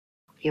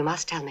You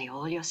must tell me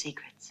all your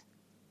secrets.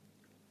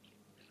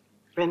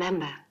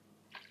 Remember,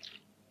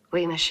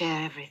 we must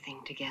share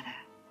everything together.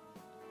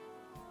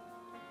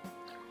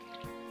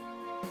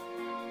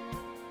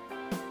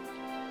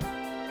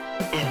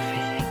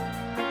 Everything.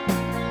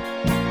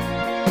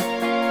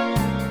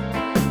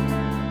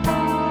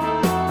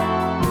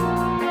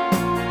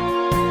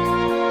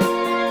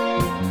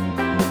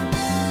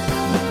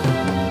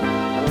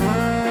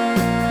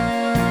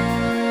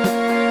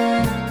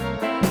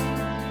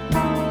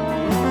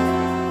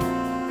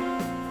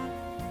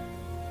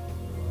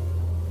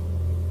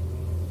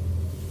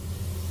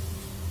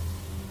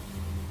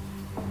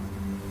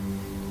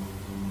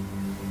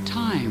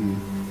 Time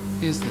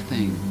is the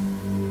thing.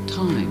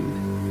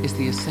 Time is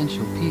the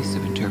essential piece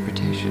of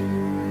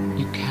interpretation.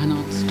 You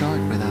cannot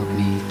start without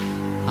me.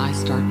 I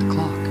start the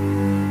clock.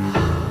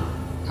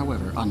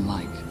 However,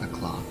 unlike a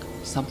clock,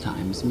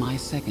 sometimes my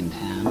second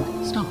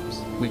hand stops,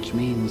 which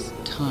means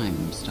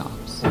time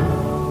stops.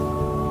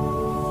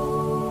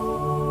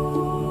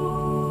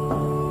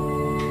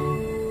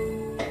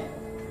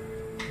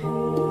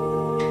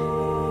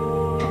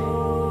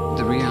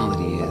 The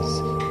reality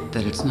is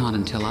that it's not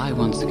until I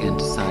once again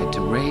decide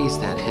to raise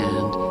that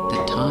hand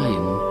that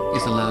time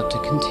is allowed to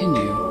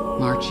continue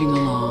marching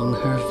along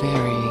her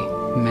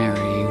very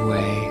merry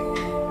way.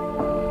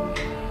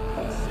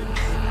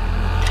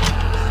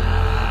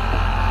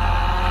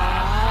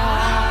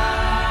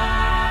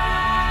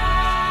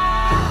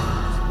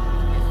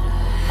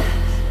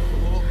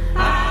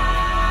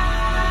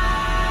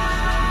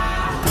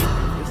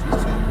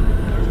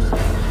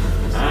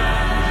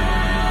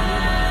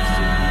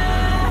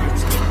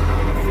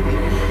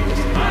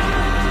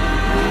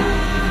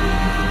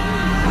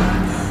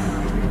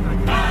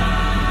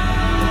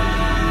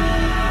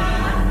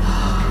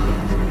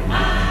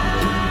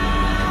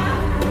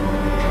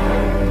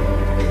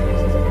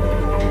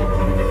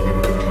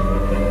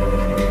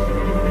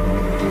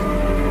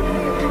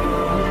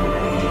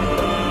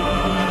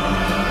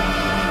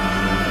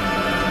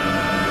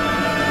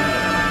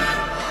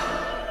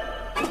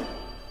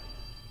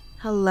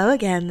 Hello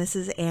again, this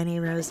is Annie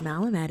Rose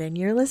Malamed, and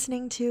you're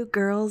listening to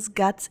Girls,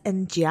 Guts,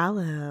 and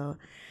Giallo.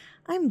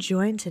 I'm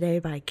joined today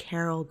by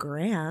Carol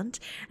Grant,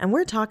 and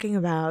we're talking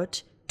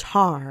about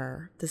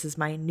Tar. This is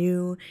my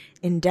new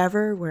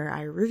endeavor where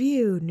I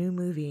review new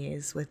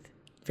movies with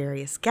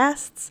various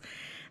guests,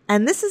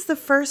 and this is the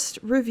first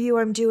review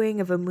I'm doing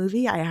of a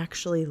movie I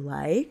actually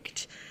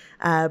liked.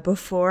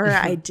 Before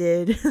I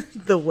did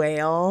The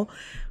Whale,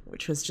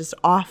 which was just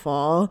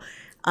awful.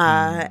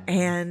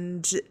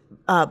 And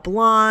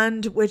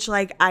Blonde, which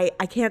like I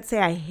can't say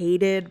I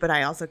hated, but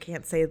I also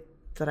can't say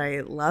that I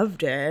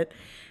loved it.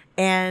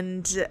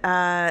 And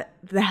the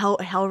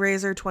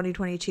Hellraiser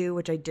 2022,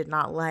 which I did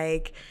not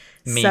like.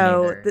 Me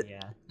neither,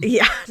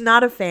 yeah,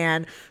 not a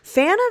fan.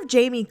 Fan of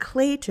Jamie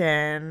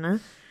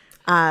Clayton.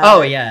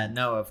 Oh yeah,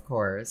 no, of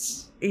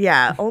course.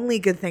 Yeah, only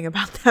good thing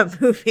about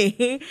that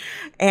movie.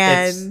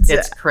 And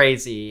it's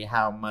crazy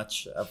how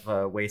much of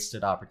a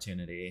wasted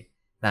opportunity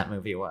that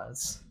movie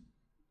was.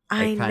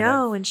 I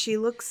know, and she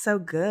looks so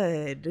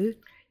good.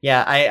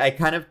 Yeah, I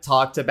kind of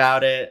talked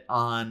about it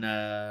on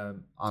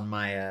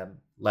my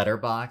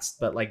Letterboxd,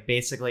 but like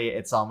basically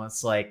it's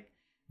almost like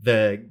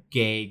the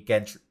gay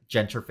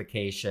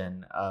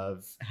gentrification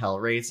of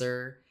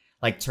Hellraiser,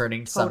 like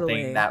turning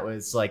something that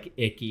was like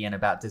icky and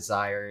about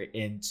desire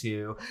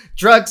into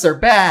drugs are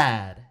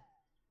bad,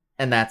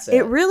 and that's it.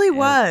 It really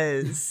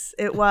was.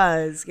 It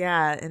was,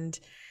 yeah, and.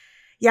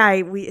 Yeah,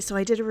 I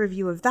did a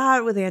review of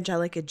that with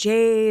Angelica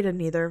Jade, and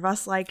neither of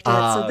us liked it.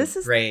 So this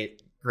is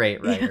great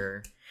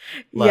writer.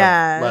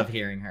 Yeah. Love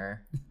hearing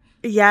her.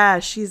 Yeah,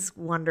 she's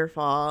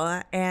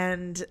wonderful.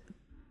 And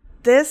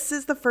this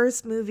is the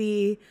first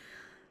movie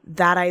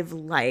that I've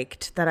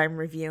liked that I'm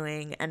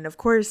reviewing. And of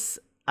course,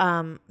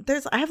 I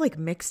have like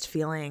mixed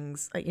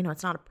feelings.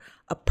 It's not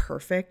a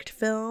perfect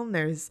film.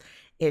 There's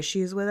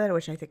issues with it,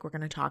 which I think we're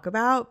going to talk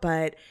about,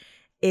 but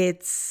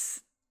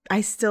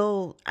I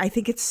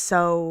think it's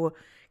so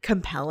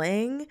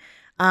compelling.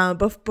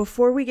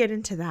 Before we get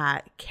into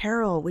that,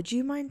 Carol, would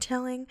you mind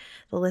telling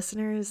the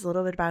listeners a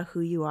little bit about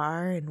who you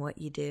are and what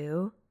you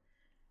do?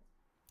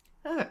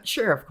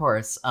 Sure, of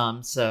course.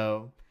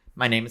 So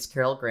my name is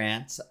Carol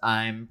Grant.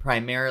 I'm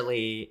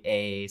primarily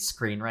a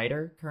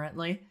screenwriter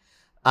currently.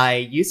 I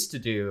used to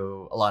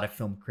do a lot of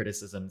film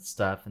criticism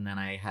stuff, and then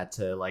I had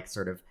to like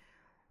sort of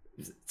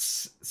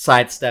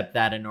sidestep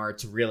that in order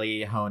to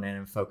really hone in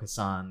and focus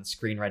on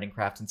screenwriting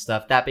craft and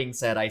stuff. That being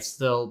said, I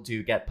still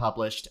do get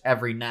published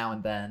every now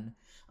and then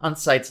on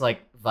sites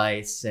like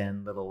Vice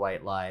and Little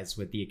White Lies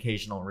with the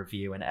occasional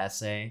review and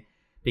essay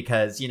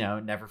because,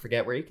 never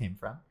forget where you came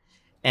from.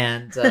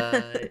 And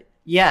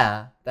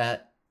yeah,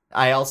 that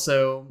I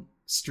also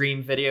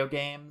stream video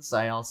games.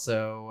 I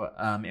also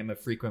am a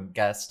frequent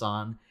guest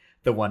on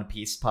the One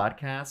Piece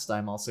podcast.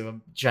 I'm also a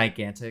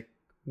gigantic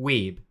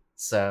weeb.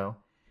 So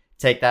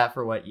take that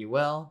for what you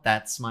will.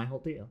 That's my whole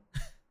deal.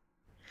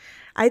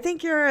 I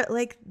think you're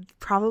like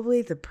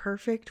probably the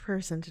perfect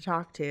person to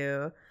talk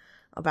to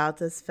about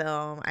this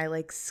film. I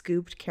like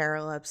scooped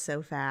Carol up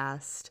so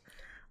fast.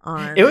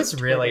 on It was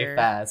really Twitter.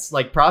 fast.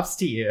 Like, props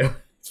to you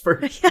for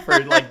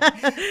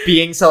like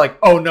being so like,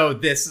 oh no,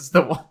 this is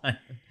the one. I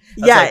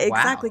was Yeah, like,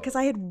 exactly. wow. Because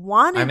I had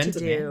wanted I'm to in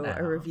demand do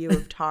a now. review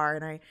of Tar,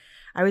 and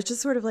I was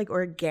just sort of like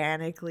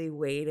organically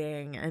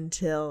waiting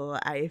until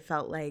I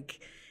felt like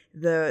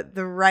the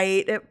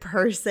right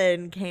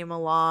person came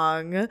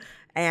along.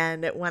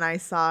 And when I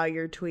saw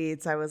your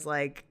tweets, I was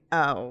like,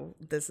 oh,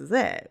 this is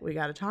it. We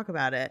got to talk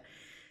about it.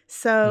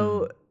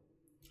 So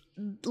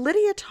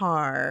Lydia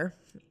Tarr.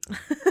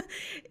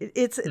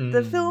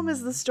 The film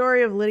is the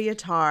story of Lydia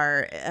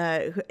Tarr,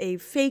 a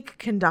fake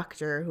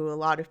conductor who a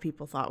lot of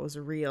people thought was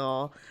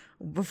real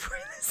before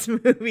this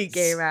movie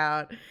came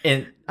out.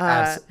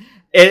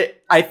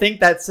 I think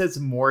that says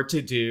more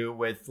to do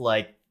with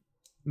like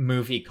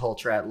movie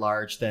culture at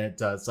large than it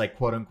does like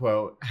quote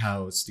unquote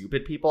how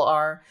stupid people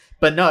are.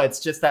 But no, it's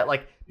just that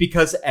like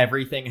because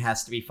everything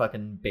has to be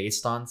fucking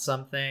based on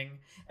something.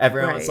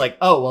 Everyone was Right. like,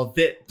 oh, well,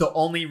 the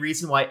only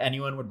reason why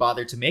anyone would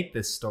bother to make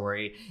this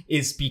story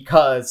is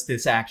because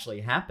this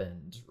actually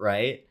happened,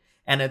 right?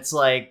 And it's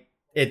like,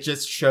 it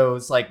just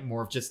shows like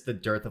more of just the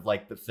dearth of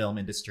like the film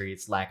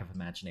industry's lack of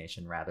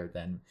imagination rather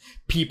than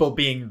people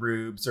being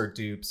rubes or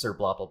dupes or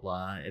blah, blah,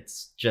 blah.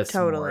 It's just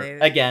Totally. more,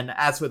 again,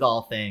 as with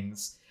all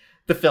things,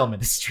 the film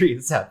industry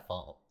is at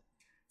fault.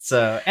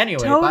 So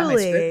anyway, buy my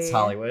Totally. scripts,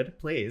 Hollywood,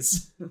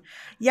 please.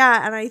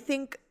 Yeah, and I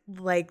think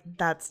like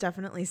that's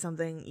definitely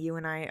something you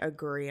and I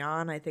agree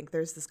on. I think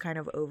there's this kind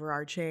of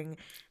overarching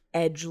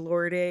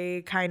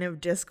edgelordy kind of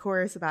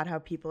discourse about how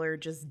people are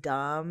just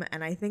dumb,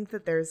 and I think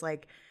that there's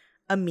like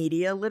a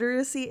media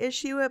literacy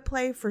issue at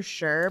play for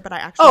sure, but I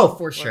actually Oh, think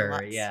for people are a sure,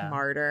 lot yeah.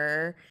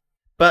 smarter.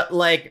 But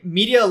like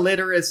media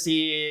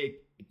literacy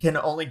can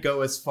only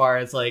go as far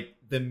as like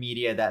the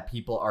media that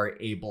people are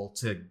able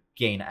to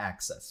gain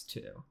access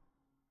to.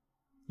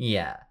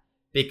 Yeah,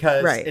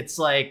 because Right. it's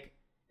like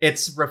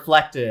it's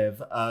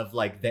reflective of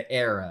like the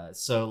era.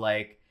 So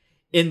like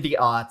in the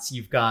aughts,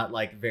 you've got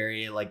like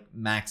very like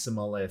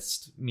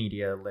maximalist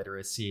media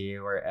literacy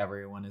where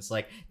everyone is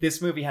like,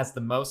 this movie has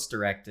the most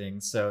directing,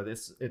 so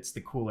it's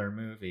the cooler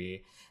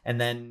movie. And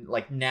then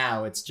like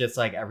now it's just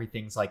like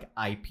everything's like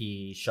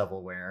IP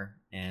shovelware.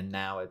 And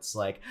now it's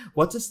like,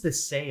 what does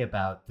this say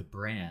about the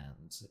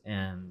brand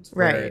and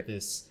where Right.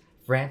 this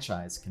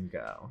franchise can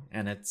go?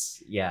 And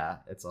it's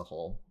a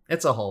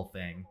whole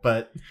thing.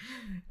 But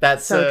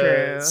that's So a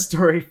true.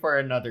 story for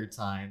another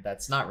time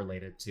that's not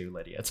related to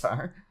Lydia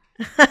Tarr.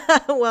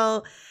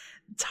 Well,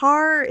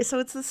 Tarr, so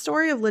it's the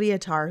story of Lydia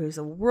Tarr, who's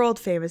a world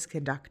famous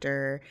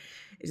conductor,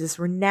 is this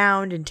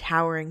renowned and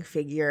towering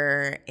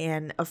figure,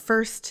 and a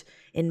first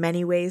in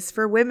many ways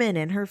for women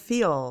in her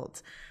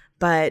field.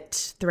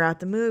 But throughout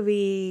the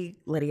movie,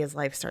 Lydia's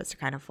life starts to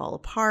kind of fall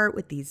apart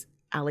with these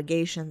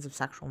allegations of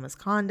sexual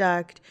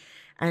misconduct,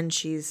 and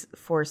she's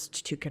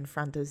forced to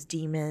confront those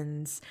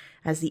demons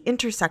as the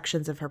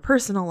intersections of her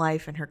personal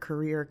life and her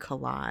career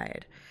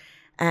collide.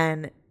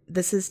 And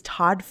this is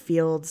Todd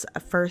Field's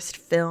first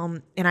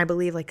film in, I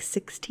believe, like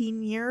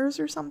 16 years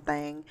or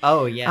something.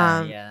 Oh yeah,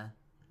 Um, yeah.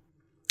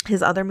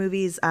 His other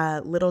movies,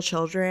 Little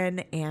Children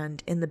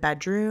and In the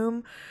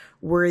Bedroom,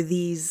 were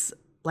these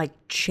like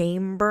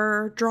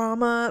chamber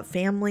drama,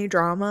 family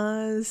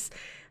dramas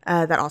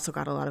that also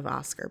got a lot of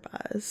Oscar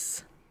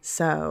buzz.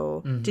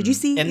 So, did you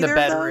see In either the of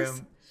Bedroom?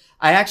 those?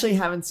 I actually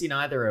haven't seen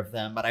either of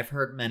them, but I've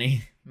heard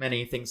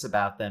many things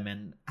about them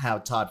and how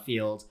Todd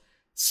Field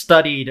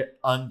studied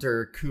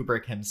under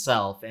Kubrick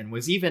himself and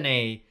was even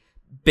a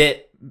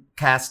bit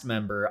cast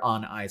member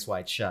on Eyes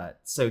Wide Shut.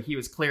 So he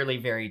was clearly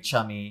very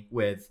chummy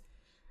with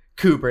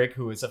Kubrick,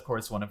 who is of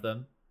course one of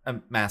the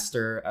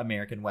master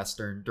American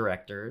Western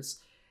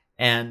directors.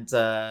 And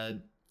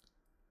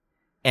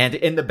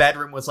In the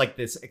Bedroom was like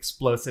this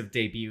explosive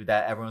debut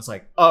that everyone was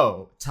like,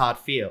 oh, Todd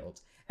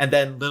Field. And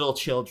then Little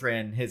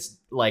Children, his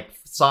like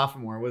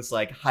sophomore, was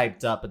like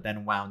hyped up, but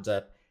then wound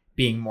up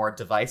being more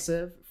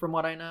divisive, from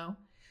what I know.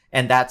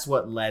 And that's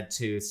what led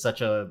to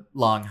such a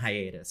long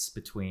hiatus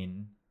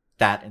between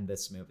that and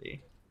this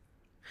movie.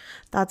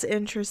 That's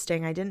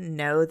interesting. I didn't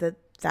know that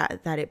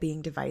it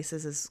being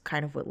devices is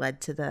kind of what led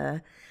to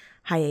the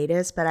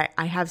hiatus, but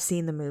I have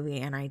seen the movie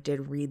and I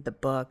did read the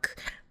book.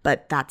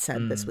 But that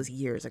said, this was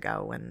years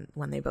ago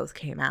when they both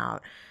came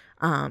out.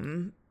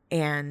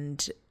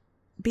 And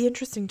be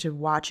interesting to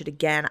watch it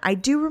again. I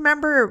do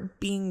remember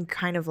being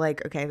kind of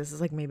like, okay, this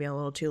is like maybe a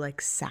little too like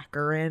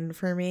saccharine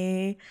for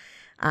me.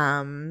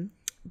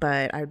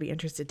 But I'd be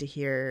interested to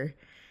hear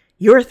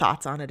your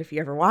thoughts on it if you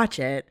ever watch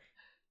it.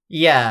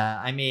 Yeah,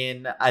 I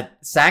mean,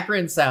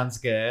 saccharine sounds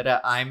good.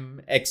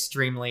 I'm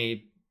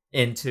extremely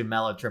into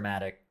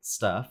melodramatic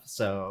stuff,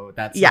 so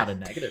that's Yeah. not a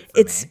negative for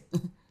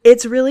me.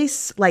 It's really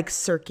like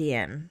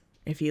Sirkian.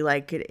 If you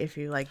like it, if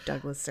you like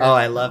Douglas Sirk. Oh,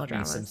 I love me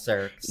melodramas. some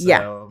Cirque, so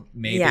Yeah.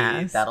 maybe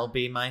Yes. that'll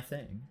be my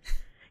thing.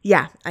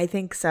 Yeah, I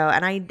think so.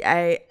 And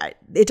I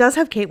it does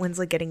have Kate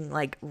Winslet getting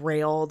like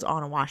railed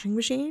on a washing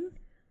machine,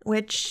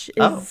 which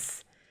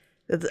is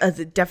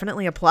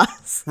definitely a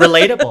plus.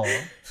 Relatable.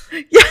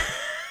 Yeah,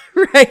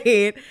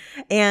 right.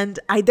 And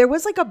there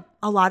was like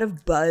a lot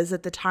of buzz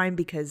at the time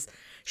because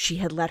she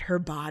had let her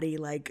body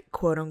like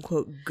quote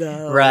unquote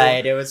go.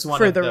 Right. It was one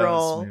for of the those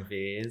role.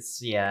 movies.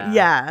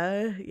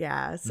 Yeah.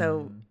 Yeah.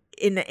 So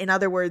in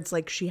other words,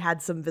 like she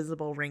had some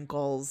visible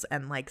wrinkles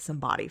and like some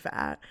body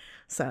fat.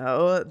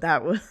 So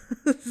that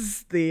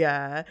was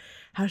the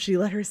how she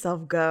let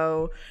herself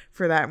go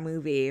for that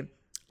movie.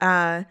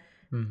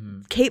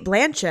 Cate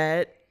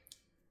Blanchett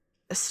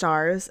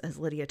stars as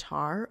Lydia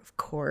Tarr, of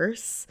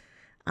course.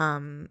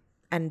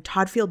 And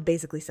Todd Field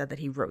basically said that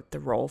he wrote the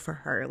role for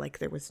her. Like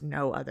there was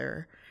no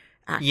other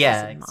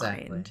actress in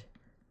mind.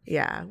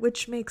 Yeah,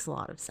 which makes a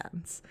lot of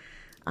sense.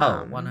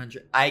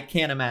 100. I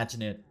can't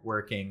imagine it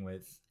working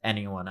with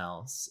anyone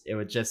else. It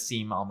would just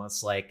seem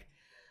almost like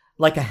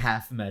a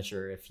half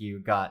measure if you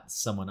got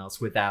someone else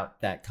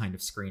without that kind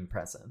of screen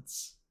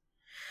presence.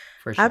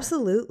 For sure.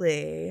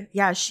 Absolutely.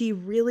 Yeah, she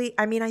really,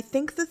 I mean, I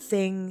think the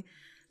thing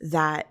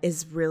that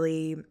is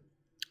really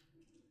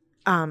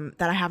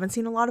that I haven't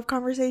seen a lot of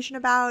conversation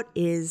about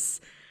is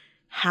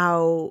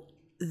how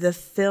the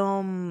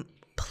film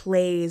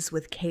plays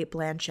with Cate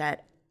Blanchett,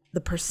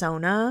 the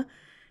persona,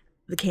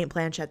 the Cate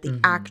Blanchett, the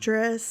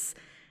actress,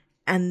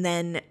 and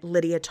then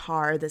Lydia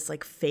Tarr, this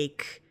like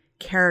fake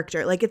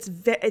character. Like it's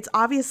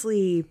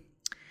obviously,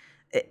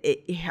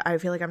 I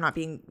feel like I'm not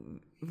being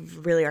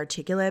really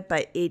articulate,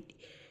 but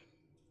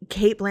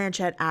Cate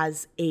Blanchett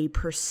as a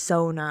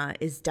persona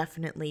is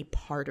definitely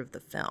part of the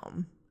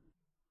film.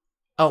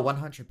 Oh,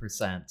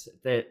 100%.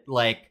 That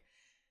like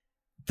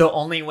the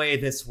only way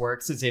this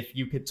works is if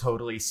you could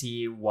totally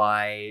see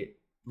why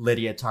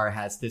Lydia Tarr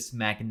has this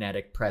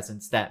magnetic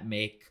presence that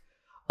make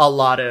a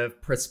lot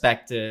of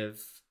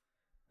prospective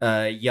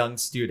young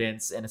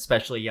students and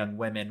especially young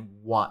women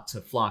want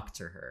to flock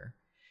to her.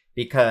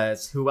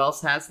 Because who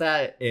else has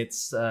that?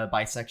 It's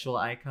bisexual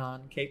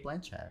icon Cate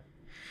Blanchett.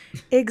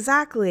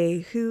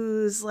 Exactly.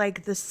 Who's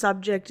like the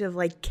subject of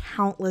like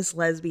countless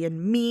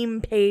lesbian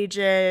meme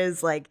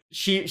pages. Like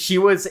she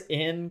was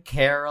in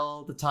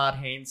Carol, the Todd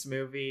Haynes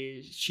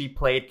movie. She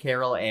played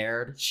Carol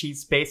Aird.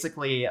 She's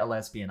basically a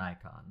lesbian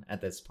icon at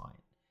this point.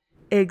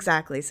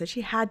 Exactly. So she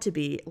had to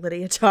be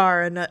Lydia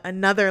Tarr,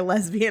 another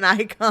lesbian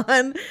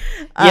icon.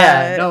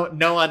 Yeah,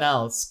 no one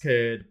else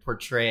could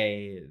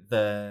portray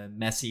the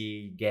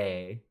messy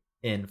gay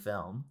in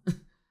film.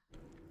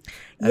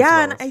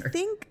 Yeah, and I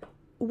think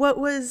what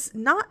was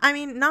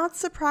not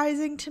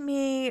surprising to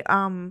me,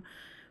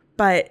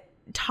 but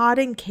Todd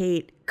and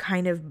Cate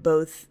kind of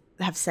both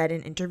have said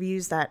in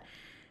interviews that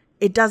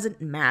it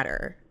doesn't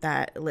matter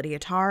that Lydia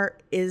Tarr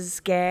is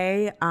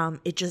gay.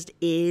 It just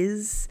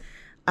is.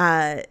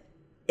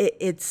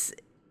 It's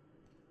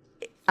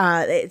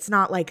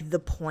not like the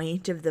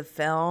point of the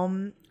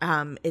film.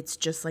 It's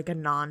just like a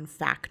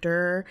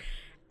non-factor.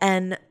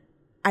 And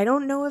I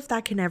don't know if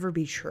that can ever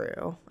be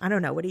true. I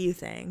don't know. What do you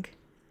think?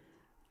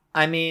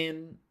 I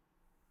mean,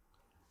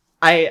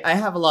 I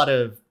have a lot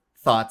of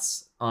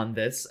thoughts on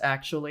this,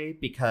 actually,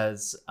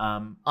 because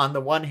on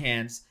the one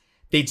hand,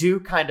 they do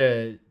kind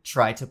of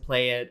try to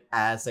play it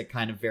as a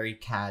kind of very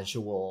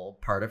casual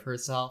part of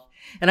herself.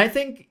 And I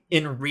think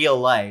in real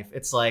life,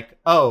 it's like,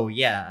 oh,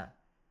 yeah,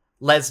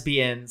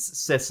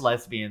 cis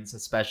lesbians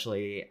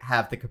especially,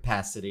 have the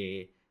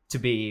capacity to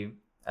be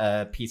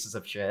pieces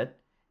of shit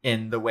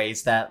in the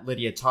ways that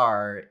Lydia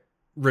Tarr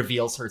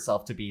reveals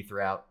herself to be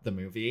throughout the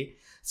movie.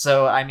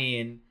 So, I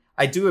mean,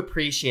 I do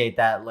appreciate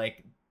that,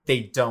 like, they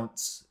don't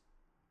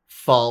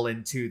fall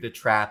into the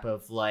trap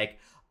of, like,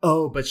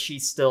 oh, but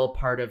she's still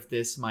part of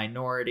this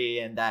minority,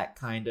 and that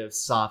kind of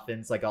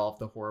softens, like, all of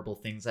the horrible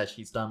things that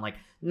she's done. Like,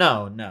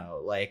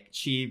 no, like,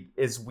 she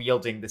is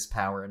wielding this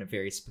power in a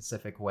very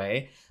specific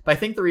way. But I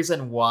think the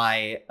reason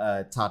why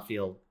Todd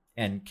Field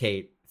and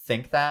Cate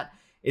think that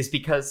is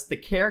because the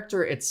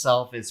character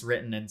itself is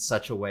written in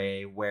such a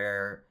way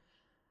where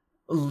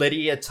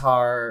Lydia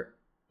Tarr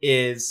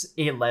is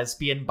a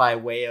lesbian by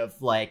way of,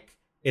 like,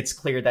 it's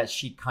clear that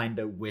she kind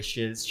of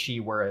wishes she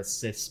were a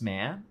cis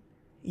man.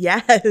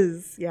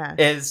 Yes, yeah.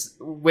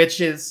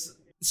 Which is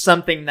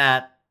something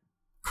that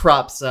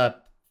crops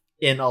up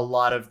in a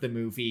lot of the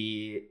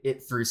movie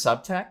through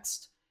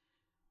subtext.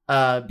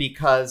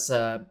 Because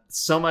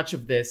so much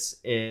of this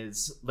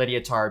is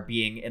Lydia Tarr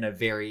being in a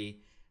very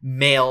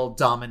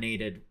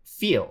male-dominated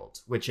field,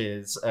 which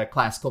is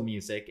classical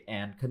music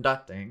and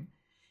conducting.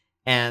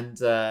 And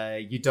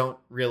you don't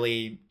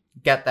really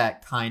get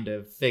that kind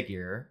of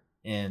figure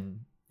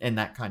in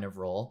that kind of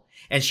role.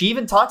 And she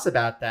even talks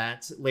about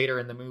that later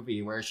in the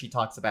movie, where she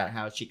talks about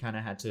how she kind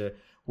of had to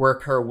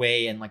work her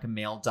way in like a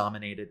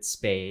male-dominated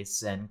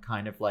space and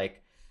kind of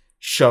like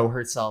show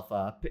herself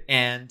up.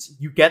 And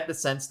you get the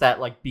sense that,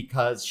 like,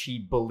 because she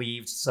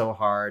believed so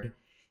hard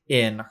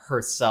in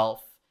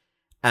herself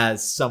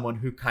as someone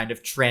who kind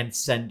of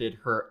transcended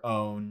her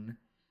own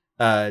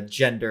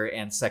gender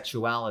and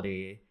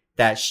sexuality,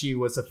 that she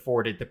was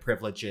afforded the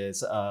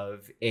privileges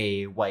of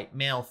a white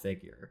male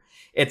figure.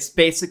 It's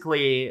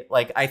basically,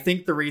 like, I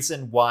think the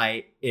reason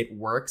why it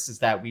works is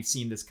that we've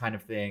seen this kind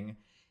of thing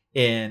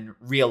in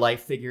real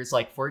life figures.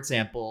 Like, for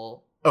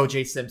example,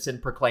 O.J. Simpson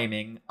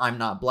proclaiming, "I'm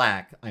not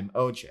black, I'm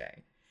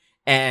O.J."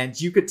 And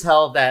you could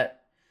tell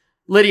that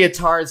Lydia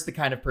Tarr is the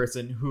kind of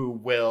person who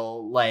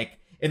will, like,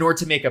 in order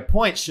to make a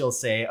point, she'll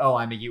say, oh,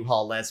 I'm a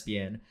U-Haul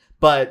lesbian.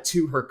 But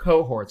to her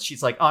cohorts,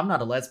 she's like, oh, I'm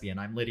not a lesbian.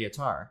 I'm Lydia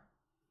Tarr.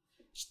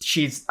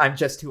 I'm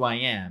just who I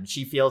am.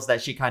 She feels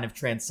that she kind of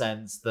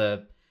transcends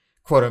the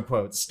quote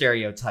unquote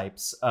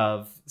stereotypes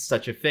of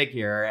such a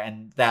figure,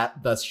 and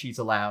that thus she's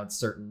allowed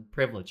certain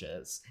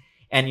privileges.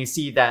 And you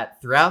see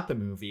that throughout the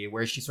movie,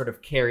 where she sort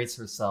of carries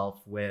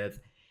herself with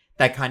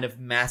that kind of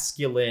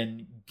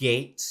masculine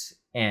gait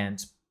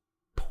and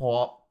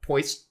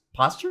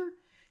posture?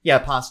 Yeah,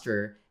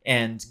 posture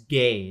and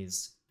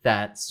gaze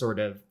that sort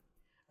of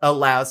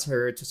allows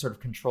her to sort of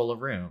control a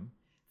room.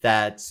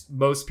 That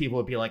most people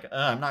would be like,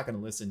 I'm not going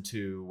to listen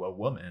to a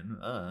woman.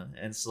 And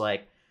it's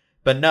like,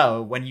 but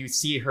no, when you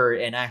see her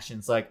in action,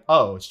 it's like,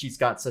 oh, she's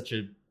got such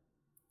a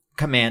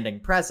commanding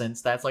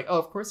presence that's like, oh,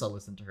 of course I'll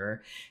listen to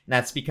her. And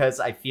that's because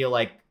I feel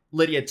like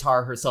Lydia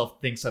Tarr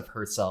herself thinks of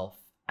herself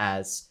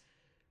as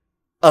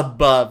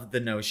above the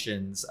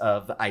notions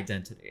of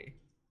identity.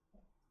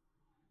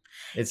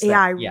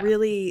 I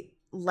really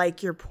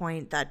like your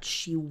point that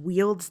she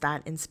wields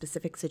that in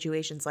specific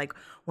situations, like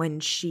when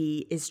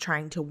she is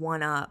trying to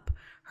one up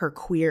her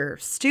queer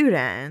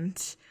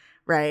student,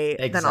 right?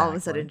 Exactly. Then all of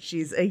a sudden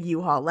she's a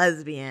U-Haul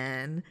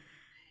lesbian.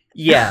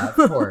 Yeah, of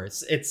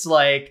course. It's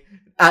like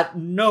at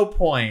no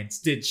point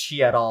did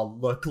she at all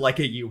look like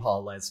a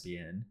U-Haul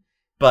lesbian,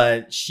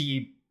 but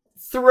she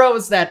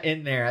throws that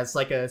in there as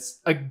like a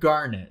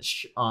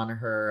garnish on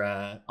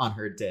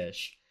her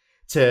dish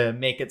to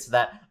make it so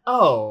that,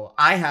 oh,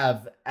 I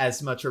have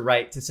as much a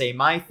right to say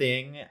my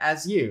thing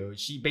as you.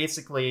 She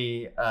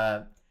basically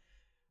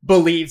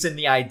believes in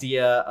the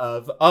idea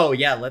of, oh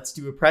yeah, let's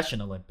do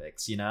oppression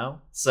Olympics, you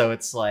know? So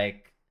it's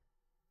like,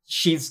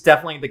 she's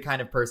definitely the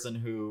kind of person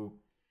who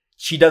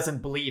she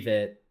doesn't believe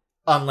it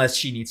unless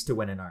she needs to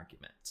win an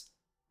argument.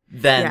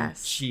 Then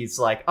she's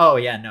like, oh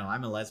yeah, no,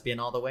 I'm a lesbian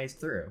all the way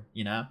through,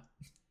 you know?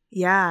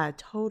 Yeah,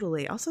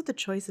 totally. Also, the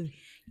choice of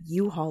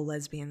U-Haul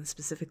lesbian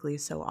specifically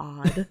is so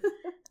odd.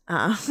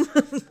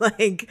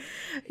 Like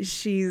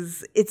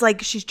it's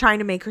like she's trying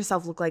to make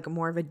herself look like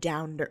more of a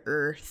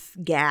down-to-earth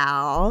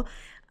gal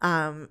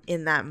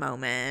in that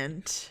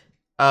moment.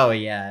 Oh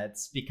yeah,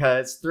 it's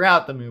because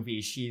throughout the movie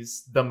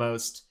she's the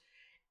most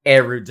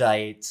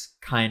erudite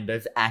kind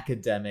of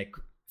academic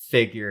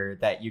figure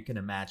that you can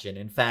imagine.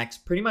 In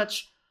fact, pretty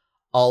much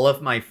all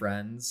of my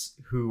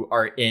friends who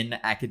are in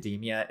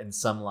academia in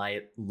some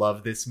light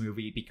love this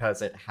movie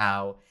because of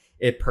how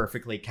it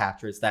perfectly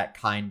captures that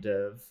kind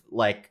of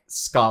like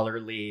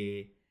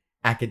scholarly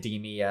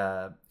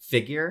academia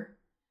figure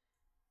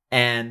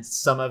and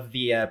some of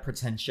the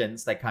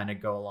pretensions that kind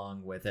of go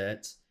along with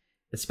it,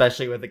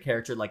 especially with a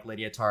character like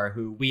Lydia Tarr,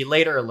 who we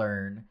later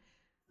learn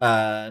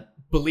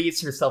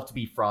believes herself to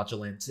be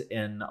fraudulent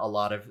in a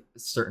lot of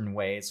certain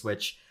ways,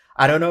 which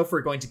I don't know if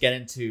we're going to get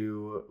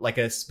into like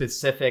a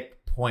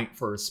specific point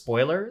for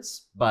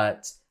spoilers,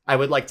 but I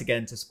would like to get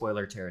into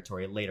spoiler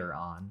territory later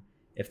on,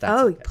 if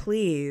that's okay.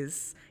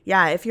 Please.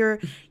 Yeah, if you're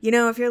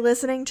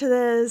listening to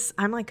this,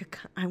 I'm a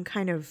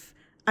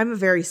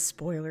very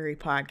spoilery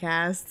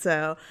podcast.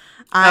 So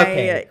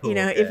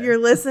if you're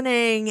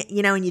listening,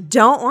 and you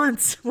don't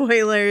want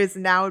spoilers,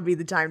 now would be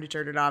the time to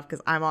turn it off,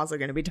 because I'm also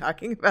going to be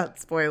talking about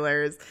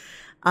spoilers.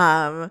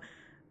 But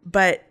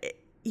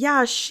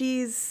yeah,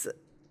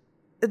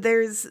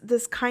 there's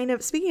this kind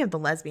of, speaking of the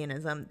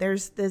lesbianism,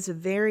 there's this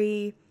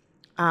very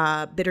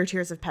Bitter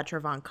Tears of Petra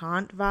von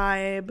Kant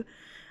vibe,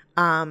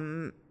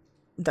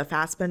 the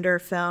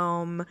Fassbinder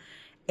film,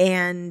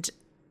 and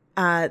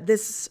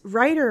this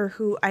writer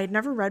who I had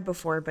never read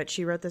before, but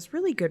she wrote this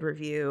really good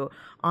review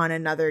on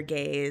Another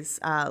Gaze,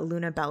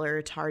 Luna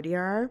Beller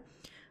Tardiar,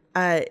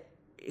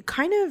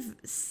 kind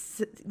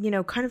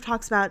of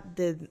talks about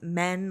the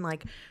men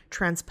like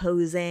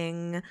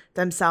transposing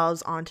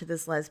themselves onto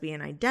this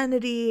lesbian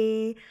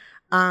identity.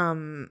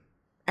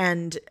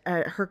 And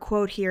her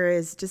quote here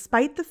is,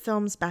 despite the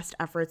film's best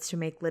efforts to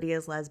make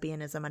Lydia's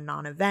lesbianism a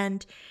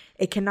non-event,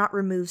 it cannot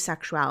remove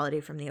sexuality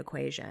from the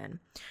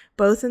equation.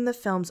 Both in the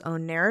film's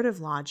own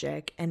narrative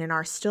logic and in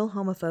our still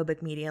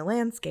homophobic media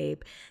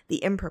landscape,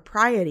 the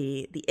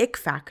impropriety, the ick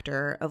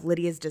factor of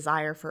Lydia's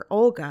desire for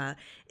Olga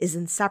is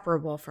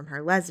inseparable from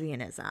her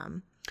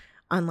lesbianism.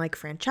 Unlike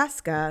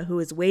Francesca, who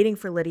is waiting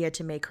for Lydia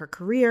to make her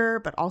career,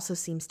 but also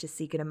seems to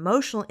seek an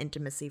emotional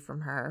intimacy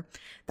from her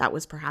that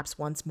was perhaps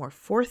once more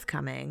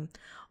forthcoming,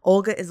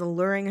 Olga is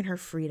alluring in her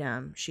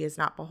freedom. She is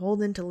not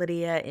beholden to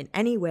Lydia in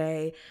any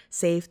way,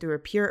 save through a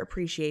pure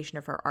appreciation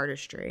of her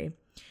artistry.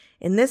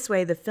 In this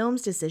way, the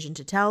film's decision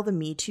to tell the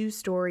Me Too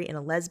story in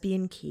a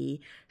lesbian key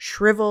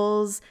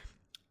shrivels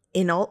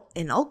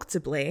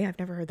ineluctably, I've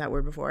never heard that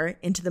word before,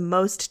 into the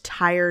most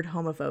tired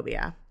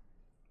homophobia.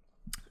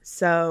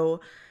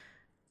 So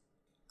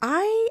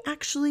I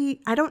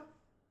don't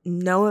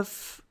know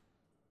if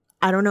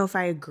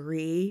I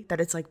agree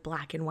that it's like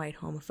black and white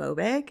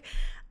homophobic.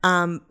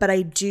 But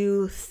I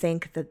do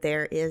think that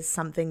there is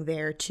something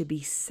there to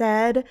be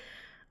said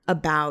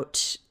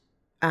about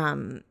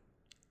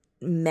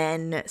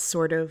men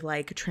sort of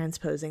like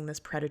transposing this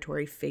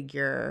predatory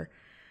figure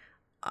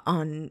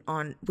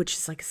on which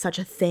is like such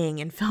a thing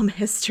in film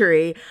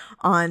history,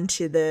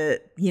 onto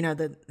the, you know,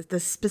 the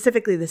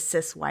specifically the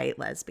cis white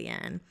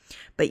lesbian.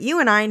 But you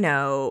and I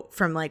know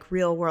from like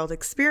real world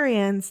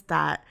experience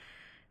that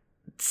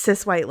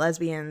cis white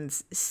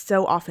lesbians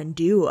so often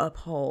do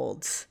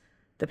uphold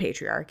the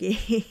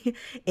patriarchy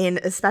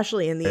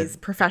especially in these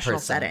professional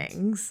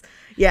settings.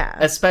 Yeah.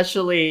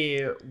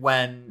 Especially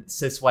when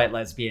cis white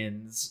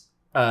lesbians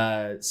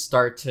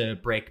start to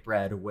break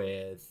bread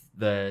with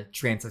the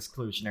trans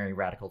exclusionary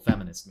radical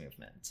feminist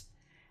movement.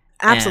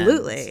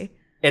 Absolutely. And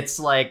it's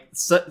like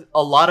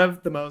a lot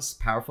of the most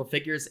powerful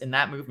figures in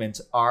that movement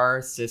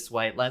are cis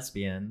white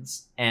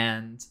lesbians.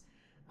 And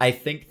I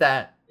think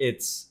that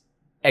it's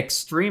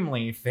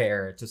extremely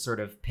fair to sort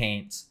of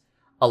paint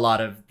a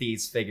lot of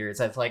these figures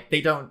as like they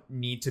don't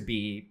need to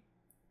be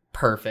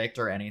perfect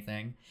or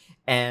anything.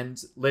 And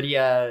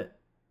Lydia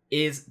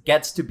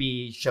gets to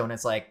be shown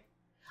as like,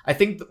 I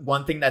think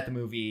one thing that the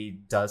movie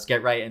does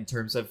get right in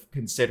terms of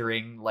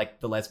considering like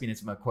the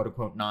lesbianism a quote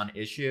unquote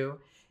non-issue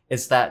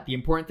is that the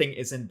important thing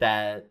isn't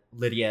that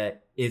Lydia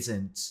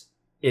isn't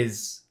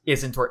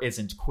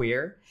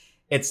queer.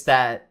 It's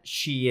that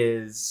she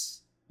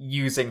is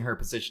using her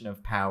position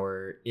of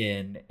power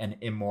in an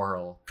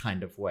immoral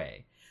kind of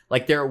way.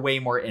 Like they're way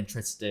more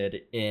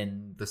interested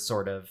in the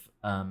sort of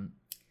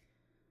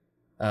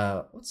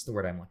what's the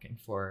word I'm looking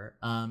for?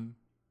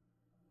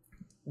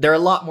 They're a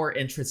lot more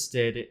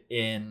interested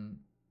in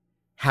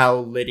how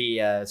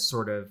Lydia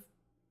sort of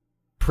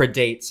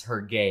predates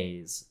her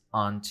gaze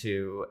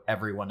onto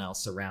everyone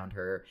else around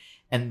her.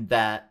 And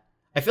that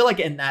I feel like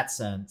in that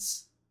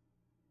sense,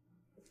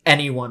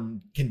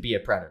 anyone can be a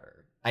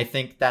predator. I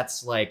think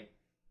that's like,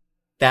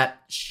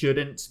 that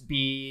shouldn't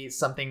be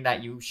something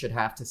that you should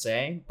have to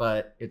say,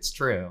 but it's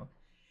true.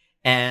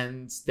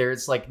 And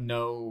there's like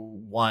no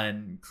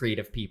one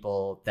creative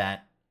people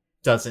that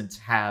doesn't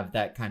have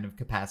that kind of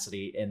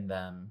capacity in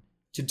them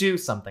to do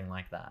something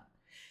like that.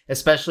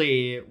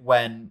 Especially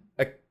when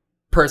a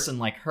person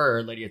like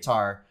her, Lydia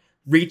Tarr,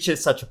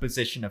 reaches such a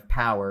position of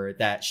power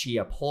that she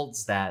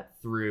upholds that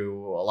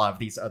through a lot of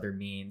these other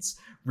means,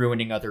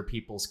 ruining other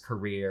people's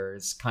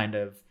careers, kind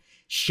of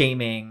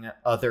shaming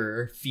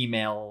other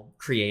female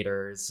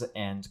creators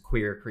and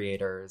queer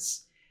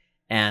creators.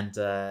 And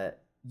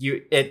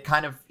it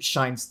kind of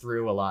shines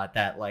through a lot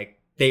that like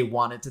they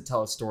wanted to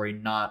tell a story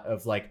not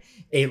of like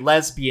a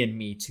lesbian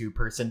Me Too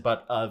person,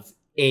 but of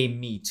a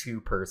Me Too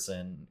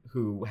person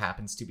who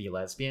happens to be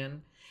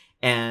lesbian.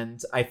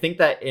 And I think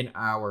that in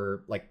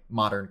our like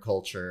modern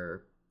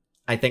culture,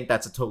 I think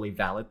that's a totally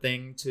valid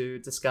thing to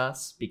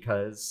discuss,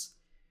 because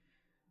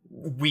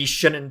we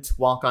shouldn't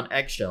walk on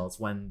eggshells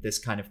when this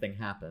kind of thing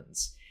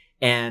happens.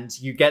 And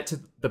you get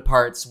to the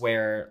parts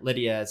where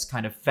Lydia is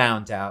kind of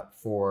found out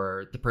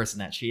for the person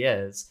that she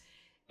is.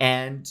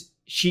 And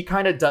she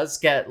kind of does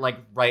get like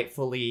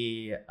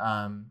rightfully,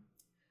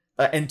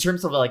 in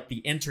terms of like the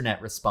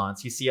internet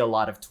response, you see a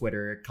lot of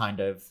Twitter kind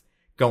of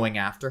going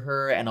after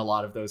her. And a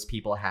lot of those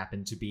people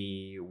happen to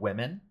be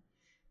women,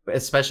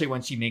 especially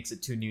when she makes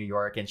it to New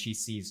York and she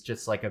sees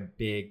just like a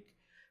big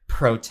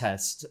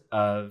protest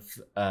of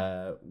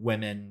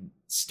women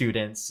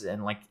students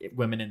and like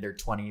women in their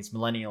 20s,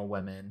 millennial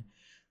women,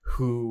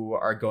 who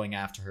are going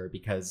after her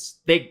because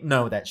they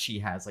know that she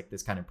has like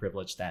this kind of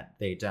privilege that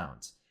they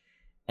don't.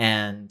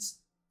 And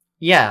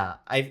yeah,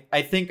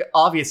 I think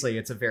obviously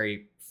it's a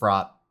very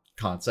fraught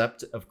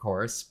concept, of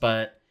course,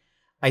 but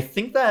I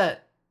think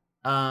that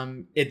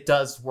it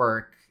does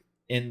work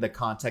in the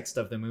context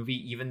of the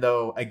movie, even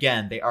though,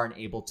 again, they aren't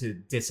able to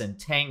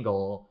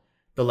disentangle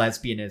the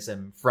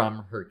lesbianism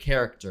from her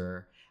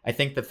character. I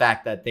think the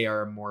fact that they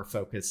are more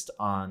focused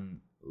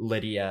on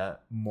Lydia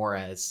more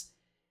as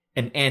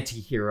an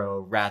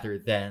anti-hero rather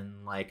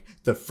than like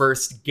the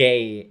first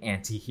gay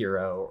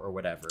anti-hero or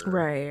whatever,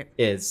 right,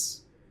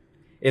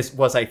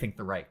 was I think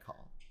the right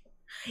call.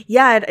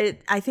 Yeah,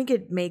 I think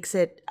it makes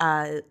it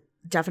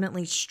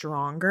definitely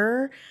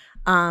stronger.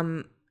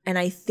 And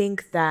I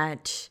think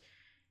that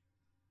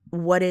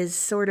what is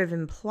sort of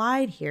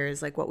implied here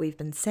is like what we've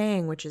been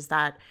saying, which is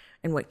that,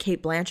 and what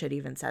Cate Blanchett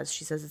even says,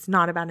 she says it's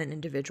not about an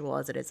individual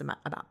as it is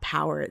about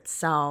power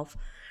itself,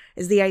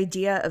 is the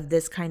idea of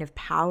this kind of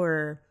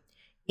power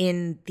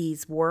in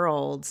these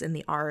worlds, in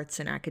the arts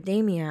and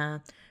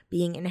academia,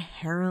 being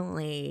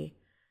inherently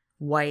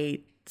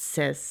white,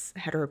 cis,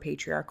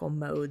 heteropatriarchal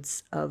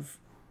modes of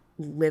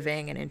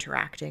living and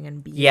interacting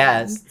and being.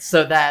 Yes,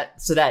 so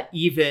that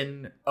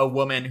even a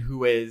woman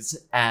who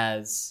is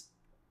as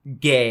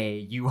gay,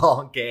 you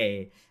all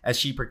gay, as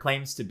she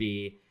proclaims to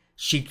be,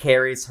 she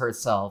carries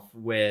herself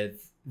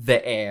with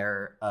the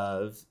air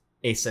of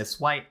a cis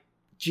white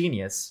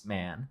genius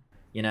man,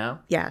 you know?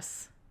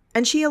 Yes.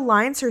 And she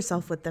aligns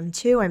herself with them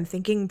too. I'm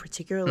thinking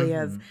particularly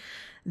of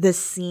the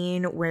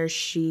scene where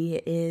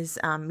she is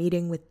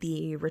meeting with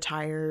the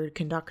retired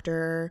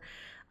conductor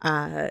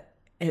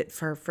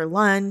for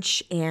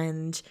lunch,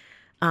 and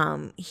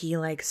he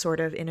like sort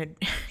of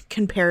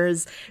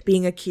compares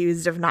being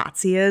accused of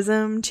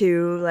Nazism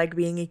to like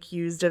being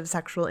accused of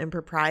sexual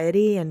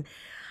impropriety. And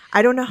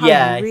I don't know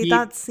how you read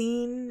that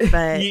scene,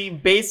 but he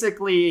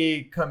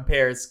basically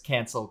compares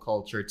cancel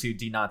culture to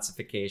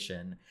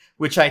denazification,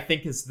 which I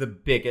think is the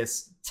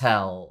biggest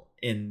tell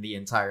in the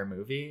entire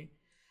movie.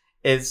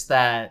 Is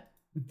that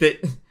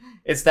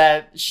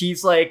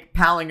she's like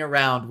palling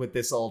around with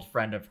this old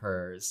friend of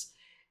hers,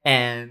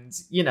 and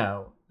you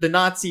know, the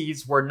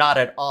Nazis were not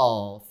at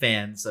all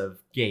fans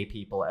of gay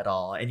people at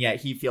all, and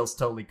yet he feels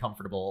totally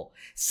comfortable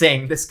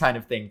saying this kind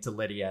of thing to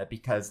Lydia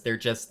because they're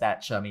just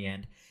that chummy,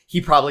 and he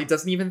probably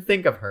doesn't even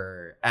think of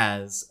her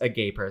as a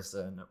gay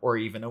person or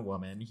even a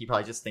woman. He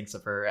probably just thinks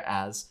of her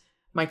as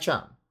my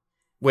chum,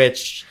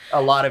 which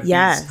a lot of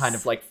these kind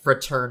of like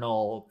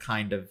fraternal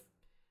kind of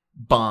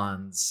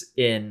bonds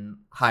in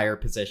higher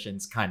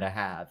positions kind of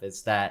have,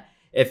 is that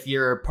if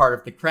you're part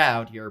of the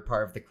crowd, you're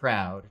part of the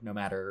crowd no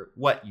matter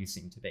what you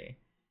seem to be.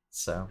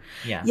 So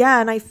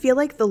yeah, and I feel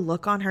like the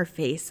look on her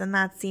face in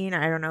that scene,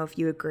 I don't know if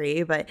you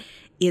agree, but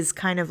is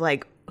kind of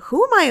like,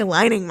 who am I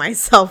aligning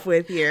myself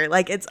with here?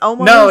 Like, it's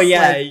almost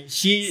like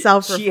she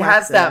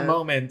has that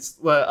moment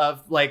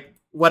of like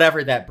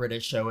whatever that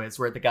British show is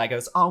where the guy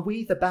goes, "Are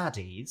we the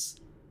baddies?"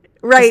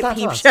 Right,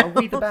 Peep Show. Are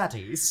we the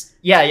baddies?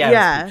 Yeah. It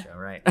was Peep Show,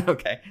 right?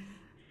 Okay.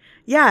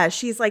 Yeah,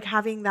 she's like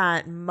having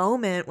that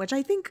moment, which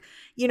I think,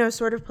 you know,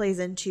 sort of plays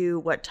into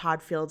what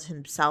Todd Field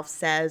himself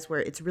says, where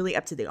it's really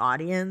up to the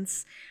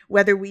audience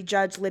whether we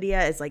judge Lydia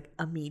as like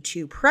a Me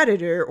Too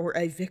predator or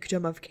a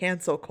victim of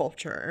cancel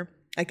culture.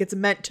 Like, it's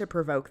meant to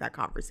provoke that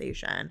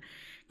conversation.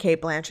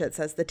 Cate Blanchett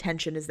says the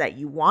tension is that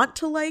you want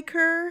to like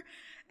her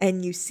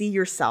and you see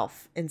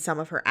yourself in some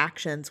of her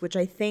actions, which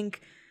I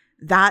think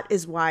that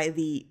is why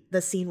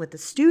the scene with the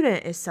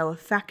student is so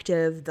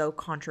effective, though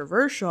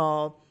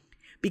controversial,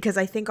 because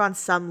I think on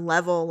some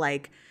level,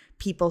 like,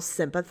 people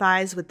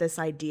sympathize with this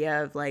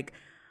idea of like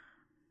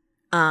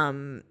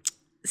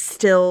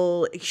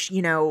still,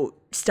 you know,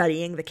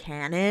 studying the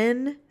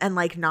canon and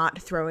like not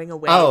throwing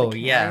away the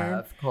canon. Yeah,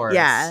 of course.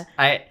 Yeah.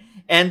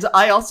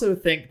 I also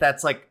think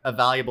that's like a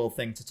valuable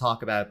thing to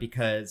talk about,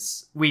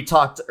 because we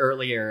talked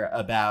earlier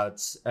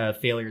about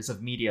failures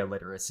of media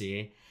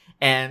literacy,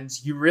 and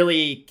you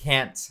really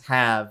can't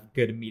have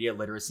good media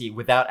literacy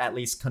without at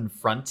least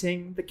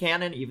confronting the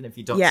canon, even if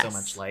you don't so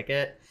much like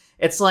it.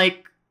 It's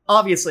like,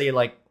 obviously,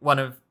 like, one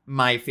of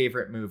my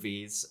favorite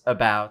movies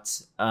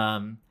about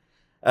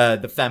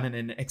the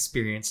feminine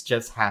experience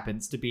just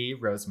happens to be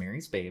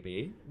Rosemary's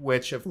Baby,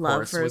 which of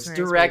course was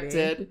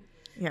directed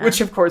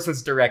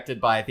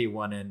by the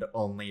one and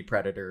only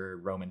Predator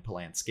Roman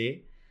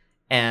Polanski.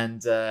 And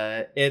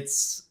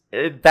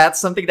that's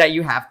something that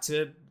you have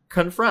to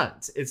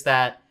confront, is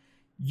that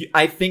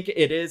I think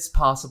it is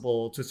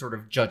possible to sort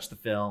of judge the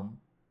film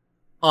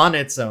on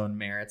its own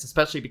merits,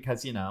 especially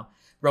because, you know,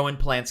 Roman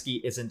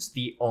Polanski isn't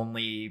the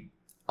only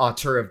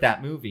auteur of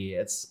that movie.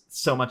 It's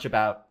so much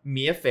about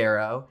Mia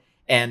Farrow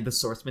and the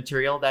source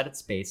material that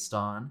it's based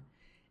on.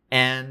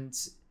 And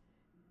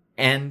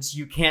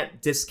you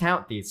can't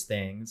discount these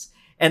things.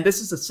 And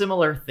this is a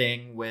similar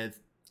thing with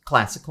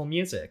classical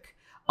music.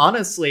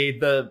 Honestly,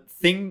 the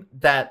thing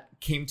that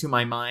came to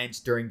my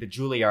mind during the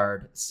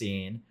Juilliard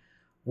scene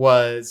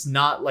was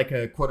not like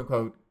a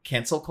quote-unquote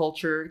cancel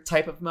culture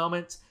type of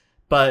moment,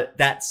 but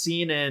that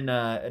scene in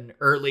an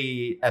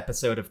early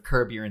episode of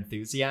Curb Your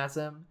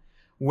Enthusiasm,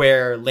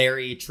 where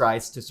Larry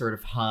tries to sort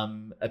of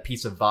hum a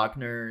piece of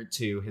Wagner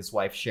to his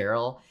wife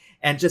Cheryl,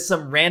 and just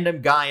some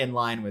random guy in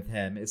line with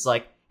him is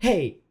like,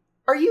 "Hey,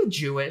 are you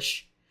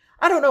Jewish?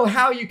 I don't know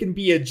how you can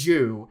be a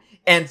Jew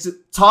and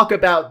talk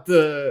about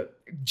the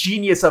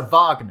genius of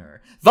Wagner.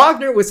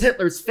 Wagner was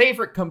Hitler's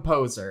favorite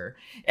composer,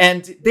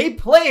 and they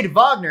played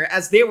Wagner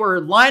as they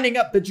were lining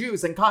up the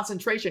Jews in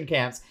concentration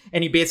camps."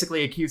 And he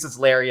basically accuses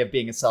Larry of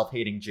being a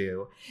self-hating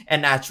Jew.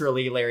 And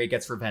naturally, Larry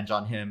gets revenge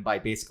on him by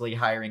basically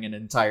hiring an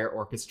entire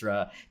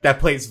orchestra that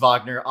plays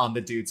Wagner on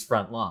the dude's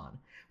front lawn.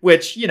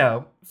 Which, you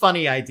know,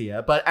 funny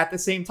idea. But at the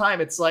same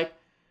time, it's like,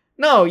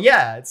 no,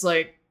 yeah, it's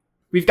like,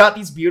 we've got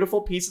these beautiful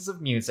pieces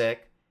of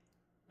music,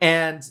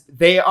 and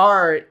they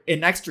are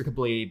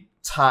inextricably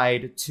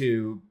tied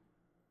to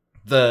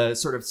the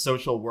sort of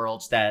social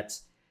world that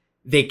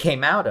they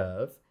came out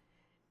of.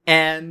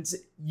 And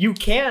you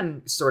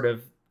can sort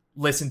of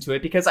listen to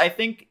it, because I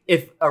think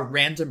if a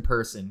random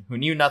person who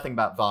knew nothing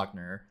about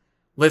Wagner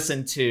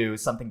listened to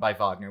something by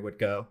Wagner would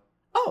go,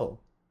 "Oh,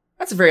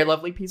 that's a very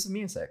lovely piece of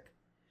music."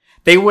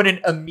 They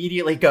wouldn't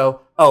immediately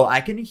go, "Oh,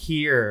 I can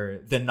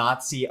hear the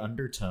Nazi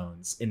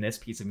undertones in this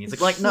piece of music."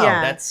 Like, no,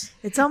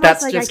 it's almost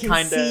that's like just I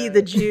can see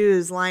the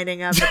Jews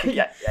lining up.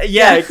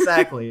 yeah,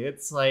 exactly.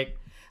 It's like,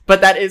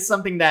 but that is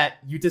something that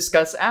you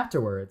discuss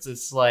afterwards.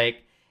 It's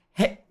like,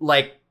 hey,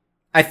 like,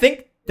 I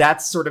think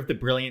that's sort of the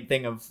brilliant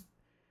thing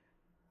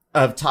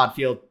of Todd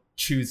Field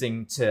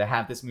choosing to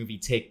have this movie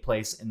take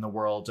place in the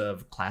world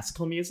of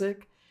classical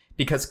music,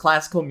 because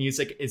classical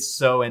music is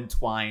so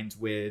entwined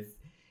with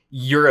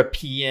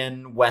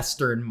European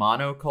Western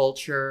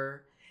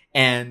monoculture,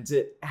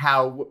 and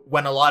how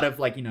when a lot of,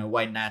 like, you know,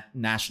 white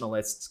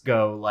nationalists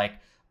go like,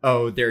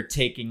 "Oh, they're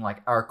taking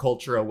like our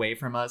culture away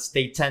from us,"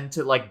 they tend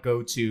to like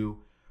go to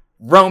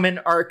Roman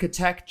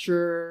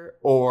architecture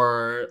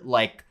or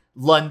like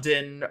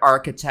London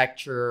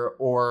architecture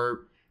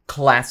or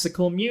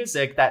classical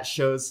music that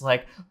shows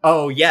like,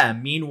 oh yeah,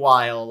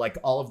 meanwhile, like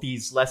all of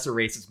these lesser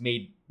races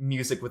made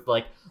music with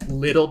like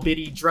little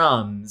bitty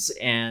drums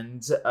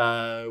and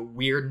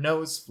weird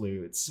nose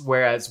flutes,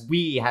 whereas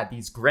we had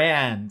these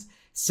grand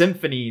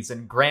symphonies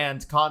and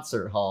grand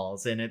concert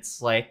halls. And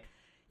it's like,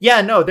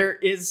 yeah, no, there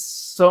is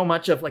so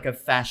much of like a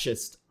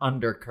fascist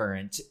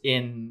undercurrent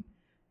in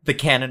the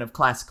canon of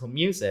classical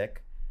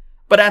music,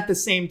 but at the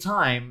same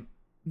time,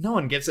 no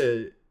one gives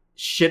a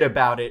shit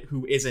about it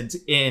who isn't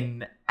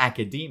in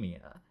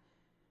academia.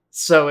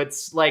 So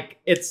it's like,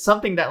 it's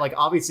something that like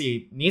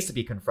obviously needs to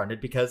be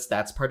confronted because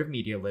that's part of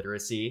media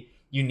literacy.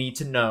 You need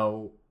to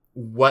know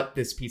what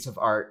this piece of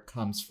art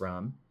comes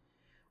from,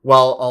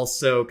 while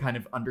also kind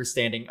of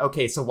understanding,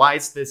 okay, so why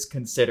is this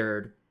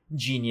considered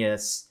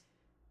genius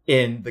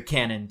in the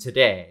canon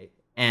today?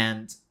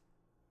 And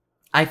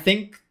I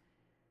think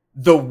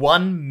the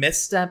one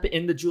misstep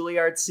in the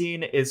Juilliard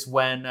scene is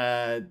when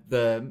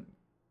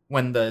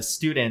the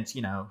student,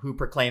 you know, who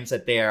proclaims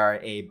that they are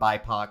a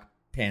BIPOC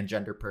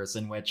pangender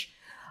person, which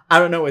I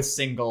don't know a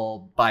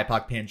single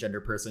BIPOC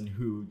pangender person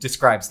who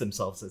describes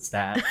themselves as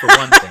that, for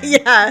one thing.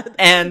 Yeah,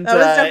 and that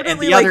was definitely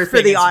and the other for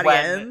thing the is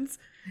audience.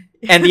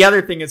 and the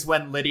other thing is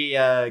when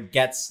Lydia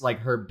gets like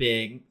her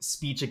big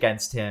speech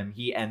against him,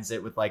 he ends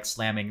it with like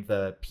slamming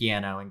the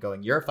piano and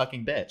going, "You're a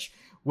fucking bitch,"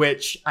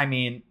 which, I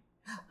mean,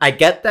 I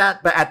get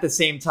that, but at the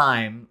same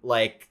time,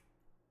 like,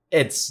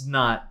 it's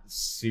not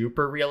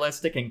super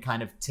realistic and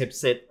kind of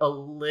tips it a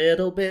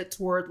little bit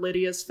toward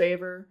Lydia's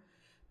favor.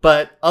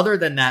 But other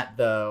than that,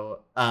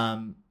 though,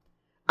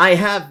 I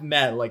have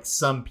met like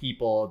some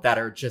people that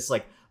are just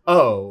like,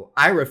 oh,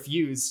 I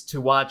refuse to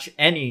watch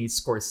any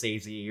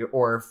Scorsese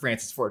or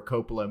Francis Ford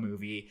Coppola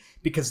movie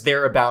because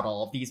they're about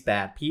all of these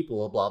bad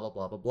people, blah, blah,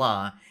 blah, blah,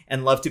 blah,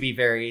 and love to be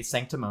very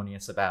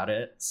sanctimonious about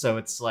it. So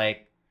it's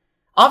like,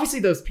 obviously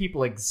those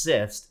people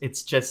exist.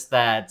 It's just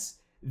that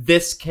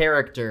this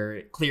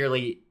character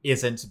clearly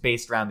isn't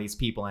based around these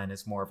people and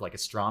is more of like a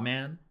straw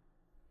man.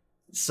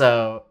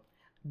 So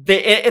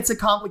it's a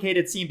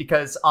complicated scene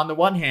because on the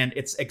one hand,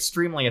 it's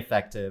extremely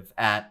effective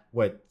at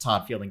what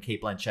Todd Field and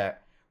Cate Blanchett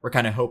were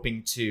kind of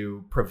hoping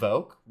to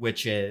provoke,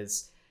 which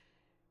is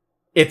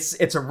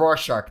it's a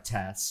Rorschach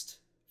test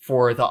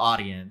for the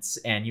audience,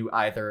 and you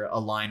either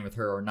align with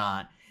her or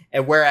not.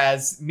 And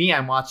whereas me,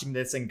 I'm watching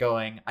this and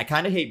going, I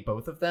kind of hate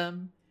both of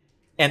them,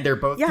 and they're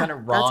both kind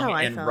of wrong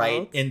and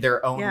right in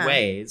their own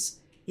ways.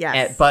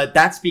 Yes. But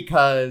that's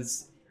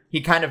because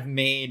he kind of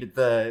made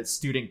the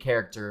student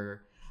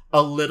character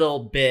a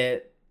little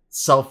bit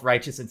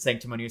self-righteous and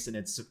sanctimonious in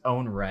its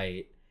own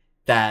right,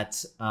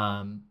 that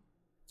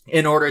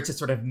in order to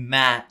sort of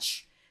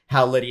match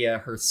how Lydia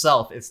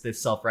herself is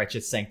this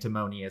self-righteous,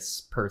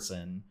 sanctimonious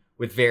person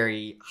with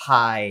very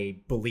high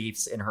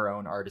beliefs in her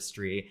own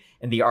artistry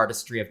and the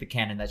artistry of the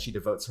canon that she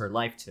devotes her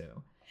life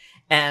to.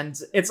 And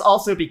it's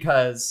also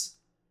because,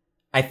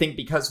 I think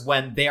because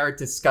when they are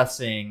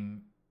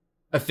discussing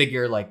a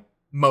figure like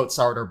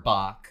Mozart or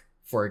Bach,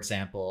 for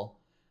example,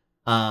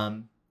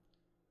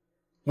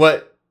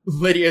 what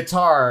Lydia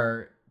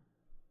Tarr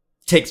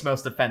takes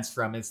most offense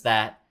from is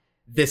that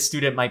this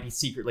student might be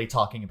secretly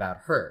talking about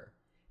her,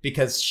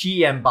 because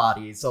she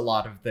embodies a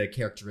lot of the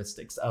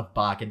characteristics of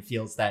Bach and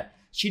feels that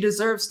she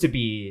deserves to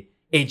be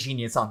a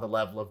genius on the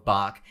level of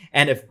Bach.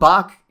 And if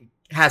Bach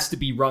has to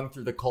be wrung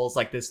through the coals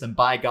like this, then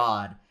by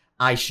God,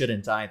 I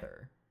shouldn't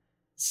either.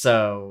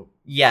 So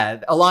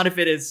yeah, a lot of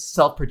it is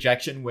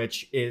self-projection,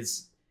 which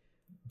is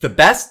the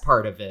best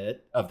part of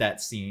it, of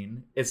that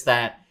scene, is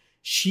that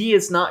she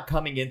is not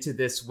coming into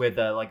this with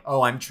a like,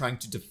 oh, I'm trying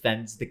to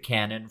defend the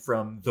canon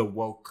from the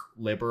woke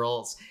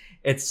liberals.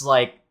 It's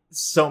like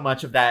so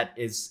much of that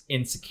is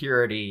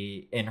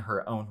insecurity in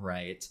her own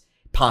right,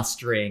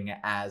 posturing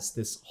as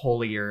this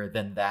holier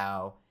than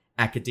thou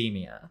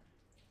academia.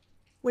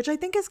 Which I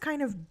think is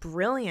kind of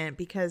brilliant,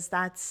 because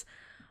that's,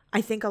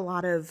 I think, a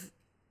lot of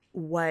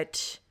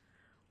what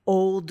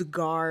old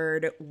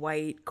guard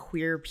white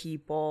queer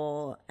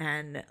people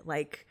and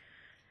like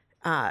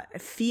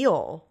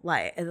feel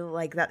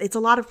like that. It's a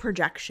lot of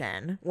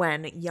projection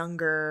when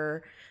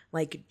younger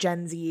like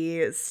Gen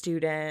Z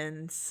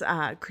students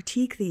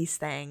critique these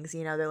things.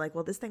 You know, they're like,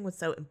 well, this thing was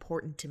so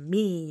important to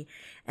me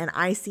and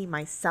I see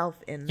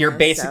myself in You're this,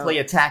 basically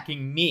so.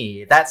 attacking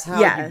me. That's how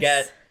you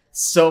get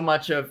so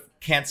much of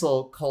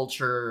cancel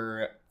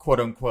culture, quote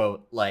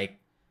unquote, like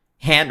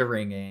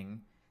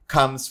hand-wringing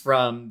comes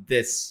from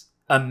this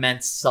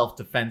immense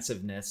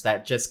self-defensiveness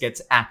that just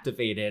gets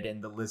activated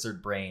in the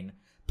lizard brain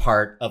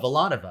part of a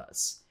lot of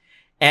us.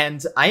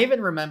 And I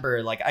even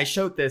remember, like, I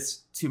showed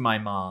this to my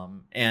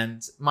mom,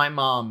 and my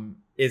mom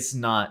is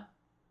not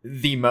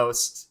the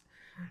most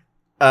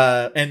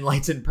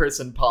enlightened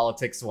person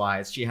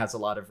politics-wise. She has a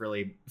lot of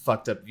really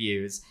fucked up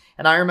views.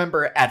 And I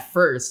remember at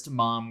first,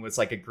 Mom was,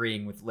 like,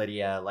 agreeing with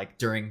Lydia, like,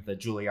 during the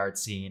Juilliard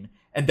scene.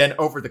 And then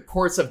over the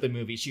course of the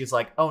movie, she was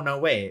like, oh, no,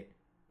 wait.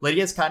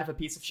 Lydia's kind of a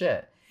piece of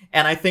shit.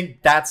 And I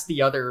think that's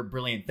the other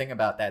brilliant thing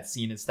about that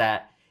scene, is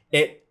that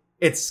it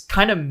it's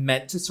kind of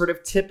meant to sort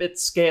of tip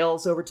its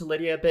scales over to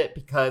Lydia a bit,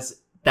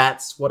 because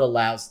that's what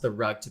allows the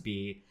rug to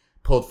be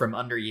pulled from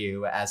under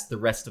you as the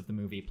rest of the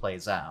movie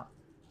plays out.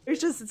 There's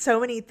just so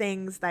many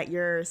things that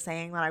you're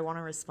saying that I want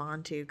to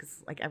respond to,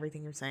 because like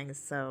everything you're saying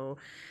is so,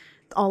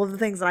 all of the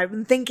things that I've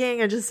been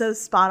thinking are just so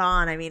spot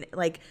on. I mean,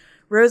 like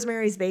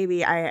Rosemary's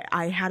Baby,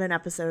 I had an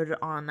episode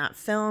on that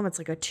film. It's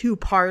like a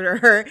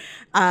 2-parter.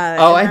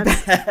 I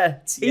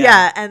bet.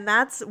 Yeah, and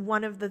that's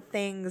one of the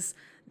things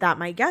that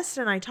my guest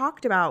and I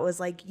talked about, was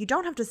like, you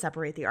don't have to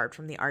separate the art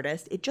from the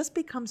artist. It just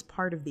becomes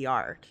part of the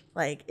art.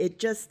 Like, it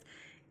just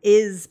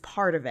is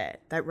part of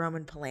it, that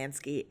Roman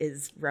Polanski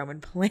is Roman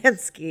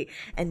Polanski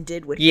and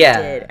did what he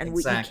did. And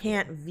exactly. you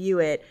can't view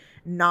it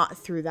not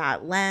through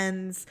that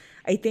lens.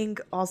 I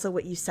think also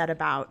what you said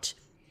about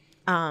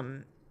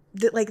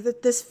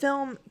this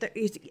film,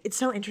 it's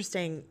so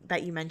interesting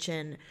that you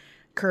mention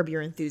Curb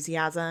Your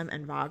Enthusiasm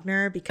and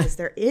Wagner, because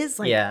there is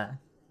like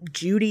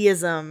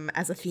Judaism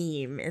as a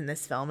theme in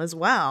this film as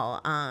well.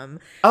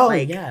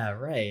 Yeah,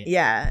 right.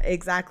 Yeah,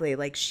 exactly.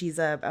 Like, she's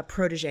a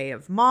protege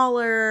of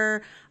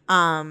Mahler.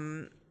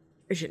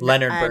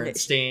 Leonard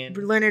Bernstein.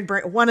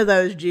 One of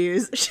those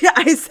Jews.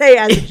 I say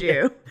as a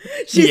Jew.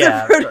 She's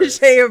a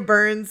protege of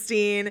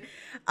Bernstein.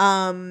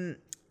 And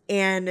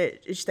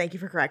thank you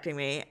for correcting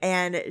me.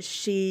 And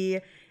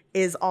she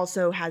is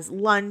also has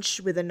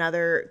lunch with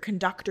another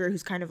conductor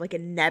who's kind of like a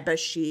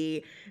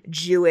nebbishy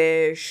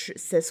Jewish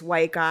cis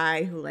white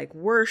guy who like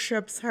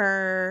worships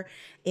her.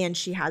 And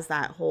she has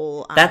that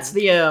whole that's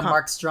the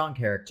Mark Strong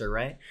character,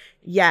 right?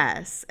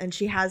 Yes. And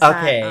she has all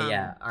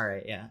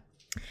right, yeah.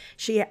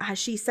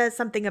 She says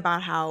something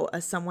about how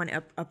someone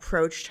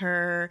approached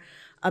her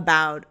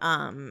about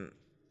how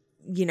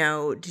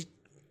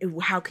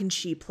can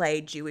she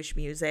play Jewish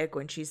music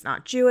when she's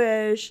not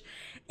Jewish.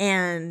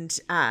 And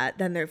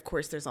then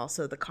there's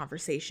also the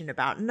conversation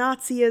about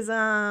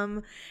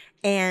Nazism,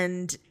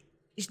 and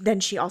then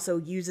she also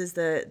uses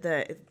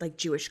the like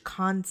Jewish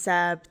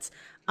concept.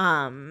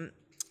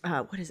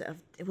 What is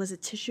it? Was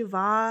it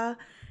teshuvah?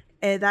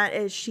 That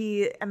is,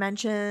 she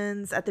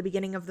mentions at the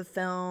beginning of the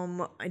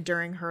film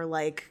during her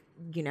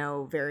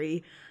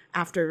very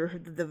after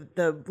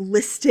the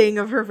listing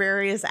of her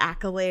various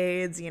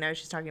accolades.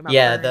 She's talking about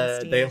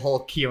the whole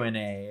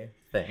Q&A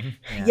thing.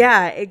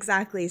 Yeah,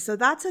 exactly. So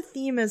that's a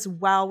theme as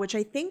well, which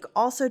I think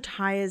also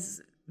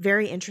ties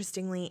very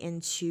interestingly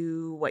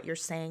into what you're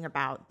saying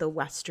about the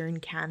Western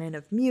canon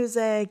of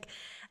music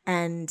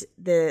and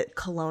the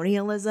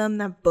colonialism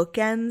that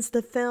bookends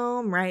the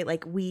film, right?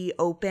 Like, we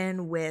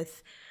open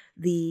with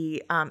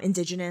the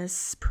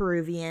indigenous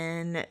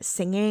Peruvian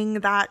singing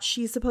that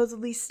she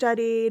supposedly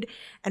studied,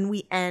 and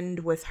we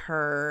end with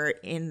her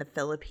in the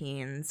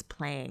Philippines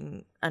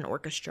playing an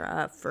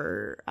orchestra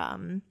for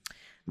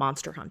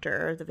Monster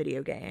Hunter, the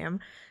video game.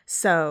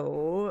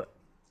 So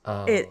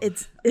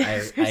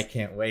I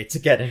can't wait to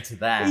get into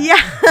that.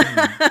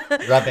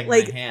 Yeah. Rubbing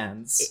my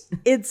hands.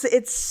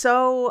 It's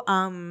so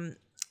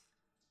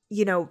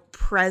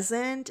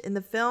present in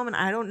the film, and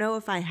I don't know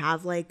if I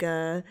have like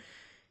a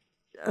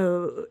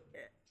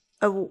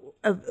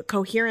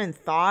coherent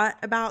thought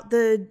about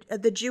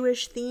the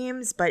Jewish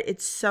themes, but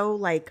it's so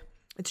like,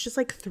 it's just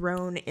like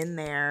thrown in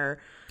there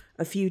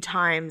a few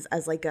times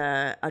as like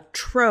a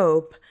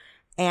trope.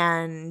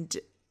 And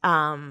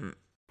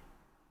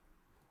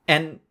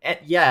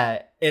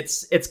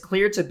it's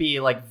clear to be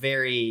like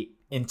very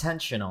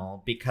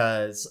intentional,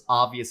 because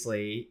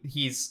obviously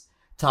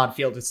Todd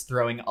Field is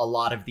throwing a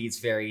lot of these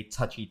very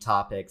touchy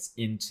topics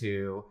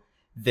into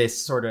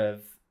this sort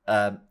of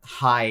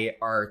high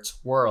art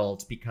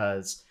world,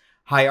 because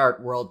high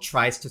art world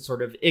tries to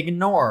sort of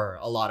ignore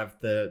a lot of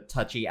the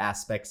touchy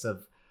aspects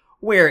of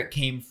where it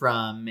came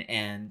from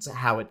and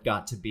how it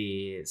got to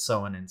be,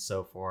 so on and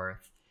so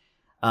forth.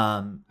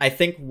 I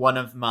think one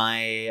of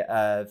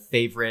my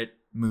favorite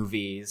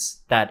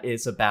movies that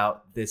is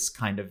about this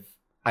kind of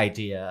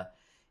idea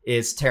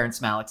is Terrence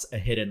Malick's A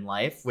Hidden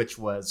Life, which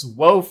was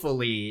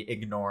woefully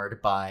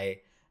ignored by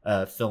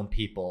film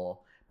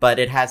people, but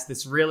it has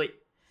this really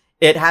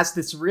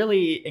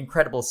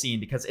incredible scene,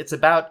 because it's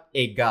about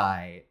a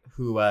guy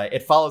who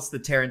it follows the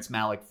Terrence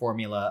Malick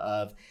formula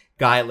of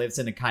guy lives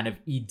in a kind of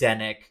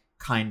Edenic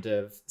kind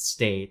of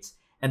state,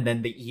 and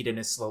then the Eden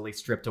is slowly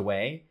stripped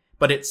away.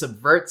 But it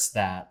subverts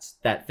that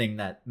thing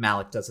that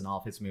Malick does in all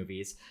of his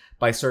movies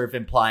by sort of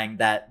implying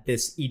that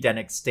this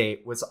Edenic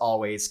state was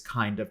always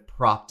kind of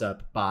propped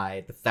up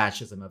by the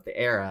fascism of the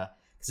era,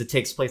 because it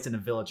takes place in a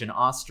village in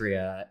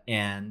Austria,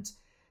 and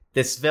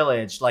this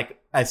village, like,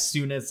 as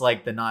soon as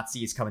like the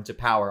Nazis come into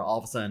power, all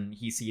of a sudden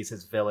he sees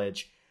his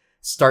village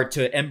start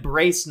to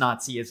embrace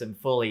Nazism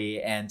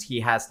fully, and he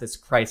has this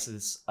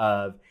crisis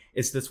of,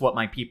 is this what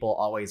my people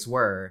always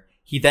were?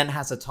 He then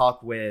has a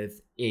talk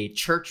with a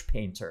church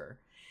painter,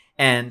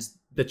 and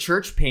the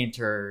church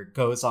painter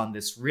goes on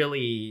this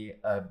really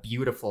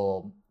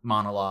beautiful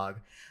monologue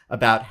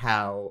about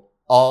how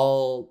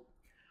all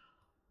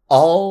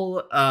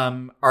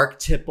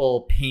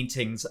archetypal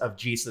paintings of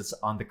Jesus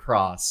on the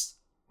cross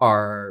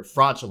are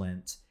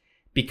fraudulent,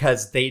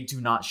 because they do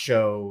not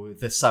show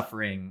the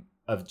suffering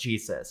of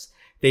Jesus.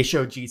 They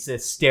show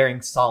Jesus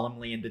staring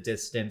solemnly in the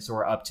distance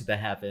or up to the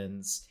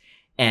heavens,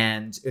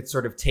 and it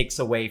sort of takes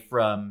away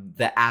from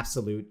the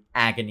absolute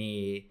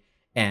agony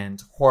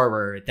and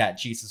horror that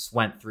Jesus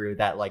went through,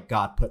 that like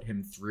God put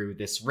him through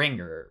this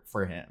ringer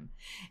for him.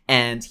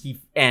 And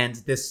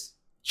this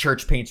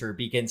church painter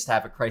begins to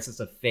have a crisis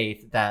of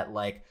faith that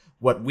like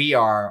what we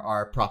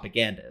are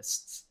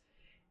propagandists.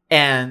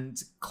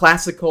 And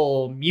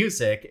classical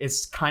music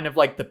is kind of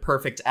like the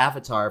perfect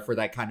avatar for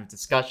that kind of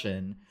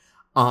discussion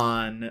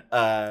on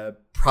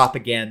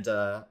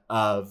propaganda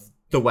of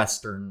the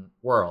Western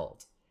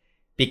world.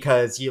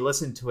 Because you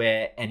listen to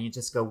it and you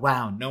just go,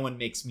 wow, no one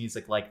makes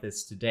music like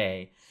this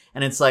today.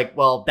 And it's like,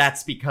 well,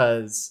 that's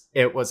because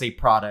it was a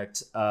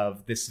product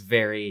of this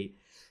very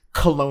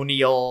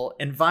colonial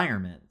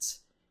environment.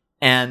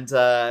 And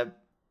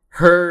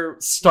her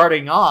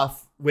starting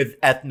off with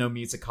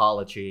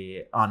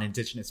ethnomusicology on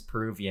indigenous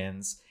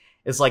Peruvians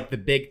is like the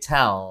big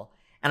tell.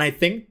 And I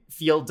think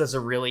Field does a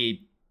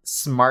really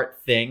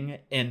smart thing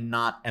in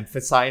not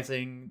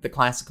emphasizing the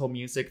classical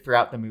music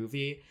throughout the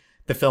movie.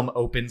 The film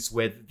opens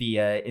with the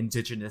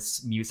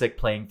indigenous music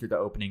playing through the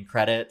opening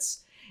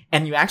credits.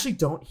 And you actually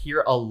don't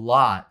hear a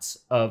lot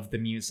of the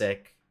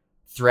music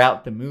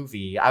throughout the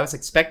movie. I was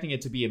expecting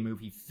it to be a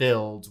movie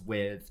filled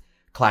with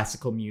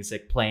classical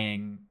music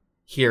playing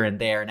here and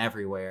there and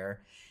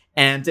everywhere.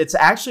 And it's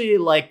actually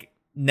like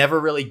never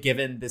really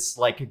given this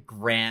like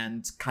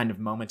grand kind of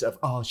moment of,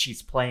 oh,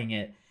 she's playing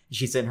it,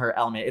 she's in her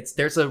element.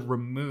 There's a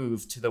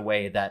remove to the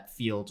way that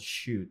Field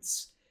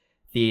shoots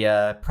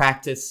the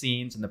practice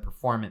scenes and the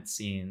performance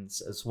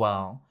scenes as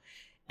well.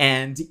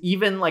 And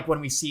even like when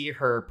we see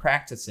her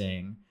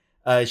practicing,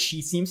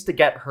 she seems to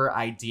get her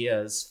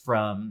ideas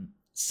from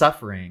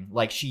suffering.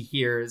 Like she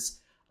hears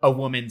a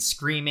woman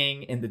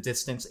screaming in the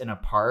distance in a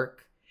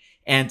park,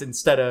 and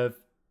instead of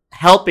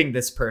helping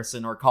this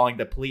person or calling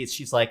the police,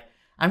 she's like,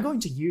 I'm going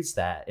to use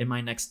that in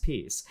my next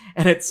piece.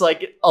 And it's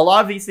like a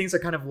lot of these things are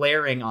kind of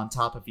layering on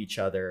top of each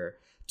other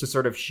to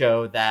sort of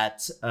show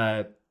that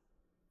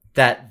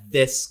that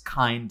this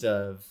kind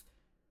of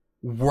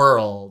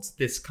world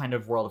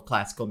of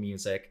classical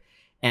music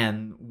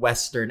and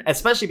Western,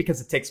 especially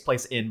because it takes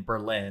place in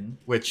Berlin,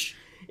 which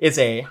is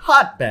a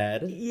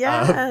hotbed of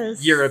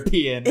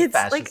European it's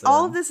fascism. Like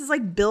all of this is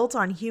like built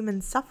on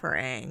human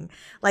suffering.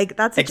 Like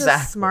that's such a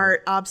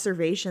smart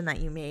observation that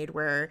you made,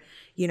 where,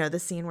 you know, the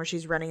scene where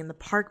she's running in the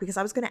park, because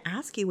I was going to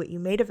ask you what you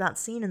made of that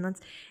scene, and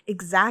that's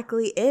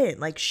exactly it.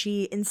 Like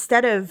she,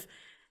 instead of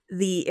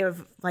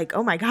like,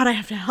 oh my God, I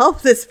have to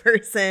help this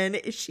person,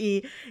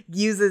 she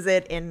uses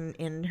it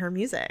in her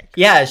music.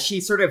 Yeah, she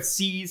sort of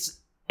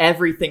sees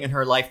everything in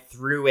her life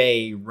through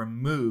a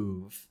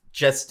remove,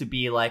 just to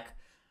be like,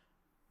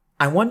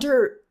 I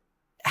wonder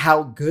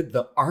how good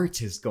the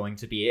art is going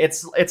to be.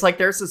 It's like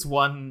there's this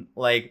one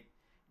like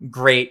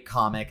great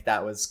comic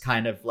that was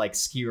kind of like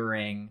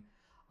skewering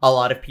a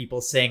lot of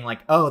people saying like,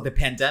 oh, the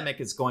pandemic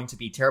is going to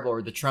be terrible,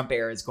 or the Trump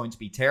era is going to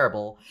be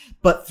terrible.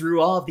 But through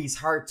all of these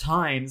hard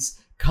times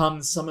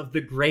comes some of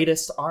the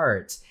greatest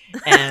art.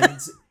 And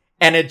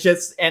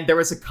and there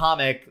was a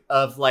comic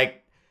of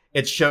like,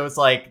 it shows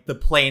like the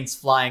planes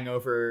flying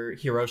over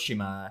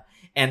Hiroshima,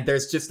 and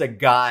there's just a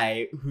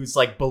guy who's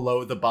like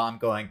below the bomb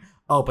going,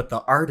 oh, but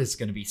the art is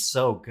going to be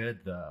so good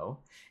though.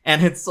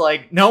 And it's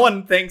like, no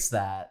one thinks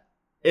that.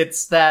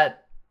 It's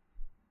that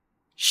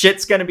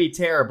shit's going to be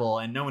terrible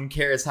and no one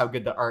cares how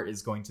good the art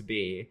is going to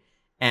be.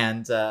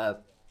 And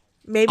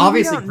maybe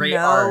obviously we don't great know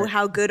art.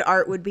 how good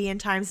art would be in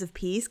times of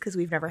peace because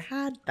we've never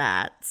had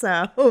that.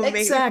 So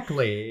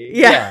exactly. Maybe,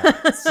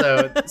 yeah.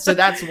 So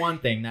that's one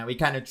thing that we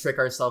kind of trick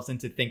ourselves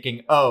into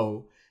thinking,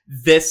 oh,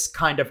 this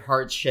kind of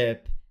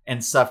hardship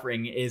and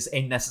suffering is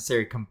a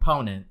necessary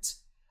component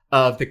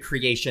of the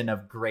creation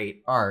of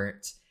great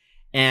art.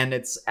 And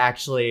it's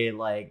actually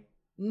like,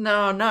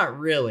 no, not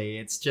really.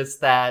 It's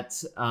just that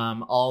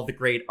all the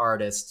great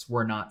artists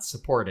were not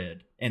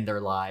supported in their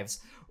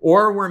lives,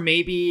 or were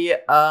maybe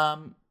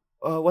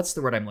what's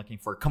the word I'm looking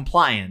for?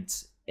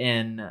 Compliant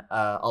in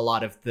a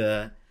lot of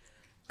the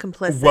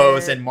complicit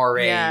woes and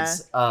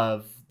mores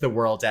of the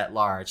world at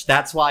large.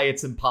 That's why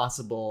it's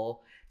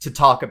impossible to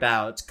talk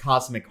about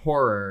cosmic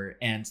horror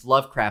and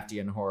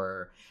Lovecraftian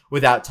horror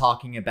without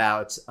talking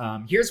about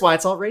here's why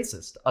it's all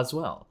racist as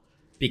well.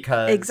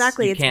 Because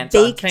exactly, you it's can't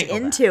baked untangle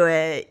into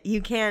that. it.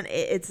 You can't.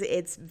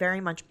 It's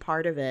very much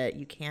part of it.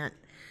 You can't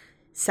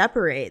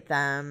separate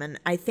them. And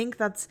I think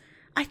that's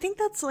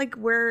like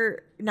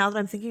where, now that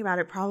I'm thinking about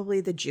it,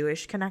 probably the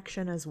Jewish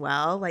connection as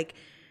well. Like,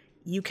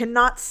 you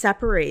cannot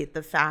separate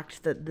the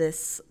fact that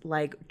this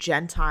like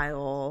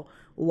Gentile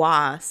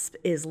wasp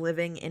is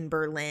living in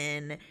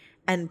Berlin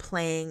and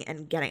playing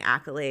and getting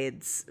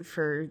accolades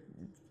for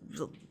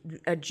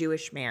a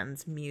Jewish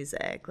man's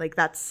music. Like,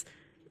 that's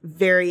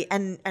very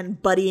and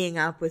buddying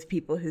up with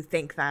people who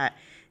think that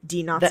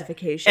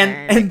denazification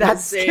and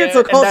that's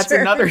cancel culture. And that's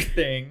another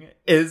thing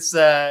is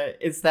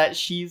that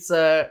she's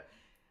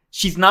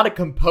not a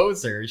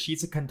composer,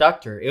 she's a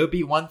conductor. It would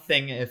be one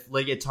thing if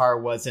Lydia Tarr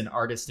was an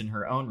artist in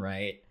her own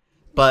right,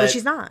 But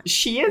she's not.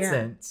 She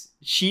isn't.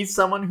 She's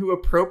someone who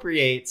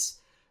appropriates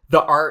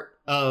the art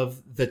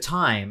of the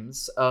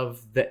times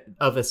of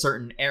a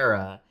certain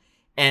era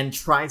and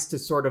tries to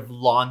sort of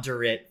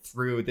launder it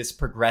through this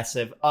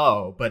progressive,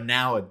 but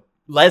now a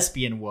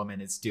lesbian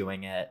woman is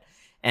doing it.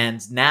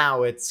 And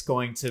now it's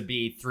going to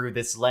be through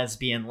this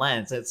lesbian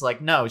lens. It's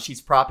like, no,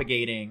 she's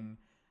propagating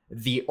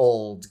the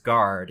old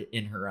guard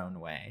in her own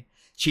way.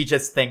 She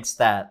just thinks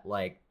that,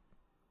 like,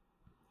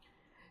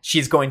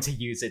 she's going to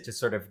use it to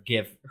sort of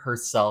give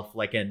herself,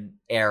 like, an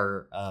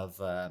air of,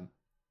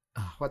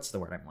 what's the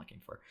word I'm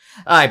looking for?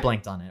 I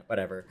blanked on it.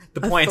 Whatever.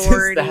 The point is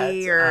that...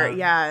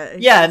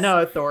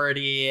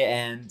 authority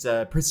and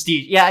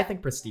prestige. Yeah, I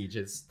think prestige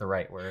is the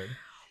right word.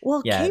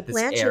 Well, Cate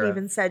Blanchett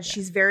even said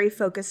she's very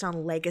focused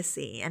on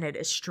legacy and it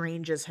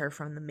estranges her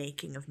from the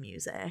making of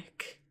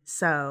music.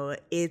 So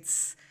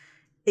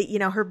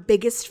her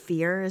biggest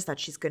fear is that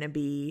she's going to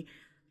be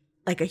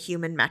like a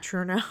human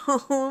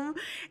metronome,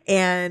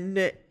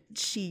 and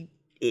she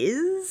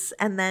is.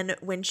 And then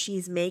when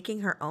she's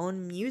making her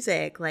own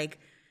music, like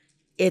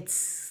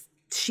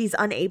she's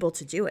unable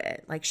to do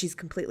it. Like she's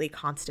completely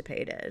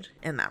constipated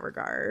in that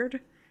regard.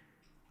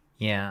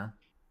 Yeah.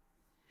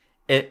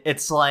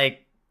 It's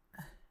like,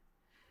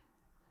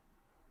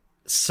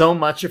 so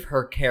much of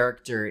her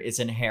character is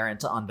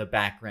inherent on the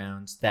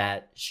background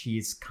that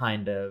she's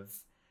kind of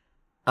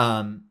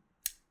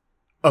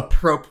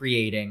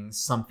appropriating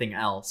something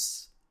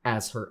else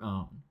as her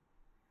own.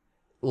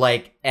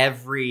 Like,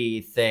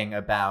 everything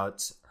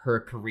about her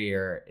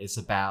career is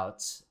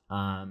about,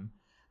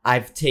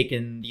 I've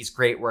taken these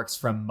great works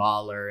from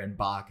Mahler and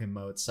Bach and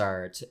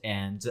Mozart,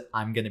 and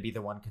I'm going to be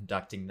the one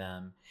conducting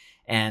them.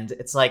 And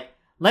it's like,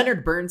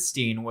 Leonard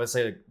Bernstein was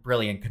a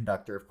brilliant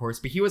conductor, of course,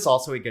 but he was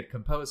also a good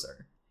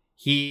composer.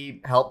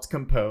 He helped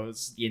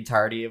compose the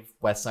entirety of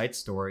West Side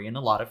Story and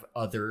a lot of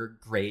other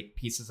great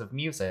pieces of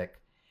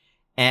music.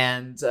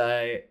 And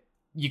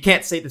you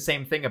can't say the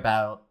same thing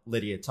about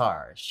Lydia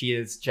Tarr. She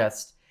is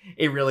just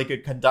a really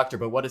good conductor,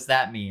 but what does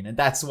that mean? And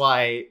that's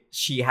why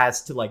she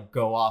has to, like,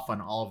 go off on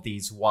all of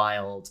these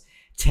wild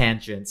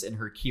tangents in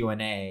her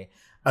Q&A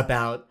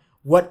about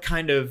what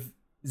kind of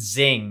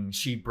zing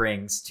she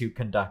brings to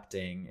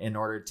conducting in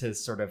order to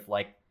sort of,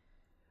 like,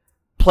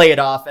 play it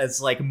off as,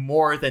 like,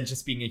 more than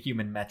just being a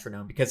human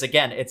metronome, because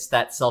again, it's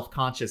that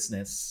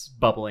self-consciousness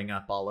bubbling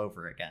up all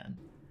over again.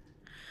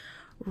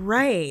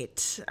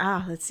 Right.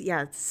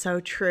 It's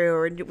so true.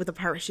 Or with the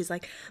part where she's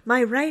like,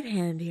 my right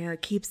hand,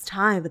 keeps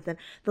time, but then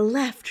the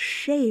left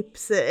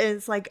shapes.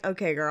 It's like,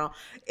 okay, girl,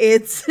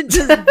 it's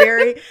just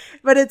very,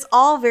 but it's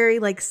all very,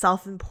 like,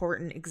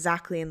 self-important,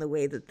 exactly in the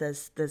way that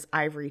this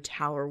ivory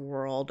tower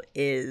world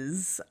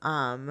is.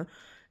 And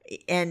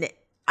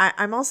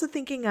I'm also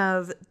thinking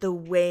of the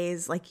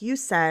ways, like you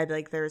said,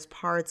 like there's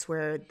parts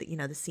where,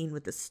 the scene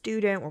with the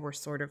student where we're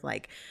sort of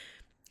like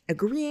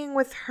agreeing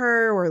with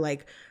her or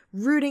like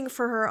rooting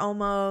for her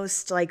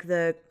almost, like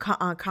the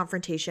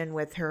confrontation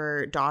with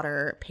her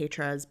daughter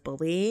Petra's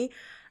bully.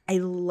 I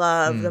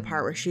love the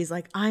part where she's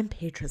like, I'm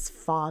Petra's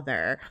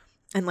father.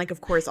 And, like,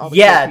 of course, all the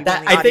people in the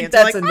I think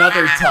that's like,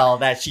 another tell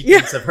that she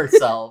thinks of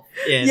herself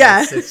in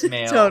a cis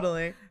male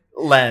totally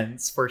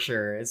lens, for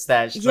sure. Is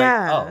that she's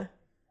like, oh,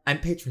 I'm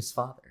Petra's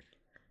father.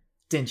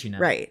 Didn't you know?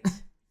 Right.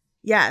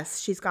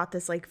 Yes, she's got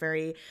this, like,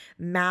 very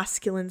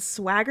masculine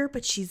swagger,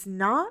 but she's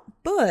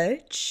not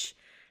butch,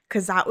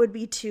 because that would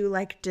be too,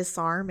 like,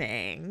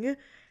 disarming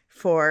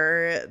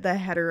for the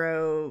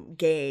hetero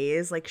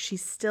gaze. Like,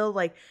 she's still,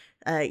 like,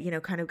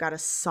 kind of got a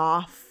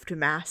soft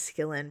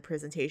masculine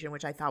presentation,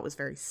 which I thought was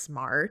very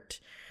smart.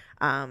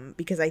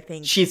 Because I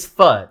think she's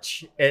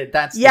fudge.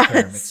 That's the term.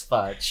 It's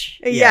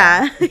fudge.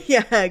 Yeah.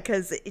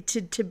 Because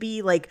to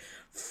be, like,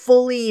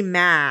 fully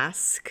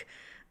mask,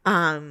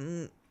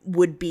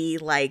 would be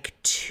like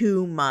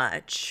too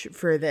much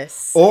for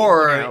this,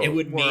 or it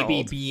would world.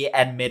 Maybe be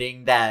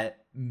admitting that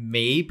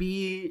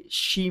maybe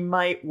she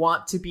might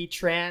want to be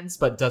trans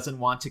but doesn't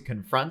want to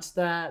confront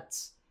that,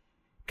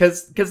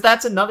 because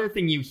that's another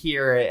thing you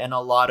hear in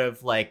a lot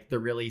of, like, the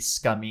really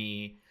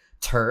scummy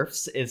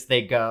TERFs is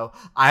they go,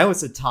 I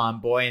was a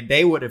tomboy and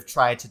they would have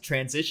tried to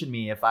transition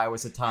me if I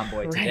was a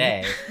tomboy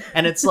today.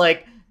 And it's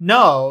like,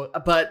 no,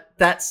 but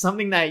that's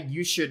something that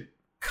you should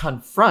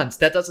confront.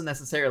 That doesn't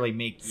necessarily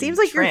make you seems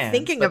like trans, you're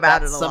thinking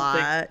about it a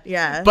lot.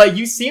 Yeah, but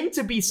you seem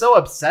to be so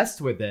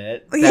obsessed with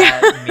it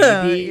that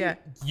maybe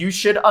you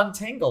should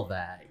untangle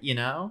that,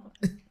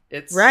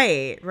 it's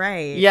right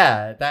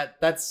yeah,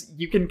 that's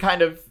you can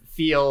kind of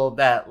feel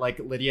that, like,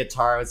 Lydia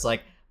Tarr is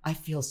like, I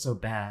feel so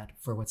bad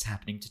for what's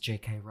happening to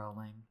J.K.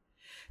 Rowling.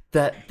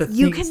 The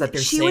things that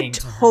they're saying, she would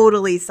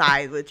totally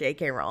side with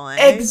J.K. Rowling.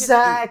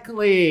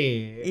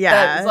 Exactly.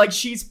 Yeah, it's like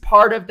she's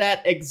part of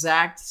that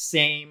exact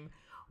same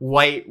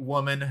white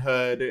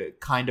womanhood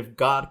kind of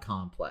god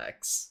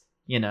complex,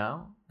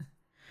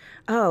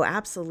 Oh,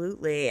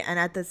 absolutely. And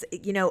at this,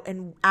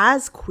 and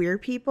as queer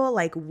people,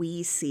 like,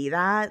 we see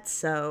that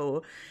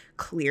so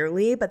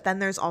clearly, but then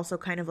there's also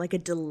kind of like a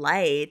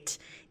delight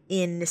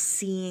in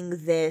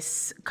seeing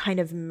this kind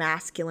of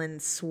masculine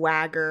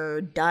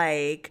swagger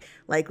dyke,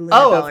 like Luna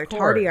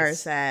Bellar-Tardiar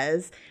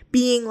says,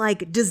 being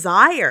like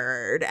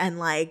desired, and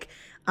like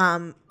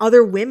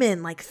other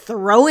women like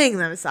throwing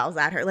themselves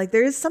at her. Like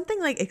there's something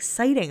like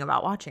exciting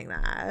about watching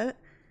that.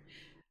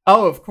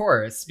 Oh, of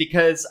course,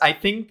 because I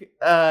think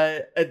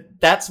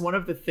that's one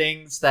of the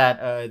things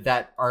that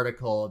that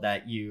article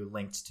that you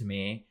linked to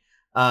me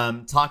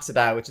talks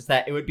about, which is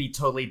that it would be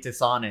totally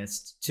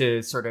dishonest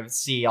to sort of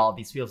see all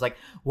these people like,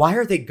 why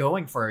are they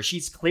going for her?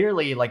 She's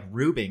clearly like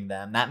rubing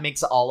them. That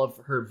makes all of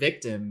her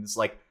victims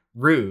like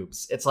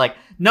rubes. It's like,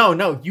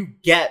 no, you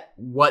get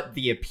what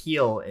the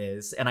appeal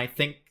is, and I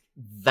think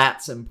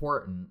that's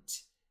important.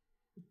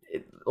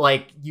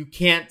 Like, you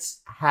can't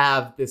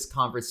have this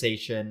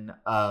conversation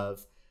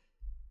of,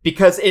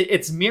 because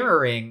it's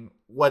mirroring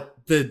what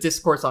the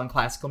discourse on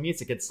classical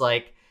music. It's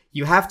like,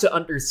 you have to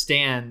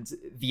understand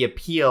the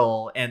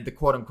appeal and the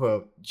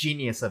quote-unquote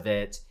genius of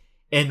it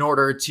in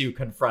order to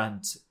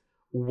confront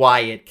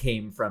why it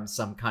came from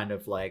some kind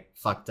of, like,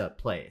 fucked up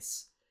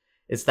place.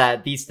 It's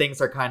that these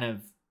things are kind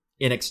of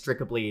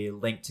inextricably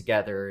linked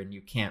together, and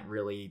you can't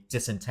really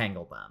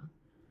disentangle them.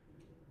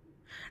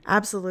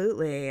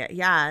 Absolutely.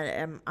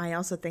 Yeah. I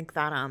also think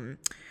that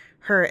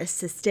her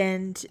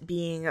assistant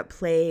being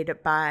played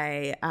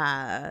by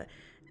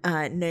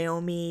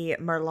Naomi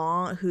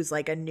Marlon, who's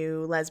like a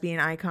new lesbian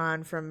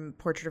icon from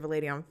Portrait of a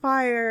Lady on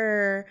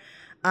Fire.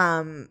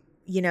 You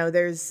know,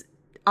 there's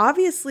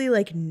obviously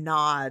like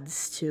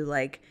nods to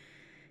like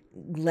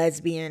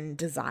lesbian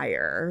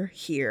desire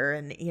here,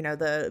 and you know,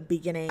 the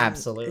beginning.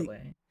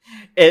 Absolutely.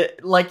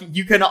 It, like,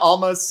 you can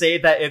almost say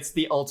that it's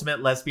the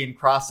ultimate lesbian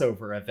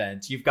crossover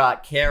event. You've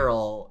got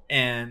Carol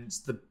and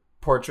the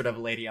Portrait of a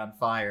Lady on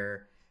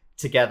Fire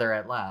together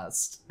at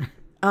last.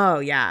 Oh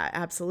yeah,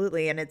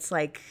 absolutely. And it's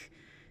like,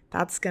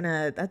 that's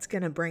gonna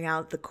bring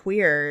out the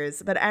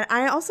queers. But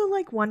I also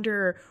like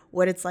wonder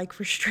what it's like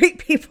for straight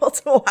people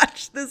to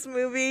watch this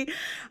movie.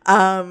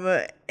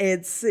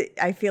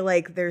 I feel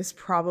like there's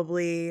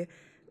probably,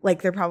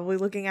 like, they're probably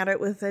looking at it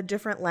with a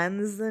different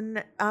lens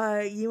than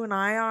you and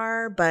I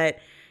are, but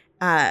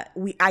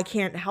I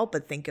can't help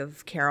but think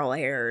of Carol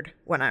Aird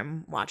when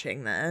I'm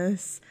watching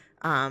this.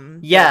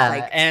 Yeah,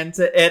 like, and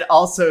it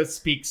also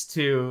speaks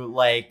to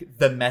like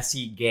the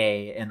messy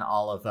gay in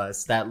all of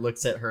us that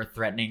looks at her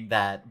threatening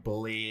that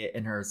bully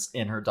in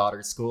her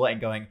daughter's school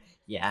and going,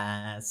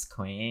 "Yes,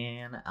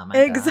 queen. Oh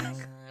my god."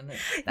 That's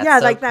yeah,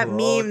 so like that cool.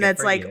 meme Good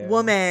that's for like, you.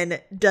 woman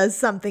does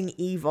something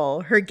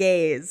evil, her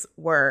gays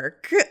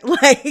work.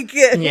 Like,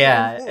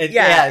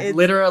 yeah,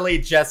 literally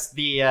just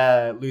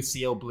the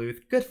Lucille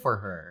Bluth, good for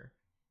her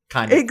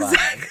kind of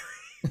exactly. vibe.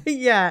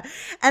 Yeah.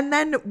 And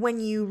then when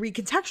you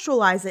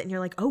recontextualize it and you're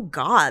like, oh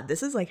God,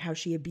 this is like how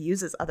she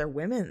abuses other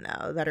women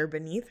though that are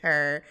beneath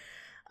her,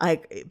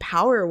 like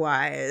power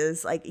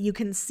wise. Like, you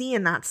can see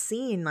in that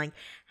scene like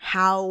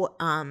how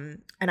and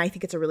I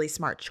think it's a really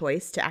smart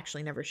choice to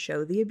actually never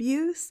show the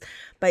abuse,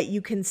 but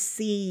you can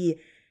see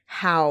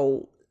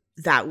how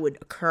that would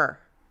occur.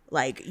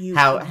 Like,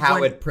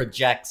 how it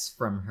projects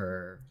from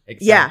her.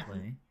 Exactly.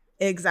 Yeah.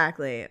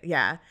 Exactly.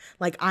 Yeah.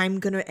 Like, I'm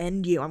going to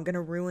end you. I'm going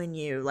to ruin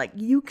you. Like,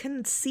 you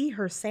can see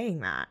her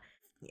saying that.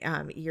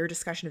 Your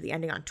discussion of the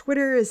ending on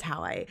Twitter is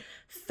how I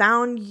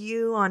found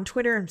you on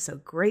Twitter. I'm so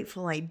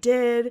grateful I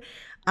did.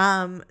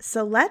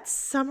 So let's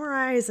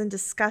summarize and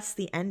discuss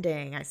the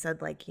ending. I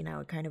said, like, you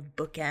know, it kind of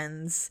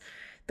bookends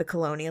the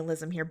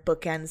colonialism here,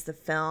 bookends the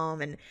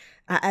film. And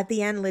at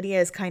the end, Lydia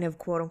is kind of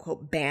quote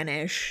unquote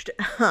banished,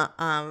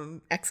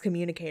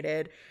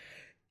 excommunicated.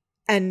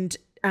 And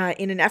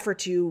in an effort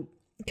to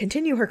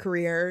continue her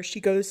career, she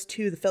goes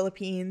to the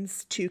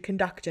Philippines to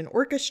conduct an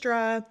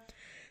orchestra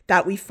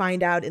that we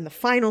find out in the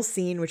final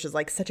scene, which is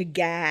like such a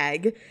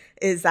gag,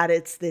 is that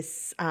it's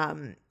this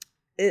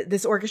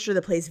this orchestra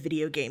that plays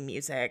video game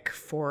music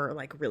for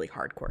like really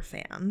hardcore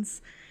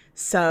fans.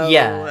 So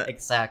yeah,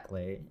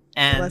 exactly.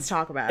 And let's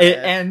talk about it.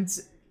 And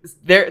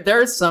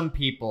there are some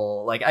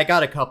people, like, I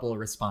got a couple of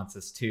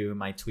responses to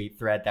my tweet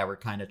thread that were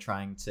kind of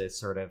trying to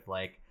sort of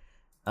like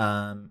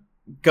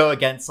go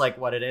against like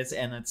what it is,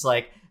 and it's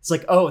like,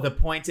 oh, the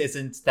point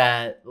isn't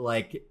that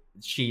like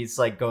she's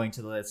like going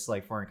to this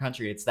like foreign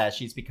country, it's that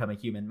she's become a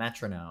human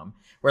metronome,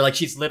 where like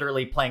she's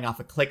literally playing off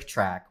a click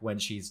track when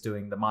she's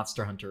doing the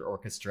Monster Hunter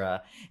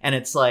orchestra. And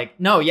it's like,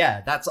 no,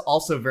 yeah, that's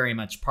also very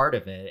much part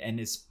of it and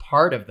is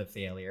part of the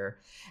failure.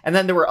 And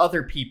then there were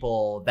other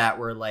people that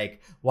were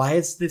like, why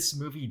is this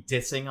movie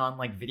dissing on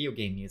like video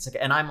game music?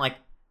 And I'm like,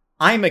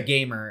 I'm a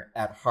gamer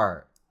at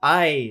heart.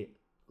 I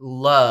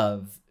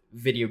love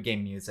video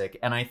game music,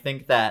 and I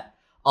think that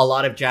a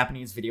lot of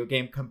Japanese video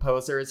game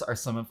composers are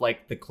some of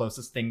like the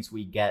closest things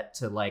we get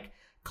to like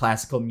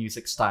classical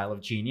music style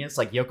of genius.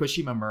 Like, Yoko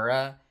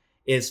Shimomura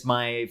is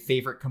my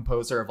favorite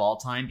composer of all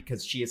time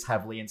because she is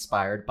heavily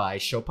inspired by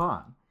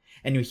Chopin,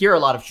 and you hear a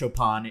lot of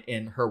Chopin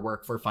in her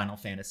work for Final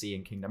Fantasy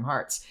and Kingdom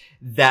Hearts.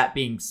 That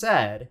being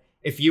said,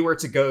 if you were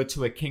to go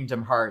to a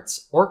Kingdom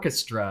Hearts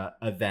orchestra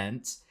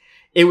event,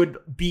 it would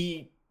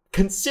be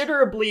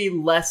considerably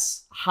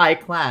less high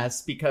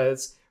class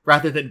because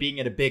rather than being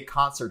in a big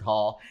concert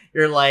hall.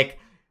 You're like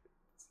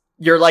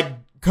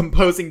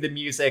composing the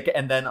music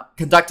and then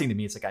conducting the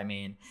music, I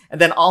mean. And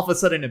then all of a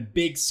sudden a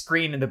big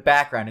screen in the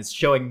background is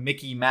showing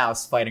Mickey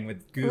Mouse fighting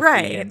with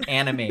Goofy and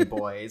anime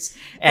boys.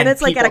 And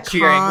it's like at a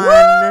cheering,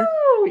 con.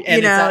 Woo! And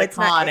You know, it's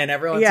at a con and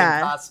everyone's yeah.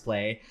 in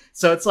cosplay.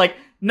 So it's like,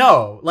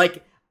 no,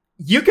 like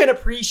you can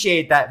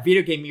appreciate that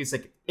video game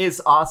music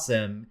is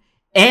awesome.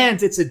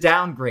 And it's a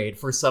downgrade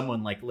for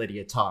someone like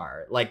Lydia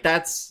Tarr. Like,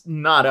 that's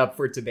not up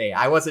for debate.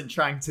 I wasn't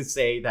trying to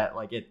say that,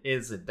 like, it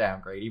is a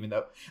downgrade, even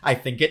though I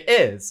think it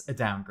is a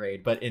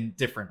downgrade, but in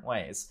different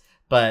ways.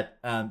 But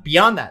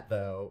beyond that,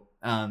 though,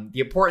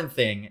 the important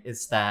thing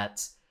is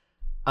that,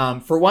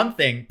 for one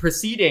thing,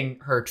 preceding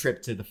her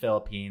trip to the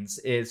Philippines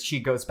is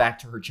she goes back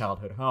to her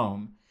childhood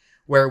home,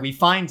 where we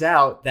find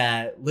out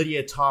that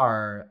Lydia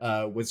Tarr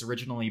was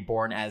originally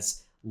born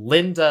as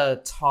Linda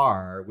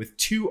Tarr with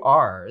 2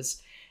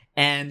 R's.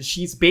 And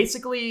she's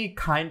basically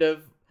kind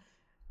of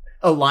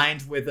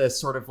aligned with a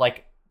sort of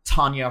like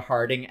Tanya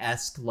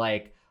Harding-esque,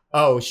 like,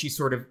 oh, she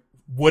sort of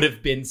would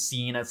have been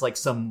seen as like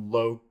some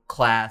low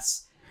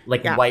class,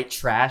 like white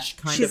trash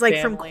kind of She's like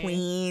family. from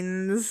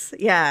Queens.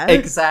 Yeah.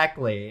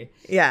 Exactly.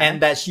 Yeah.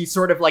 And that she's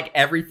sort of like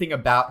everything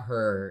about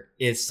her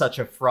is such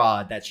a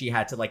fraud that she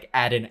had to like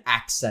add an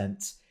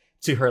accent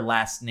to her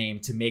last name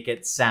to make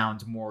it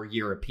sound more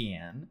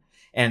European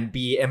and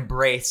be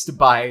embraced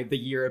by the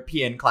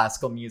European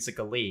classical music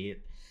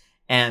elite.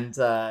 And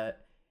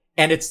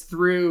it's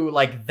through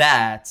like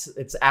that,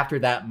 it's after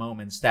that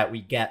moment that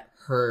we get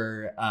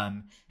her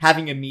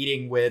having a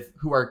meeting with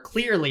who are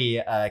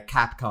clearly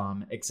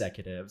Capcom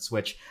executives,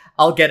 which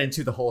I'll get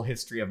into the whole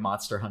history of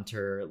Monster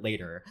Hunter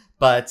later.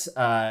 But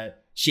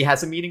she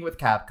has a meeting with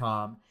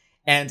Capcom.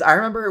 And I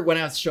remember when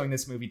I was showing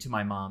this movie to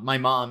my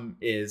mom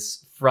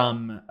is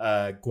from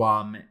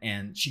Guam,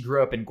 and she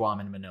grew up in Guam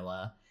and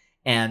Manila.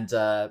 And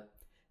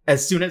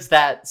as soon as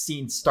that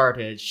scene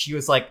started, she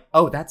was like,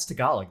 oh, that's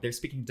Tagalog. They're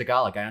speaking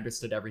Tagalog. I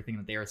understood everything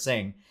that they were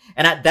saying.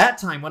 And at that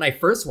time, when I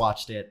first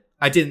watched it,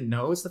 I didn't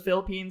know it was the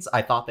Philippines.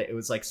 I thought that it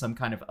was like some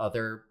kind of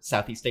other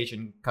Southeast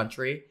Asian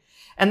country.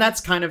 And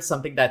that's kind of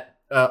something that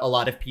a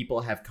lot of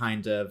people have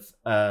kind of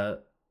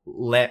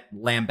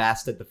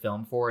lambasted the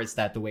film for, is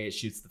that the way it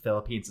shoots the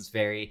Philippines is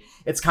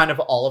it's kind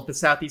of all of the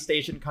Southeast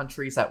Asian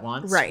countries at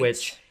once, right.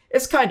 Which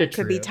is kind of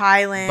true. Could be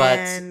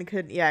Thailand, but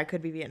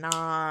could be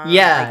Vietnam.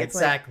 Yeah, like,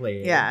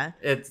 exactly.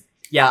 Like,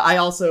 I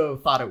also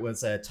thought it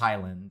was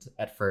Thailand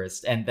at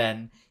first, and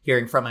then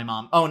hearing from my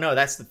mom, oh no,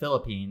 that's the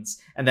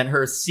Philippines, and then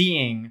her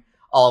seeing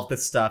all of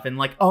this stuff and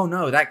like, oh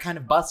no, that kind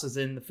of bus is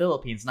in the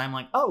Philippines, and I'm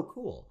like, oh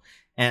cool.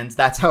 And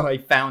that's how I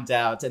found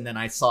out. And then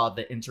I saw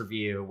the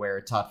interview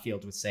where Todd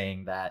Field was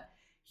saying that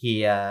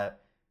he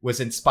was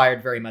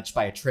inspired very much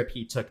by a trip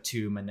he took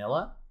to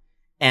Manila.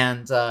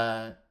 And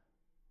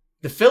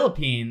the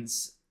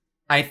Philippines,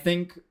 I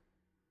think,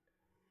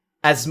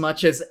 as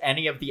much as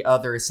any of the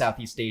other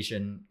Southeast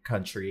Asian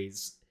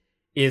countries,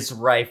 is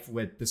rife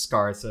with the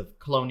scars of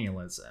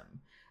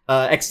colonialism.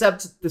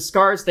 Except the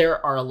scars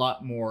there are a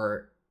lot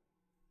more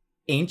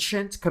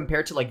ancient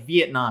compared to like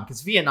Vietnam,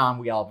 because Vietnam,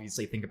 we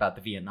obviously think about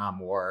the Vietnam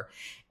War,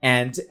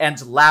 and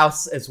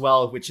Laos as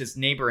well, which is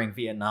neighboring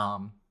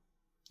Vietnam.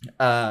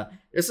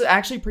 There's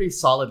actually a pretty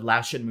solid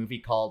Laotian movie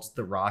called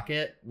The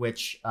Rocket,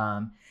 which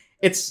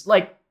it's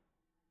like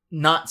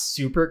not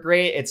super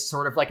great. It's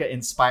sort of like an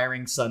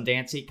inspiring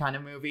Sundance-y kind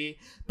of movie,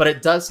 but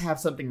it does have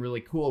something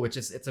really cool, which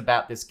is it's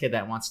about this kid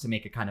that wants to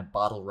make a kind of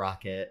bottle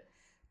rocket.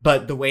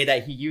 But the way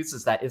that he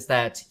uses that is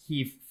that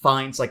he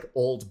finds like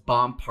old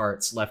bomb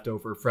parts left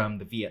over from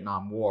the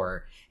Vietnam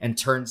War and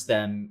turns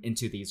them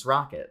into these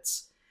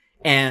rockets.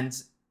 And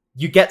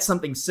you get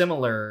something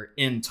similar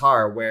in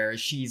Tar, where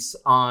she's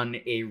on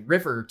a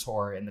river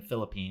tour in the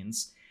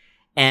Philippines,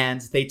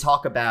 and they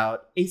talk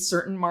about a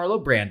certain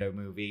Marlon Brando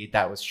movie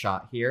that was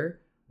shot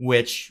here,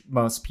 which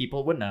most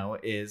people would know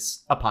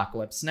is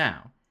Apocalypse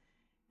Now.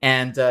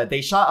 And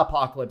they shot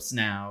Apocalypse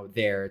Now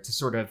there to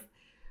sort of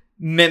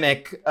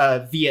mimic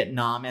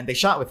Vietnam, and they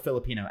shot with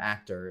Filipino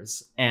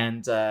actors.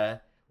 And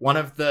one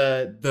of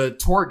the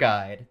tour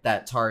guide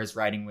that Tar is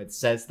riding with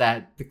says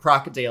that the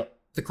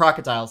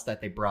crocodiles that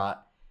they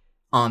brought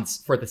on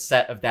for the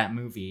set of that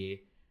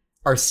movie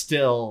are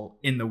still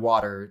in the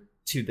water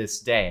to this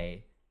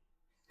day.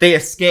 They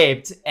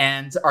escaped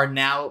and are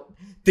now,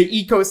 the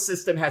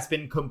ecosystem has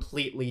been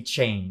completely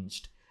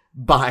changed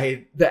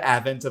by the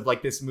advent of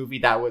like this movie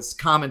that was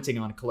commenting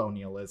on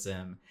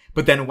colonialism,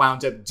 but then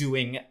wound up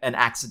doing an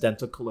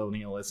accidental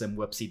colonialism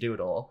whoopsie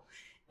doodle.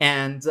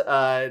 And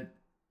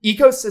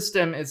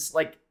ecosystem is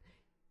like,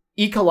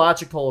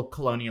 ecological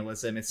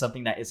colonialism is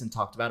something that isn't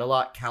talked about a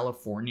lot.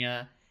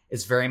 California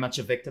is very much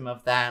a victim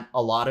of that.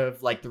 A lot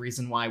of like the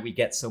reason why we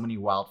get so many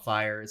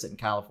wildfires in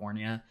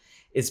California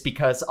is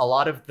because a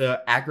lot of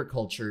the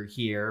agriculture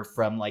here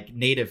from like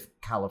native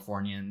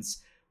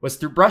Californians was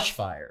through brush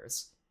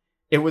fires.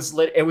 It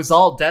was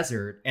all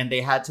desert, and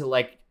they had to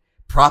like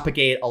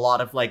propagate a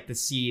lot of like the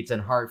seeds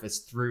and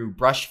harvest through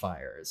brush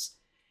fires.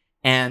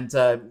 And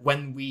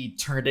when we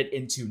turned it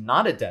into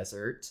not a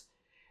desert,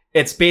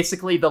 it's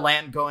basically the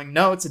land going,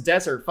 no, it's a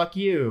desert, fuck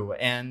you.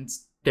 And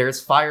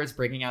there's fires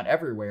breaking out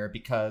everywhere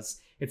because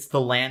it's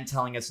the land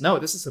telling us, no,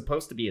 this is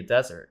supposed to be a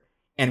desert.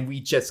 And we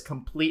just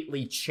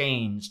completely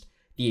changed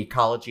the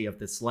ecology of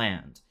this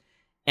land.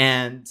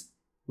 And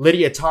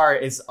Lydia Tarr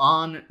is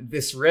on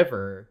this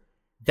river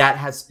that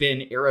has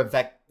been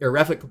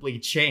irrevocably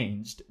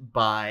changed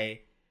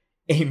by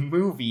a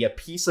movie, a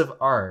piece of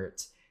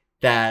art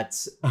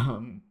that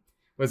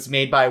was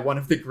made by one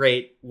of the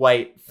great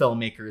white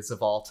filmmakers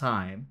of all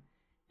time,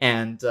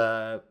 and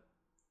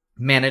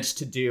managed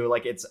to do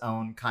like its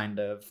own kind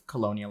of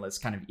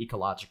colonialist kind of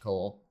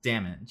ecological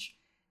damage.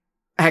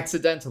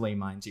 Accidentally,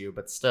 mind you,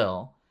 but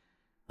still.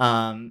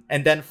 And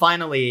then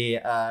finally,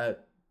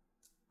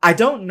 I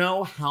don't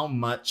know how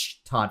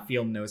much Todd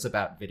Field knows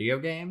about video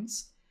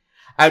games.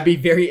 I'd be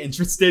very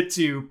interested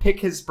to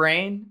pick his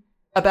brain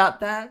about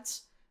that.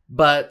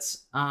 But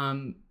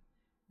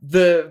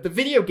the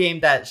video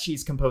game that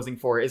she's composing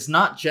for is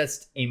not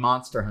just a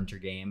Monster Hunter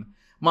game.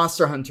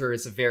 Monster Hunter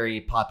is a very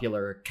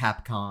popular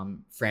Capcom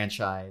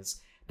franchise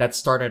that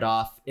started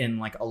off in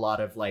like a lot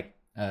of like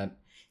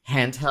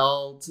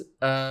handheld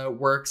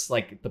works,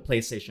 like the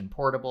PlayStation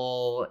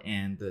Portable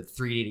and the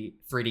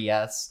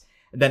 3DS,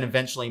 and then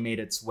eventually made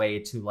its way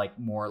to like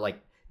more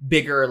like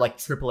bigger like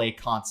AAA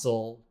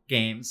console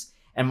games.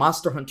 And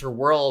Monster Hunter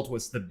World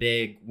was the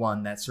big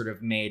one that sort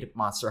of made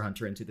Monster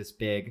Hunter into this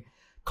big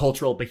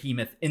cultural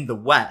behemoth in the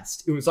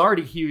West. It was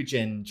already huge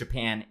in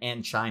Japan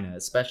and China,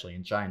 especially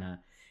in China.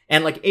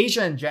 And like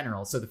Asia in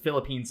general. So the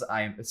Philippines,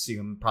 I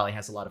assume, probably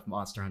has a lot of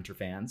Monster Hunter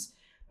fans.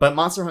 But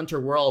Monster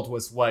Hunter World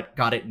was what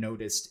got it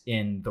noticed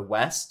in the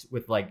West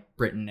with like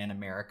Britain and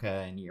America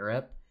and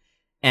Europe.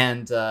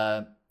 And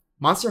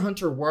Monster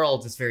Hunter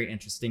World is very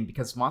interesting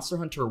because Monster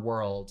Hunter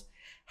World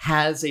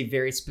has a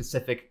very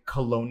specific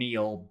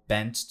colonial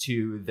bent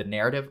to the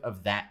narrative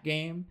of that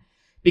game.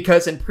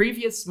 Because in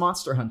previous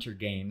Monster Hunter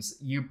games,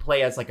 you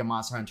play as like a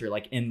Monster Hunter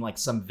like in like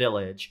some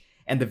village,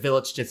 and the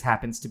village just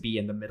happens to be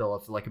in the middle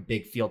of like a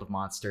big field of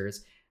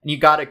monsters, and you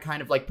gotta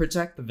kind of like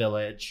protect the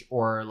village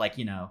or like,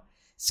 you know,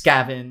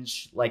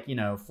 scavenge, like, you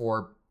know,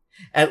 for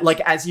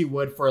like as you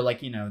would for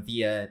like, you know,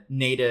 the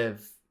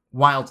native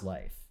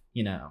wildlife,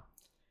 you know.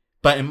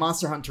 But in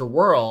Monster Hunter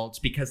World,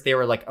 because they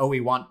were like, oh, we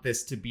want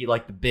this to be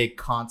like the big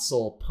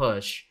console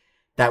push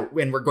that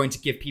when we're going to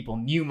give people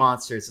new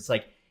monsters, it's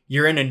like,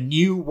 you're in a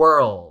new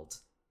world.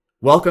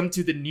 Welcome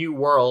to the new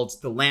world,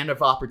 the land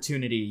of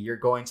opportunity. You're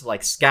going to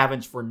like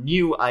scavenge for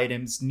new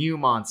items, new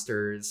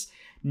monsters,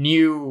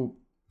 new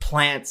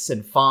plants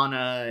and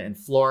fauna and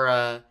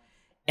flora.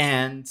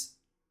 And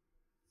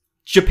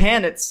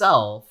Japan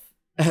itself,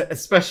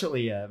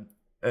 especially a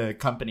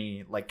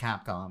company like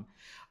Capcom,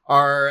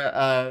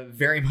 are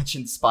very much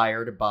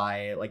inspired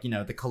by like, you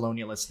know, the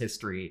colonialist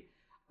history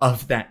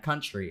of that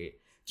country.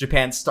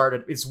 Japan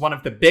is one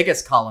of the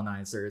biggest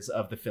colonizers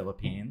of the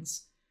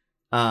Philippines,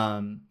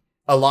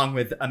 along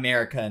with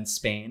America and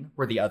Spain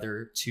were the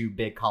other two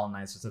big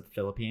colonizers of the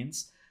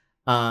Philippines.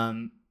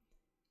 And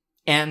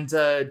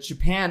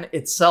Japan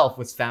itself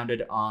was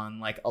founded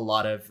on like a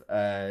lot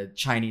of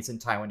Chinese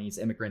and Taiwanese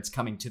immigrants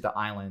coming to the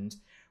island,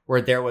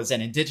 where there was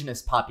an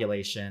indigenous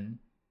population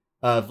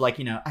of like,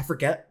 you know, I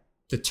forget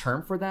the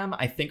term for them.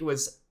 I think it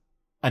was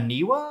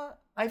Aniwa.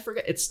 I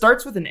forget. It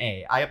starts with an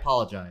A. I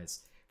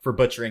apologize for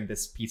butchering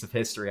this piece of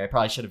history. I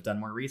probably should have done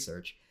more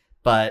research.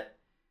 But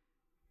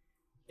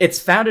it's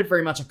founded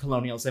very much on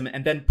colonialism.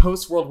 And then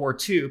post-World War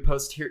II,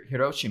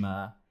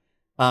 post-Hiroshima,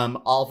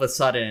 all of a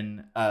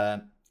sudden,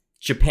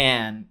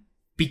 Japan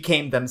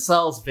became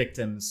themselves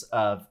victims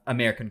of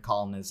American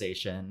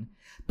colonization,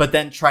 but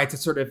then tried to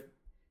sort of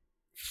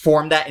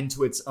form that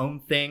into its own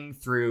thing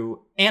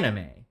through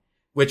anime,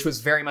 which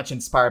was very much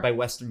inspired by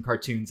Western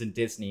cartoons and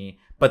Disney,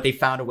 but they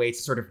found a way to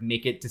sort of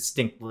make it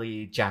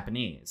distinctly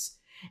Japanese.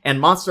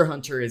 And Monster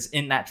Hunter is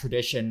in that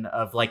tradition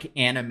of like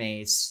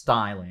anime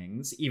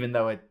stylings, even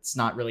though it's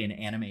not really an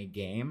anime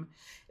game.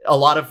 A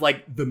lot of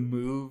like the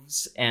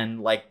moves and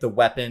like the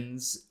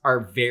weapons are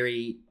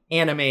very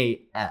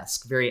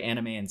anime-esque, very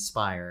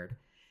anime-inspired.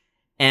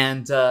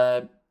 And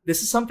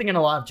this is something in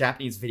a lot of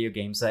Japanese video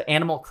games.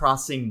 Animal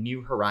Crossing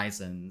New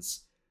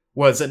Horizons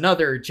was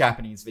another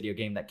Japanese video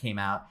game that came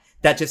out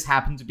that just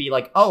happened to be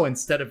like, oh,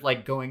 instead of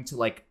like going to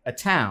like a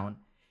town,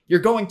 you're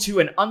going to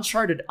an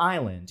uncharted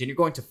island, and you're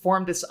going to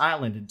form this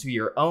island into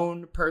your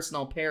own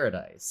personal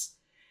paradise.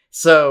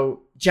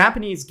 So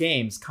Japanese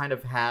games kind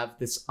of have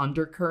this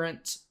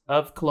undercurrent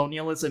of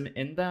colonialism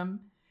in them,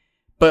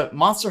 but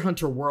Monster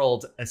Hunter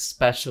World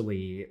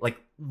especially like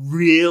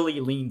really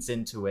leans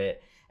into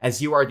it,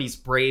 as you are these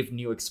brave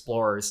new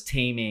explorers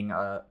taming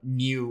a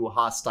new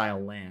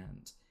hostile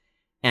land.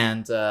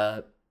 And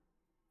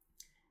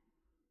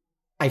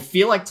I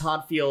feel like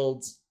Todd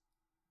Field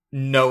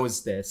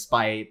knows this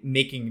by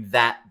making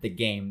that the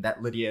game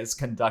that Lydia is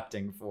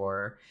conducting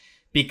for,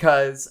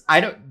 because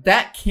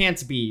that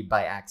can't be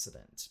by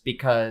accident,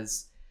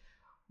 because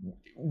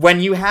when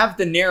you have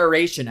the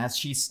narration as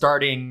she's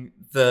starting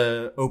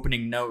the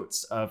opening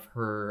notes of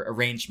her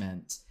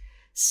arrangement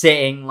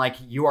saying like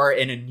you are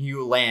in a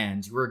new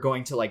land, you are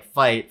going to like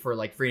fight for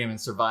like freedom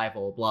and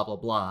survival, blah blah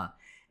blah.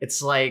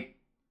 It's like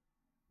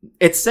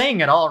it's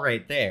saying it all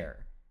right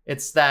there.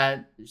 It's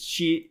that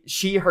she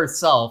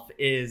herself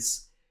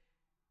is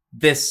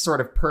this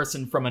sort of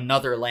person from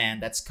another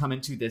land that's come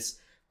into this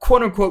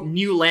quote unquote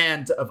new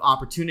land of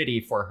opportunity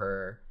for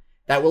her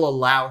that will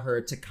allow her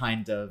to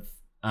kind of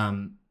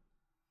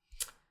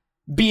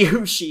be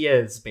who she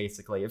is,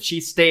 basically. If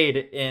she stayed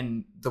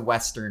in the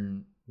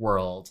Western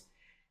world,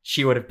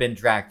 she would have been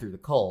dragged through the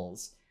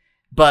coals.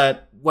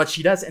 But what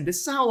she does, and this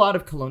is how a lot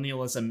of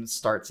colonialism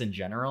starts in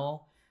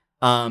general,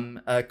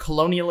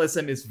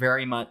 colonialism is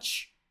very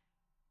much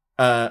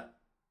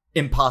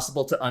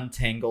impossible to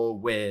untangle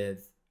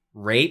with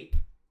rape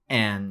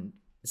and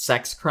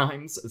sex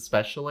crimes,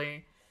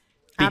 especially.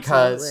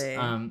 Because,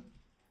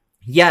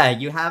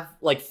 you have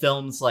like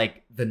films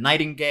like The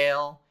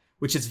Nightingale,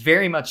 which is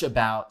very much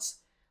about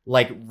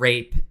like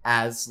rape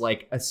as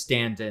like a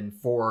stand-in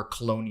for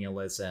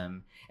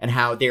colonialism and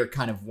how they're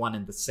kind of one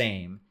and the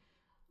same.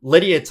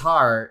 Lydia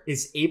Tarr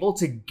is able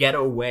to get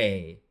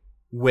away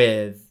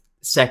with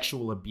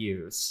sexual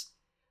abuse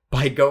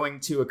by going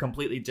to a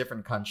completely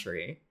different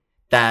country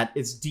that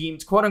is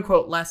deemed quote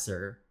unquote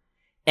lesser.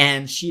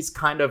 And she's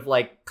kind of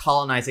like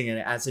colonizing it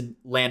as a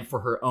land for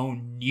her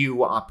own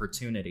new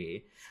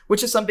opportunity,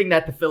 which is something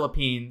that the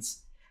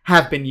Philippines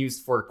have been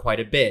used for quite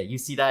a bit. You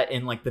see that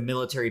in like the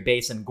military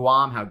base in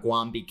Guam, how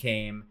Guam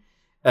became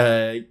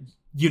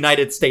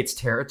United States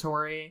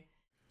territory.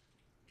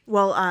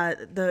 Well,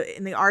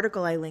 in the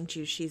article I linked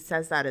you, she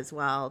says that as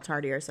well.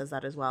 Tardier says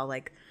that as well,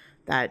 like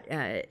that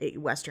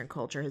Western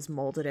culture has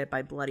molded it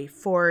by bloody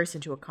force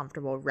into a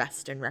comfortable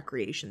rest and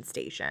recreation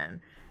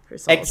station for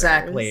soldiers.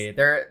 Exactly.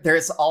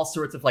 There's all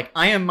sorts of like,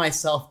 I am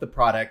myself the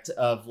product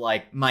of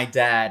like, my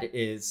dad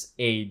is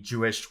a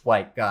Jewish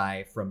white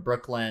guy from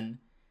Brooklyn.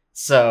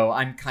 So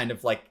I'm kind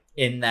of like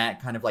in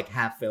that kind of like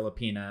half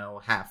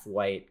Filipino, half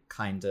white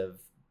kind of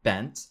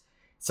bent.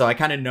 So I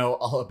kind of know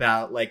all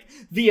about like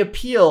the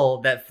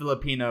appeal that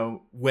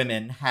Filipino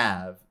women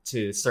have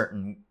to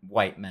certain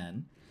white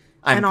men.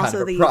 And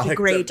also the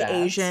great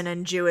Asian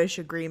and Jewish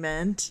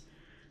agreement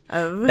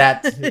of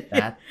that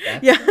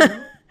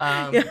yeah.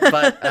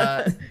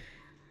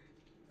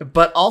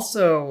 But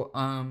also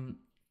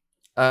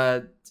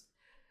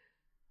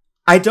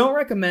I don't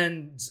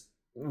recommend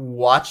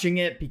watching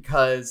it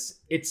because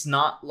it's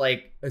not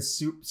like a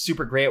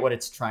super great at what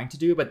it's trying to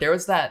do. But there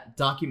was that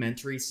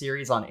documentary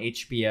series on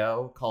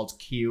HBO called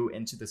Q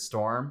Into the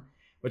Storm,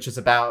 which is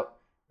about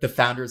the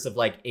founders of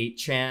like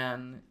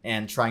 8chan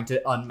and trying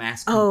to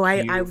unmask.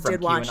 I did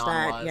watch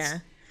that. Yeah,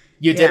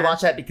 you did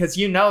watch that because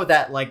you know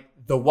that like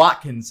the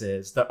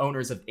Watkinses, the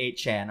owners of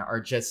 8chan, are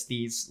just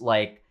these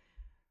like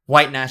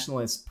white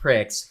nationalist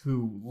pricks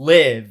who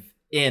live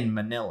in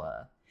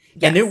Manila.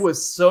 Yes. And it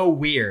was so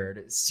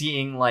weird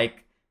seeing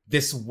like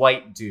this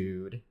white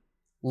dude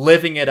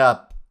living it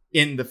up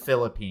in the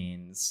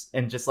Philippines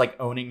and just like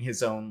owning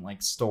his own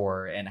like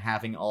store and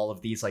having all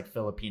of these like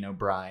Filipino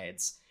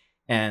brides.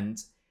 And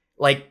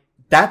like,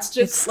 that's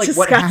just it's like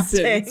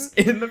disgusting. What happens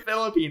in the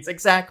Philippines.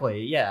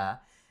 Exactly. Yeah.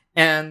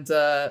 And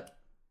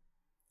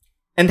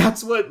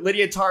that's what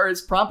Lydia Tarr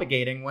is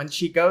propagating when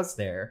she goes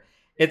there.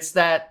 It's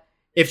that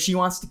if she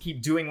wants to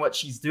keep doing what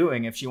she's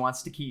doing, if she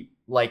wants to keep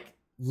like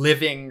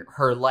living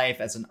her life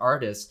as an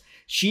artist,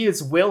 she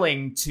is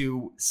willing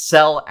to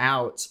sell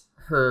out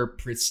her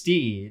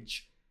prestige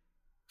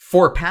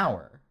for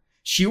power.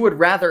 She would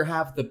rather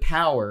have the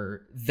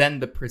power than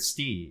the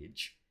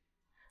prestige.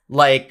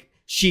 Like,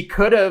 she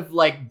could have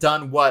like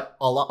done what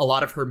a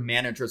lot of her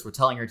managers were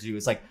telling her to do.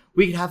 Is like,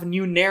 we could have a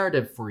new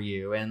narrative for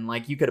you and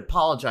like you could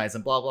apologize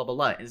and blah blah blah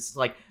blah. It's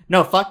like,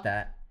 no, fuck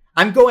that.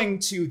 I'm going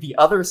to the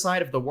other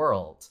side of the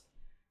world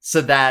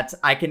so that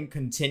I can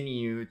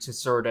continue to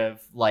sort of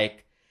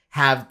like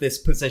have this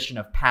position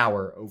of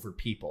power over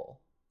people.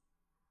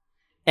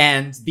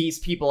 And these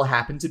people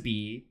happen to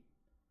be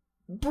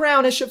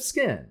brownish of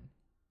skin.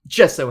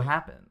 Just so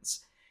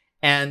happens.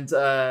 And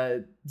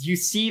you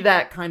see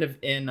that kind of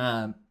in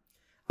a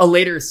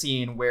later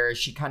scene where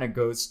she kind of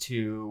goes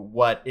to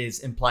what is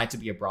implied to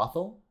be a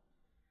brothel.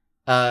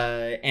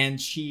 And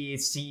she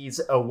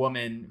sees a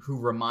woman who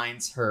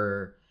reminds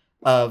her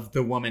of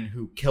the woman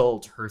who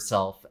killed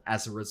herself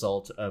as a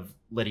result of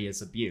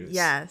Lydia's abuse.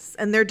 Yes,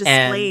 and they're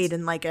displayed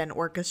in like an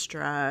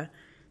orchestra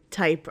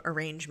type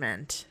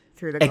arrangement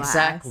through the glass.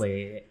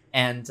 Exactly.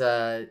 And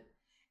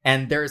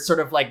they're sort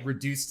of like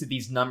reduced to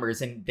these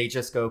numbers and they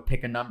just go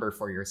pick a number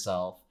for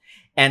yourself.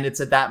 And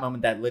it's at that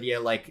moment that Lydia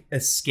like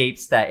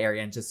escapes that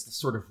area and just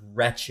sort of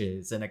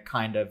retches in a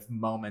kind of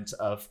moment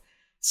of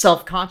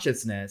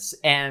self-consciousness.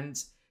 And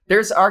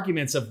there's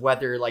arguments of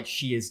whether like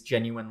she is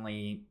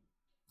genuinely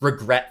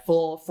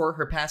regretful for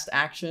her past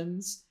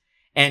actions.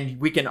 And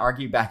we can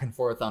argue back and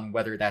forth on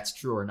whether that's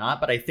true or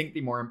not. But I think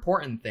the more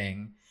important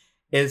thing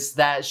is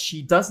that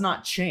she does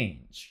not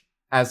change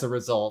as a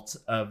result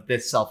of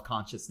this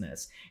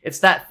self-consciousness. It's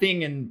that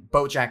thing in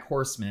BoJack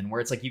Horseman where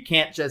it's like, you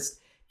can't just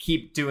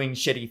keep doing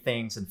shitty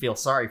things and feel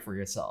sorry for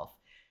yourself.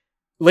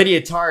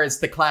 Lydia Tarr is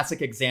the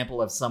classic example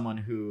of someone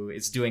who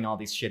is doing all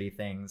these shitty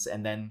things,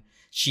 and then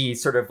she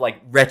sort of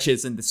like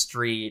retches in the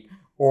street,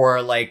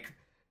 or like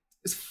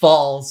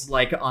falls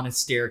like on a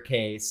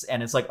staircase,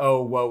 and it's like,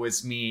 oh, woe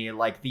is me,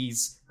 like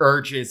these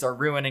urges are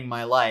ruining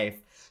my life.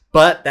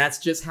 But that's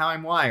just how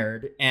I'm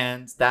wired,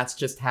 and that's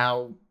just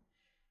how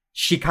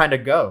she kind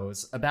of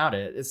goes about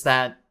it. It's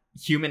that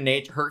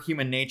her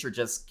human nature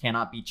just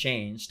cannot be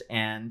changed,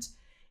 and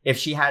if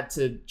she had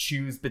to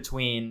choose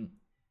between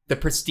the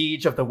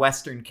prestige of the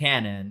Western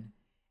canon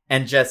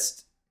and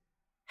just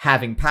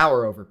having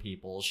power over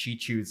people, she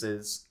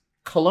chooses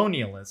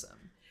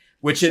colonialism,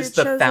 which is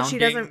the founding. She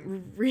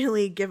doesn't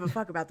really give a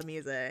fuck about the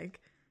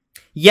music.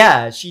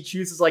 Yeah, she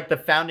chooses like the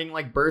founding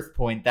like birth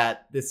point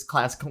that this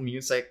classical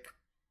music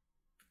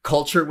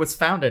culture was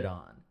founded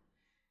on.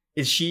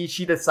 Is she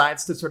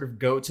decides to sort of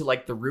go to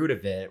like the root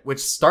of it, which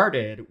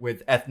started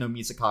with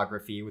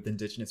ethnomusicography with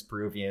indigenous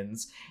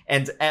Peruvians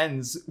and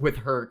ends with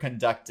her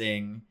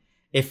conducting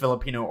a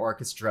Filipino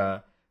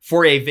orchestra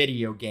for a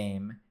video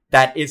game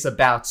that is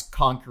about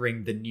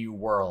conquering the new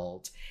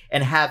world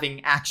and having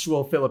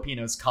actual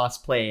Filipinos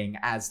cosplaying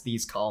as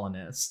these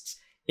colonists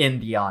in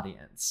the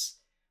audience,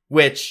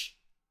 which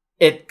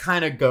it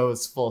kind of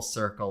goes full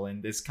circle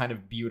in this kind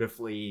of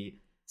beautifully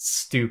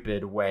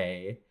stupid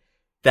way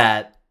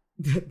that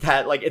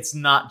like it's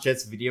not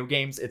just video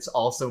games, it's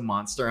also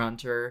Monster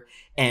Hunter,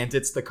 and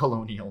it's the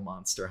colonial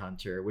Monster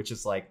Hunter, which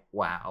is like,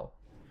 wow.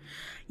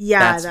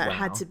 Yeah, that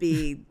had to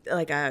be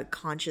like a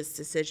conscious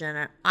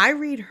decision. I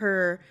read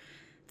her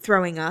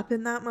throwing up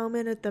in that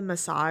moment at the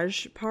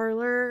massage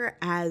parlor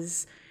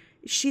as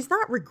she's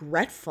not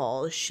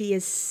regretful. She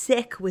is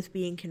sick with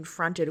being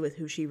confronted with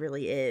who she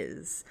really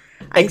is.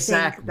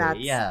 Exactly. I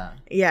think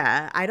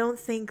yeah. I don't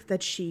think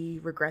that she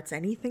regrets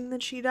anything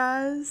that she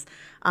does,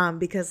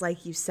 because,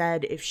 like you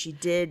said, if she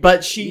did,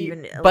 but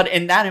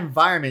in that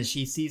environment,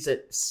 she sees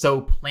it so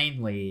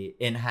plainly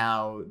in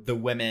how the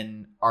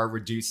women are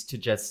reduced to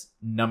just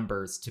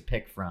numbers to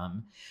pick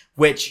from,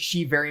 which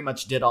she very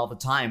much did all the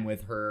time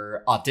with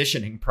her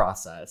auditioning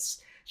process.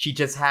 She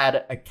just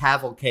had a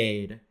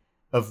cavalcade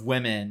of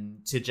women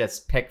to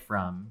just pick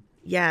from,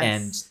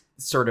 and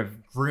sort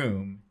of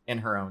groom in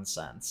her own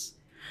sense.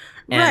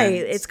 Right.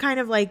 It's kind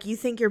of like, you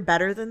think you're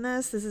better than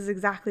this? This is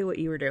exactly what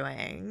you were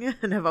doing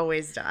and have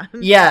always done.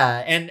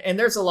 Yeah, and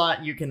there's a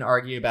lot you can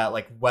argue about,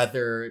 like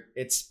whether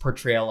its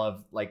portrayal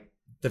of like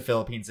the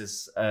Philippines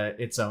is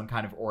its own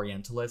kind of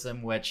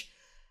Orientalism, which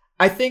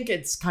I think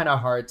it's kind of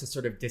hard to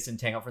sort of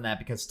disentangle from that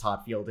because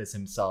Todd Field is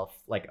himself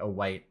like a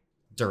white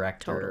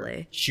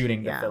director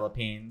shooting the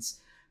Philippines.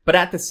 But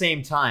at the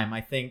same time,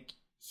 I think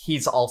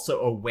he's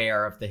also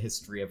aware of the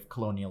history of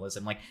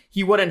colonialism. Like,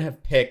 he wouldn't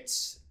have picked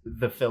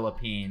the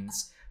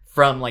Philippines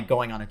from, like,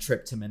 going on a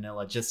trip to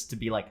Manila just to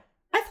be like,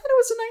 I thought it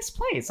was a nice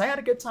place. I had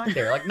a good time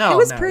there. Like, no, it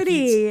was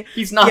pretty.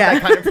 He's not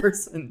that kind of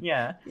person.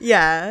 Yeah.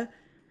 Yeah.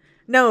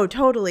 No,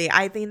 totally.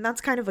 I think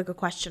that's kind of like a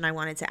question I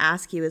wanted to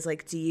ask you is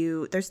like,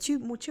 there's two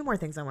more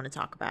things I want to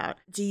talk about.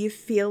 Do you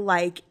feel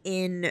like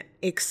in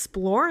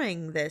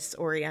exploring this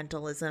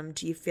Orientalism,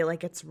 do you feel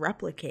like it's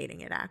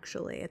replicating it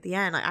actually at the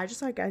end? I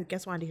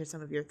guess wanted to hear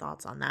some of your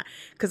thoughts on that,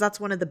 because that's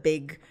one of the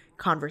big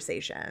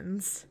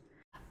conversations.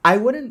 I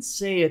wouldn't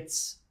say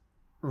it's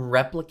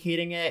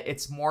replicating it.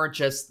 It's more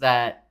just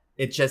that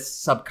it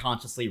just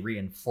subconsciously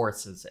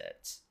reinforces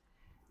it.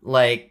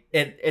 Like,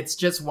 it's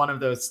just one of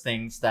those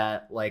things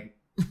that, like,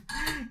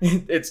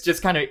 it's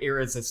just kind of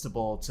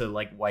irresistible to,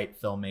 like,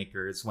 white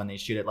filmmakers when they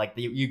shoot it. Like,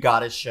 you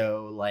gotta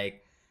show,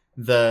 like,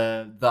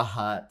 the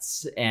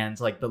huts and,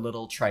 like, the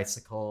little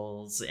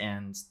tricycles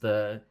and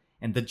the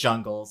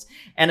jungles.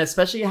 And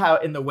especially how,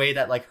 in the way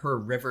that, like, her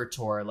river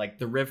tour, like,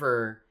 the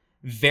river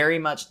very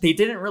much... They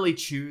didn't really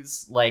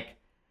choose, like,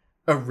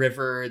 a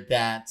river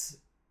that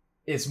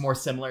is more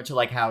similar to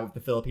like how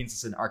the Philippines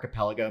is an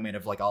archipelago made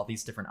of like all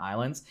these different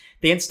islands.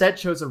 They instead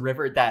chose a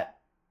river that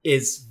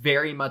is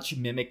very much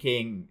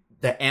mimicking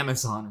the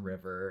Amazon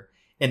River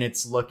in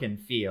its look and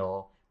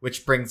feel,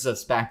 which brings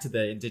us back to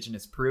the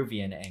indigenous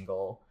Peruvian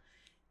angle.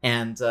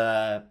 And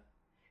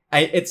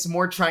it's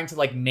more trying to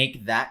like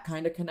make that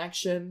kind of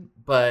connection,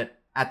 but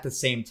at the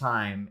same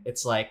time,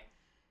 it's like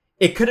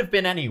it could have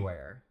been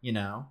anywhere, you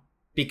know?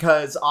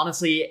 Because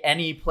honestly,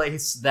 any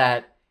place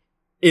that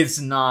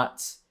is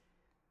not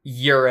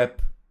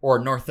Europe or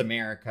North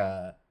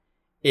America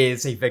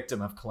is a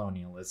victim of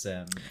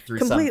colonialism through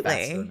some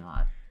facets or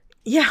not.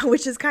 Yeah,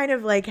 which is kind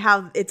of like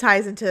how it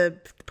ties into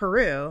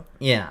Peru.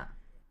 Yeah.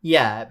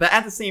 But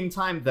at the same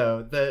time,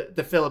 though,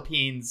 the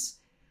Philippines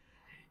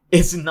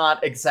is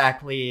not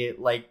exactly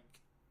like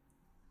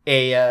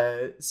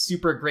a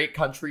super great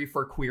country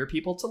for queer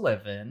people to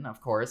live in, of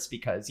course,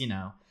 because, you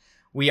know,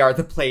 we are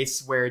the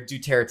place where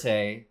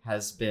Duterte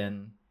has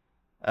been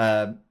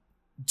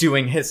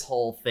doing his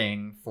whole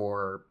thing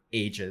for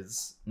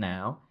ages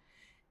now.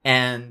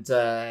 And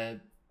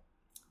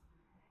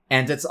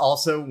it's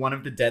also one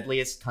of the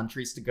deadliest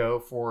countries to go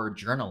for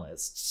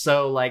journalists.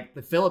 So like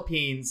the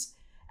Philippines,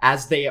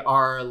 as they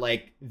are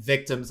like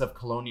victims of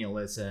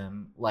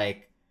colonialism,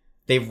 like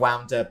they've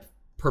wound up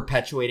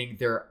perpetuating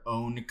their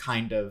own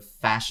kind of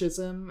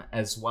fascism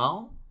as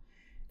well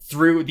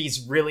through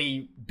these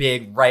really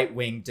big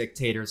right-wing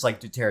dictators like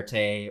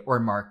Duterte or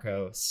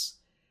Marcos.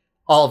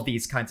 All of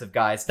these kinds of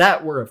guys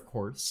that were, of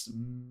course,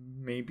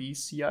 maybe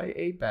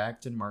CIA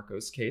backed in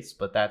Marcos' case,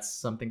 but that's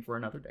something for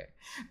another day.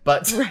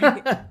 But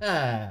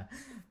right.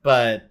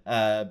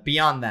 But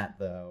beyond that,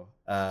 though,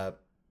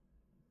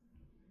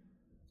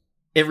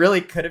 it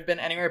really could have been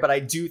anywhere. But I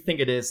do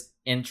think it is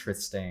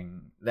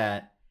interesting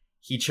that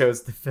he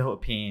chose the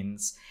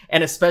Philippines,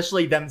 and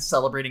especially them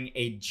celebrating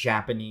a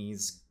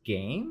Japanese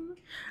game.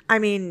 I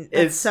mean,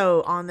 it's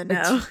so on the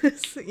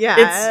nose.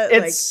 Yeah.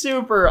 It's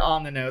super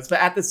on the nose. But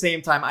at the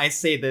same time, I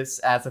say this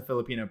as a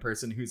Filipino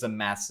person who's a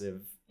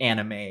massive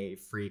anime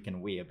freak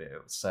and weeaboo.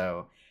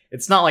 So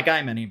it's not like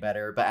I'm any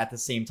better. But at the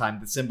same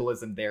time, the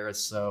symbolism there is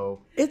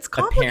so it's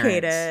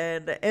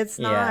complicated. Apparent.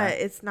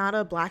 It's not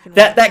a black and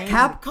white that thing.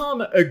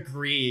 Capcom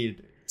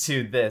agreed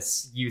to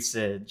this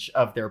usage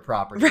of their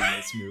property in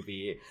this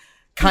movie.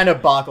 Kind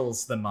of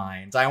boggles the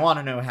mind. I want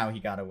to know how he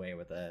got away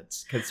with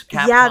it, because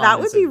Capcom that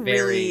would is be very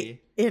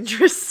really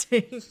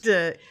interesting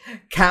to.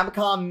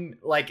 Capcom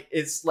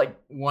is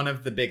one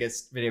of the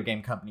biggest video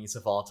game companies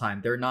of all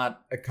time. They're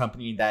not a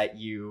company that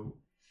you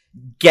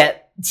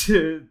get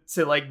to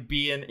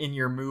be in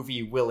your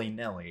movie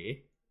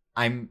willy-nilly.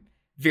 I'm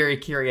very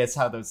curious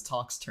how those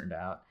talks turned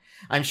out.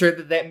 I'm sure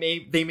that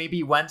they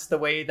maybe went the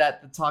way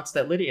that the talks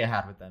that Lydia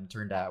had with them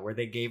turned out, where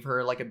they gave her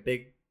a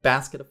big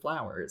basket of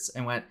flowers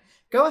and went,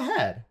 go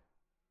ahead.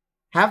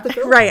 Have the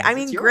Philippines. Right. I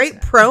mean, great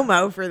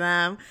promo for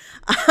them.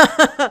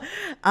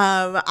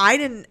 I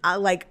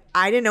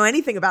didn't know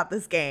anything about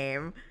this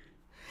game.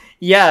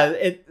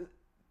 Yeah,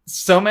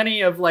 so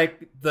many of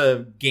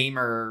the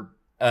gamer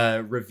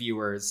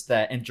reviewers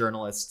and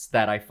journalists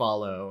that I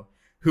follow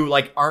who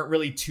aren't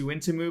really too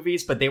into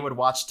movies, but they would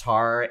watch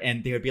Tar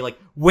and they would be like,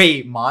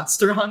 wait,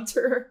 Monster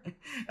Hunter?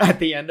 At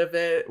the end of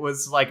it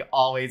was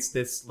always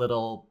this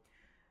little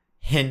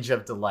hinge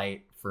of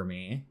delight for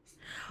me.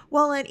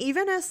 Well, and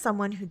even as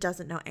someone who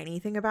doesn't know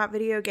anything about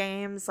video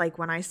games,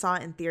 when I saw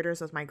it in theaters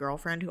with my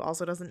girlfriend who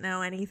also doesn't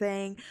know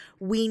anything,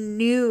 we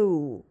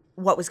knew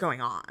what was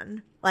going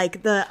on.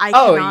 The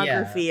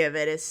iconography of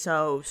it is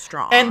so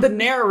strong. And the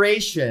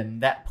narration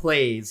that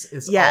plays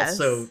is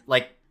also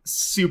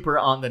super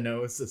on the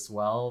nose as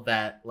well,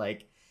 that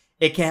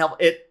it can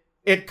help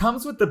it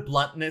comes with the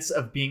bluntness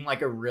of being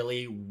a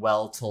really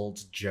well told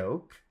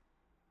joke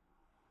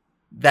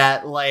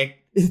that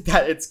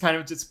that it's kind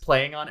of just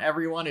playing on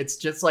everyone. It's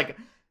just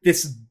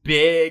this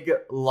big,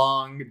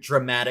 long,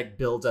 dramatic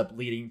buildup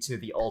leading to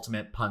the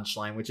ultimate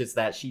punchline, which is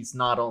that she's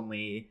not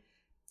only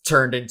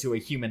turned into a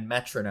human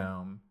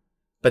metronome,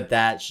 but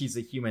that she's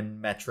a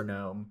human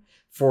metronome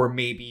for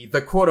maybe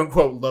the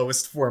quote-unquote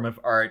lowest form of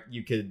art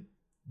you could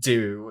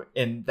do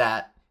in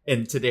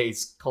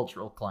today's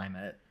cultural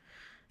climate.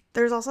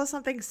 There's also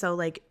something so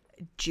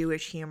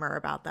Jewish humor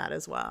about that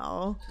as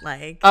well.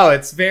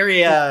 It's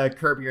very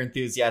Curb Your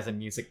Enthusiasm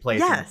music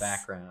plays in the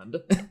background.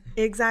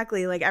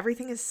 Exactly.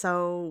 Everything is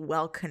so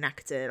well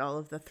connected. All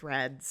of the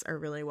threads are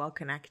really well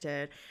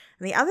connected.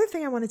 And the other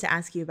thing I wanted to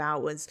ask you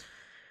about was,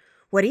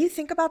 what do you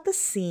think about the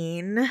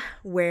scene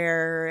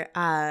where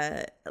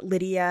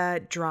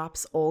Lydia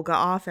drops Olga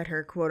off at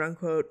her quote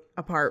unquote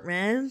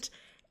apartment,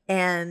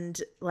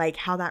 and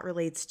how that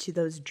relates to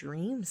those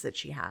dreams that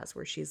she has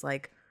where she's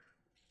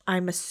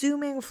I'm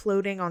assuming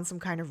floating on some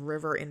kind of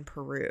river in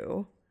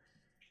Peru.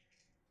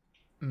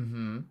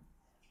 Mm-hmm.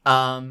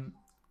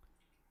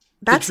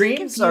 That scene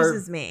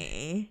confuses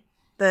me.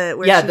 She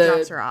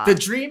drops her off.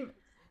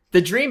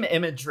 The dream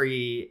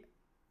imagery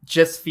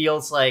just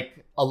feels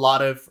like a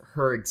lot of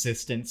her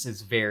existence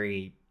is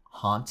very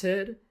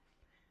haunted.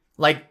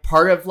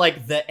 Part of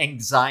the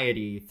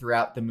anxiety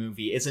throughout the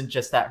movie isn't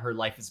just that her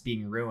life is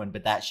being ruined,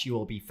 but that she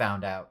will be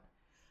found out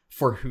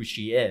for who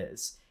she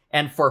is.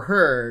 And for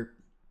her,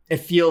 it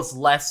feels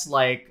less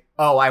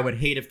oh, I would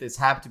hate if this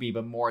happened to me,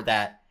 but more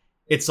that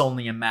it's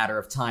only a matter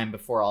of time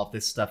before all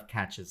this stuff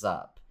catches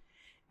up.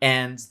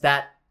 And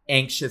that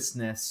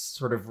anxiousness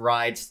sort of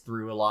rides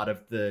through a lot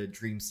of the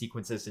dream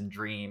sequences and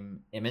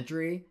dream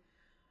imagery.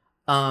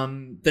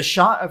 The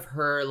shot of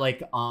her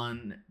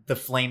on the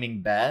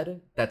flaming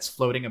bed that's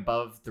floating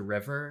above the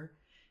river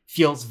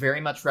feels very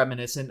much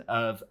reminiscent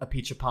of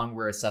Apichatpong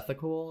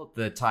Weerasethakul,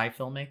 the Thai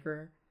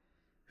filmmaker,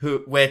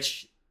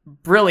 which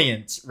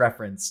brilliant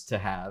reference to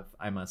have,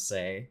 I must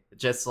say.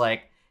 Just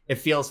it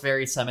feels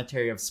very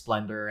Cemetery of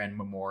Splendor and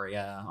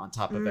Memoria on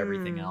top of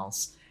everything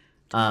else.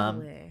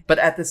 Totally. But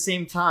at the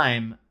same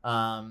time,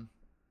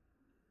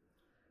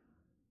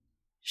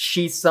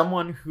 she's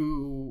someone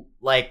who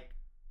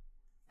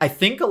I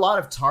think a lot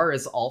of Tar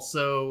is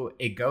also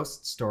a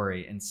ghost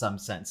story in some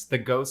sense. The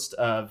ghost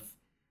of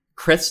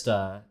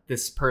Krista,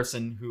 this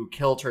person who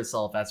killed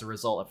herself as a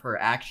result of her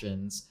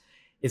actions,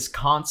 is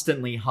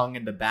constantly hung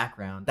in the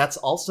background. That's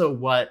also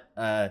what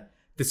the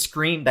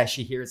scream that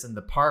she hears in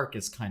the park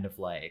is kind of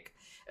like.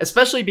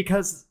 Especially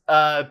because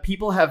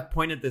people have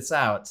pointed this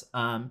out.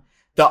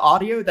 The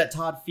audio that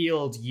Todd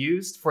Field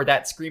used for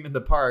that scream in the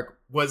park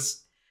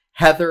was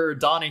Heather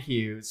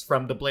Donahue's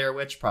from the Blair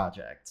Witch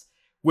Project,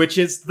 which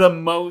is the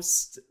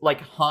most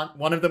like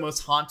one of the most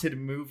haunted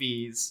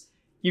movies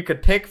you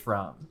could pick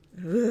from.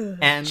 Ugh,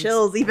 And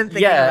chills even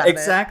thinking about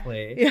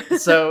exactly. it. Yeah.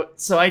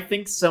 So I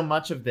think so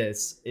much of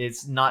this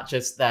is not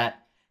just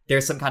that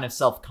there's some kind of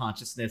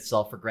self-consciousness,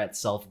 self-regret,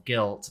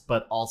 self-guilt,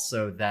 but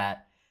also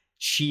that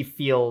she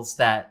feels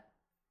that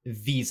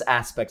these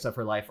aspects of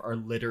her life are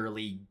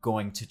literally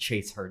going to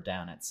chase her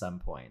down at some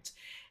point.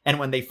 And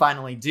when they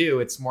finally do,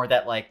 it's more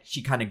that like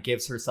she kind of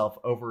gives herself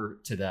over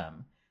to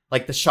them.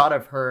 Like the shot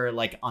of her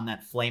like on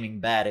that flaming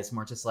bed is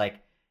more just like,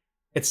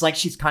 it's like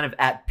she's kind of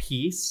at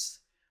peace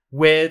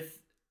with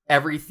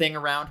everything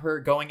around her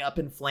going up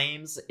in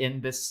flames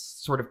in this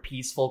sort of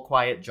peaceful,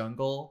 quiet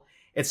jungle.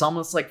 It's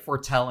almost like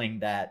foretelling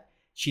that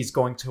she's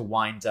going to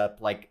wind up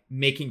like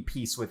making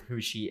peace with who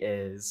she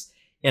is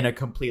in a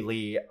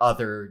completely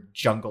other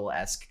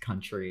jungle-esque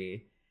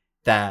country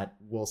that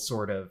will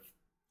sort of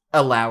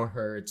allow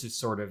her to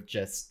sort of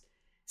just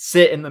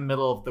sit in the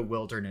middle of the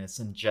wilderness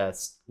and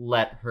just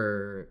let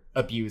her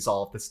abuse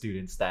all of the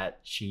students that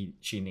she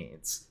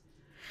needs.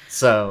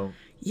 So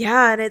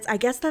Yeah, and I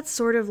guess that's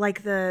sort of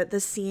like the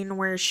scene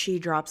where she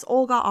drops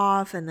Olga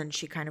off and then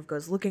she kind of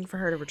goes looking for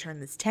her to return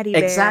this teddy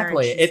bear.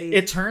 exactly,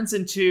 it turns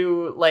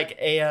into like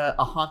a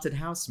haunted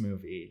house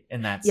movie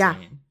in that Yeah.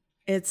 scene.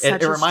 It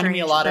It reminded me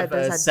a lot of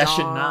there's a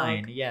Session dog.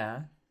 9.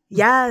 Yeah.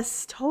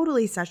 Yes,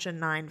 totally Session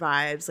 9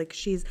 vibes. Like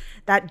she's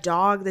that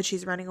dog that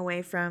she's running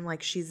away from,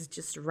 like she's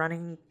just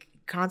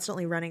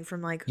constantly running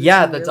from like who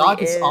Yeah, she the really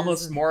dog is is.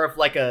 almost more of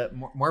like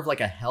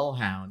a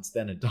hellhound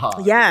than a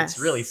dog. Yes. It's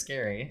really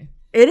scary.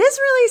 It is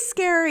really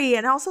scary,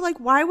 and also like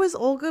why was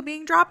Olga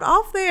being dropped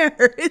off there?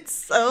 It's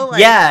so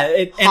like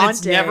and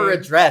it's never haunting.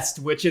 addressed,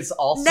 which is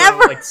also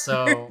Never. like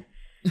so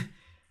it's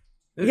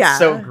Yeah.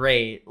 so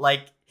great.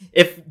 Like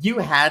if you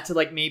had to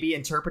like maybe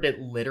interpret it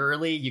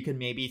literally, you could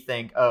maybe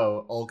think,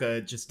 oh,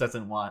 Olga just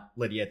doesn't want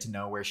Lydia to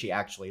know where she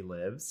actually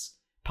lives,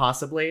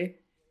 possibly.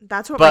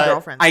 That's what my But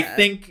girlfriend said.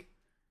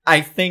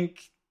 I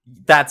think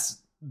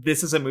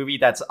this is a movie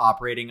that's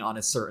operating on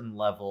a certain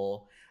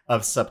level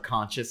of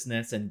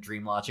subconsciousness and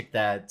dream logic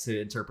that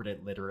to interpret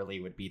it literally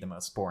would be the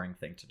most boring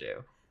thing to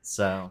do.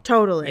 So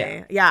Totally.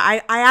 Yeah. Yeah,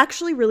 I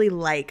actually really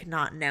like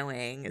not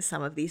knowing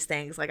some of these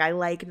things. Like I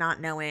like not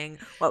knowing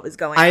what was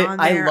going on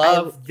I there.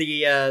 love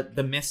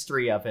the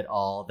mystery of it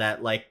all,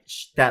 that like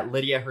that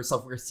Lydia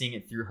herself, we're seeing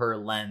it through her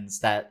lens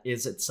that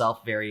is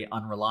itself very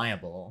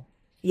unreliable.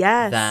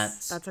 Yes. that-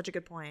 That's such a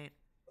good point.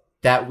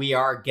 That we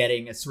are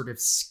getting a sort of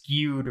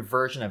skewed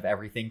version of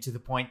everything, to the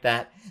point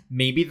that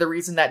maybe the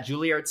reason that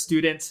Juilliard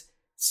student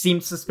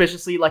seems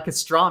suspiciously like a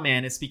straw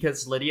man is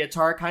because Lydia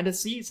Tarr kind of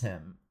sees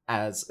him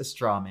as a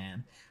straw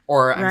man.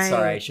 Or I'm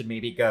sorry, I Right. should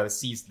maybe go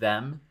sees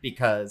them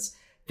because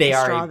they A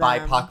are straw a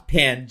them. BIPOC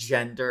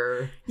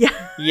pangender. Yeah.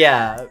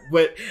 Yeah,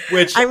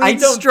 which I mean,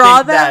 don't straw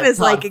think them that is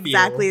Todd like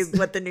exactly feels.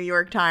 what the New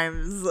York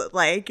Times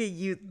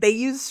they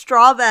use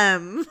straw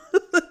them.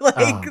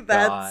 Like Oh,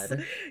 that's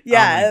God.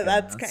 yeah, Oh my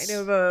that's goodness.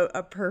 kind of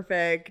a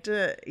perfect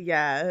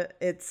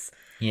it's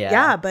Yeah.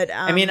 yeah, but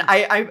I mean,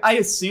 I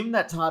assume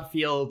that Todd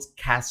Field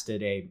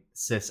casted a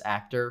cis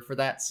actor for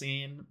that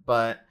scene,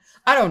 but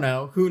I don't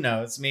know. Who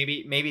knows?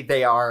 Maybe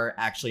they are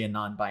actually a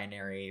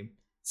non-binary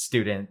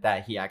student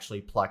that he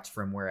actually plucked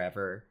from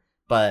wherever.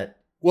 But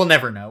we'll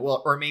never know.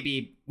 Well, or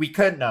maybe we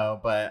could know,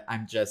 but I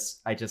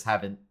just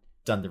haven't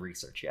done the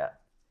research yet.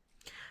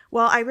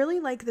 Well, I really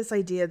like this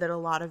idea that a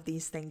lot of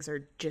these things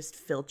are just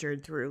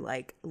filtered through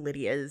like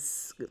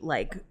Lydia's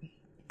like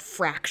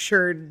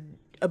fractured,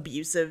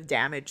 abusive,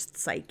 damaged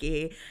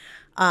psyche.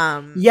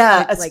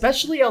 Yeah, like-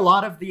 especially a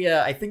lot of the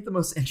I think the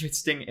most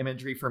interesting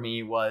imagery for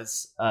me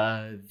was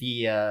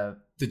the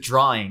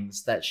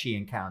drawings that she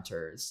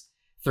encounters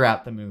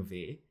throughout the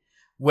movie,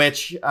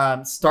 which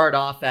start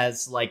off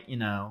as like,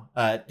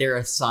 they're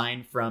a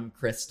sign from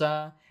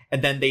Krista,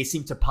 and then they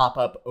seem to pop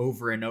up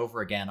over and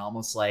over again,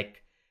 almost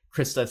like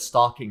Krista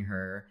stalking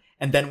her.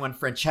 And then when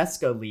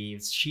Francesca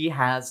leaves, she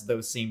has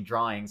those same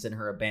drawings in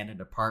her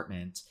abandoned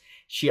apartment.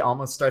 She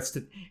almost starts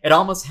to, it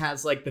almost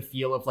has like the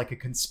feel of like a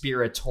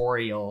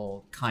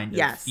conspiratorial kind of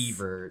Yes.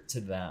 fever to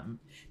them,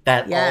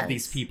 that all of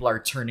these Yes. people are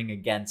turning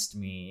against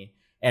me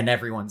and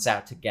everyone's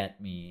out to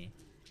get me.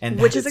 And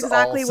Which that is it's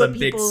exactly all what some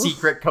big people-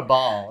 secret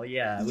cabal.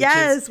 Yeah.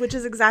 Which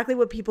is exactly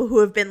what people who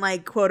have been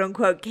like quote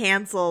unquote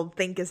canceled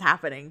think is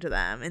happening to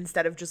them,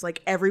 instead of just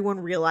like everyone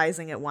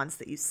realizing at once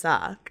that you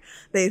suck.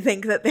 They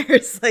think that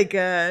there's like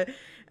a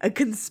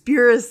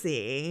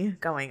conspiracy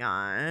going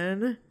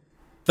on.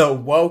 The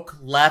woke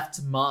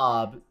left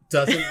mob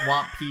doesn't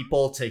want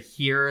people to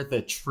hear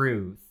the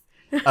truth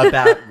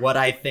about what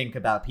I think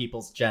about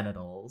people's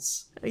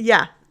genitals.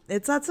 Yeah,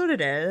 that's what it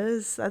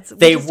is. We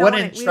They just don't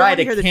wouldn't we don't try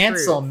wanna hear to the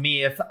cancel truth.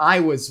 me if I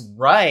was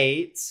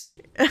right.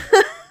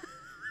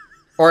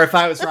 Or if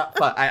I was wrong.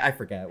 I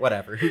forget.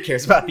 Whatever. Who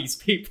cares about these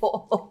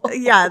people?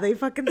 Yeah, they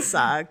fucking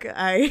suck.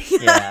 I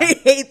Yeah. I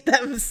hate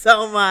them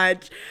so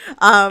much.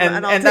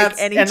 And I'll take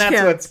any that's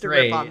chance what's to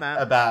great rip on them.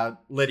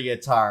 about Lydia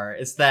Tarr,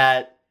 is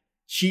that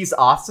she's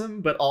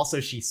awesome, but also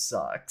she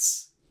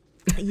sucks.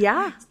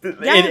 Yeah.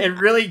 It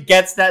really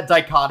gets that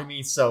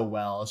dichotomy so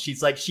well.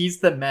 She's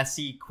the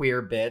messy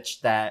queer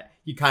bitch that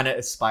you kind of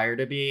aspire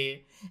to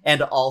be,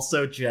 and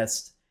also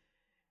just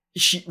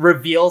she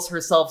reveals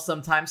herself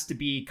sometimes to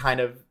be kind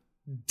of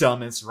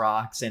dumb as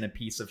rocks and a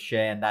piece of shit,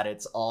 and that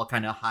it's all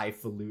kind of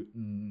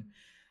highfalutin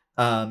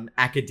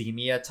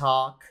academia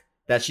talk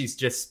that she's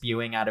just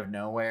spewing out of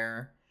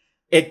nowhere.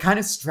 It kind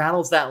of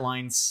straddles that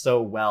line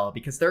so well,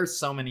 because there are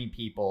so many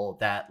people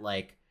that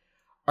like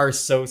are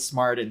so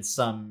smart in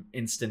some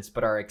instance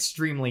but are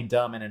extremely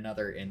dumb in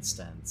another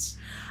instance.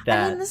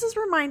 I mean, this is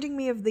reminding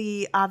me of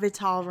the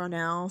Avital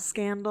Ronell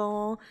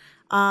scandal,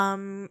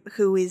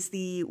 who is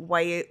the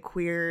white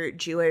queer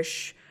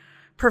Jewish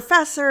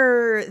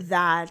professor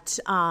that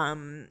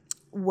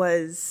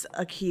was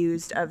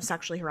accused of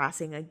sexually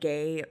harassing a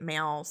gay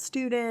male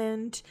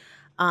student.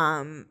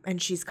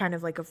 And she's kind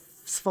of like a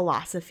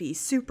philosophy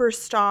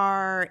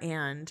superstar.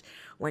 And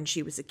when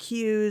she was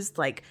accused,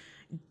 like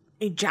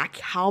Jack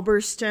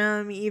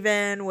Halberstam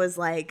even was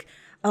like,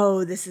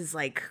 oh, this is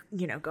like,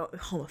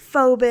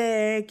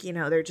 homophobic,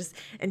 they're just,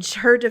 and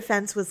her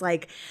defense was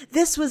like,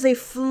 this was a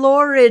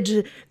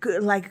florid,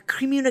 like,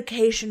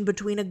 communication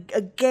between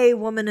a gay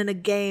woman and a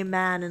gay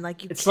man, and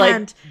like, it's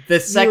can't. Like, the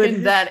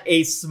second that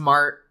a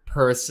smart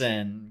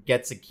person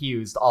gets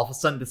accused, all of a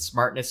sudden the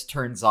smartness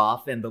turns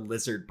off and the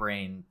lizard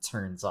brain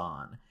turns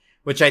on,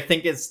 which I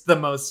think is the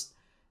most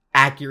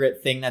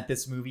accurate thing that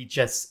this movie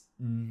just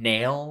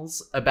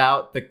nails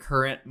about the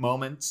current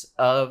moment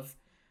of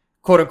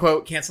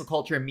quote-unquote cancel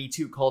culture and Me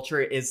Too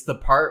culture, is the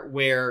part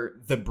where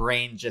the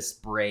brain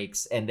just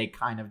breaks and they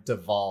kind of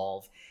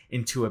devolve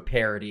into a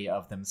parody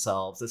of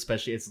themselves,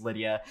 especially as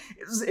Lydia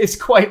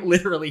is quite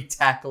literally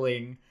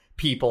tackling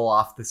people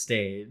off the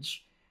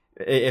stage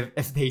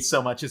if they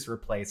so much as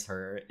replace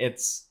her.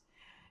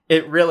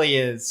 It really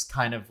is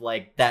kind of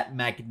like that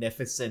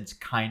magnificent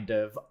kind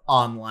of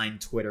online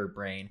Twitter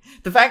brain.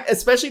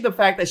 Especially the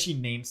fact that she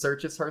name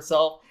searches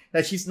herself,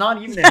 that she's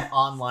not even an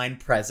online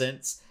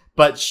presence,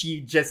 but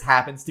she just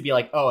happens to be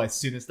like, oh, as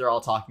soon as they're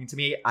all talking to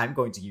me, I'm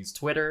going to use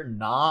Twitter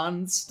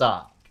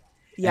nonstop.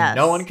 Yes. And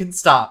no one can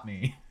stop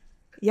me.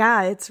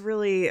 Yeah, it's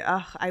really,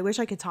 I wish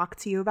I could talk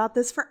to you about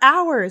this for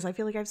hours. I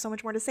feel like I have so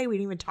much more to say. We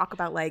didn't even talk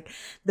about like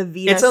the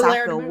Vita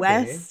Sackville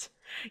West.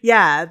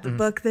 Yeah, the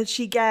book that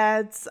she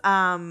gets.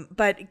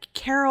 But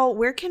Carol,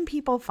 where can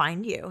people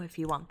find you if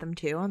you want them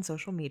to on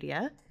social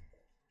media?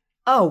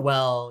 Oh,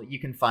 well, you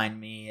can find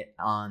me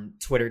on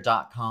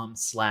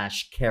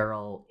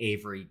twitter.com/Carol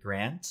Avery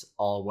Grant.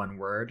 All one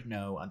word,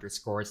 no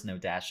underscores, no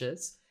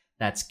dashes.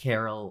 That's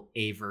Carol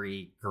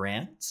Avery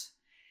Grant.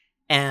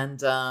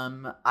 And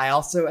I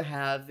also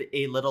have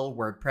a little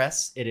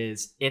WordPress. It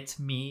is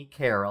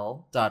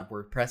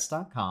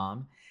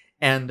itmecarol.wordpress.com.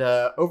 And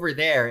over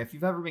there, if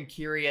you've ever been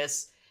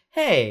curious,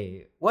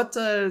 hey, what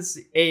does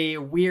a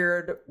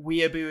weird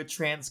weeaboo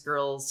trans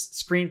girl's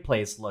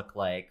screenplays look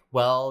like?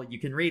 Well, you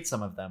can read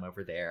some of them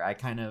over there. I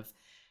kind of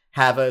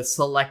have a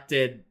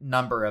selected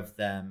number of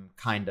them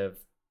kind of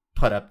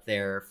put up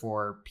there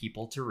for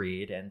people to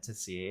read and to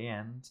see.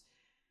 And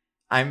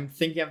I'm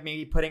thinking of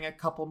maybe putting a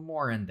couple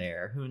more in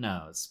there. Who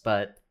knows?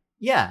 But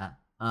yeah,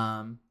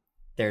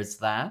 there's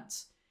that.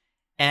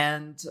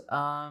 And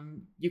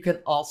you can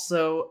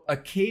also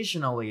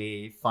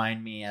occasionally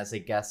find me as a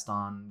guest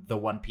on the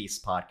One Piece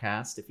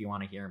podcast if you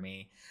want to hear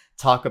me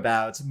talk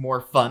about more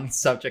fun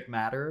subject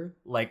matter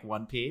like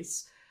One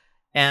Piece.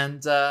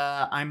 And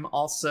I'm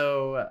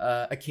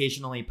also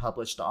occasionally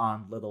published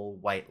on Little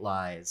White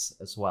Lies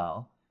as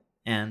well.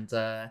 And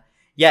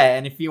yeah,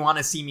 and if you want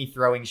to see me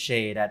throwing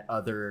shade at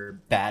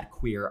other bad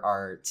queer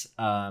art,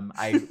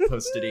 I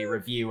posted a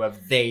review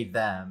of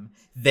They/Them,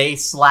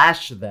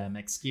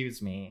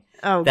 excuse me.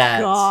 Oh, that,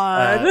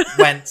 God.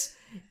 Went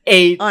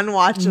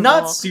unwatchable.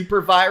 Not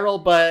super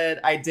viral, but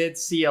I did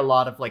see a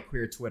lot of like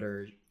queer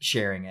Twitter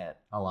sharing it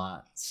a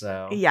lot.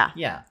 So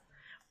yeah.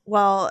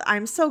 Well,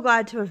 I'm so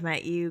glad to have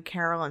met you,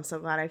 Carol. I'm so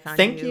glad I found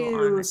you. Thank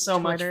you on so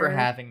Twitter. Much for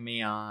having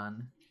me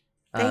on.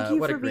 Thank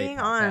you for being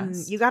on.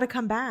 You got to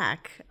come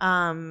back.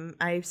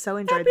 I so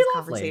enjoyed this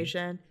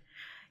conversation.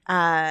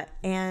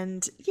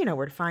 And you know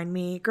where to find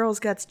me. Girls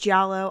Guts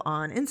Giallo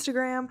on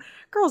Instagram,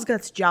 Girls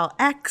Guts Giallo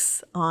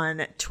X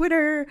on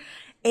Twitter,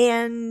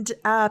 and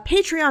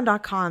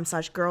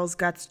patreon.com/Girls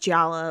Guts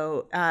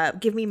Giallo.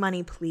 Give me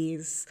money,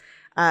 please.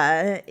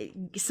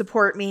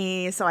 Support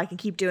me so I can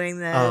keep doing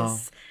this. Oh,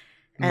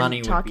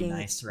 money would be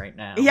nice right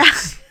now. Yeah.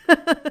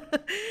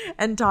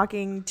 And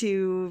talking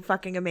to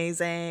fucking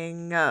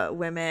amazing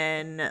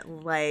women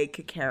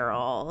like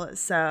Carol.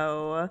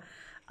 So,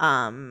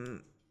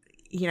 happy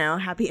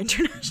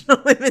International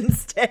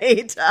Women's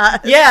Day, Todd.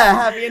 Yeah,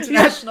 happy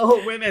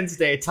International Women's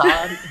Day,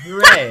 Todd.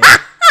 Hooray.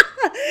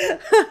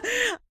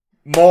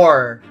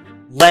 More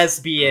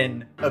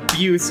lesbian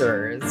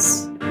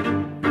abusers.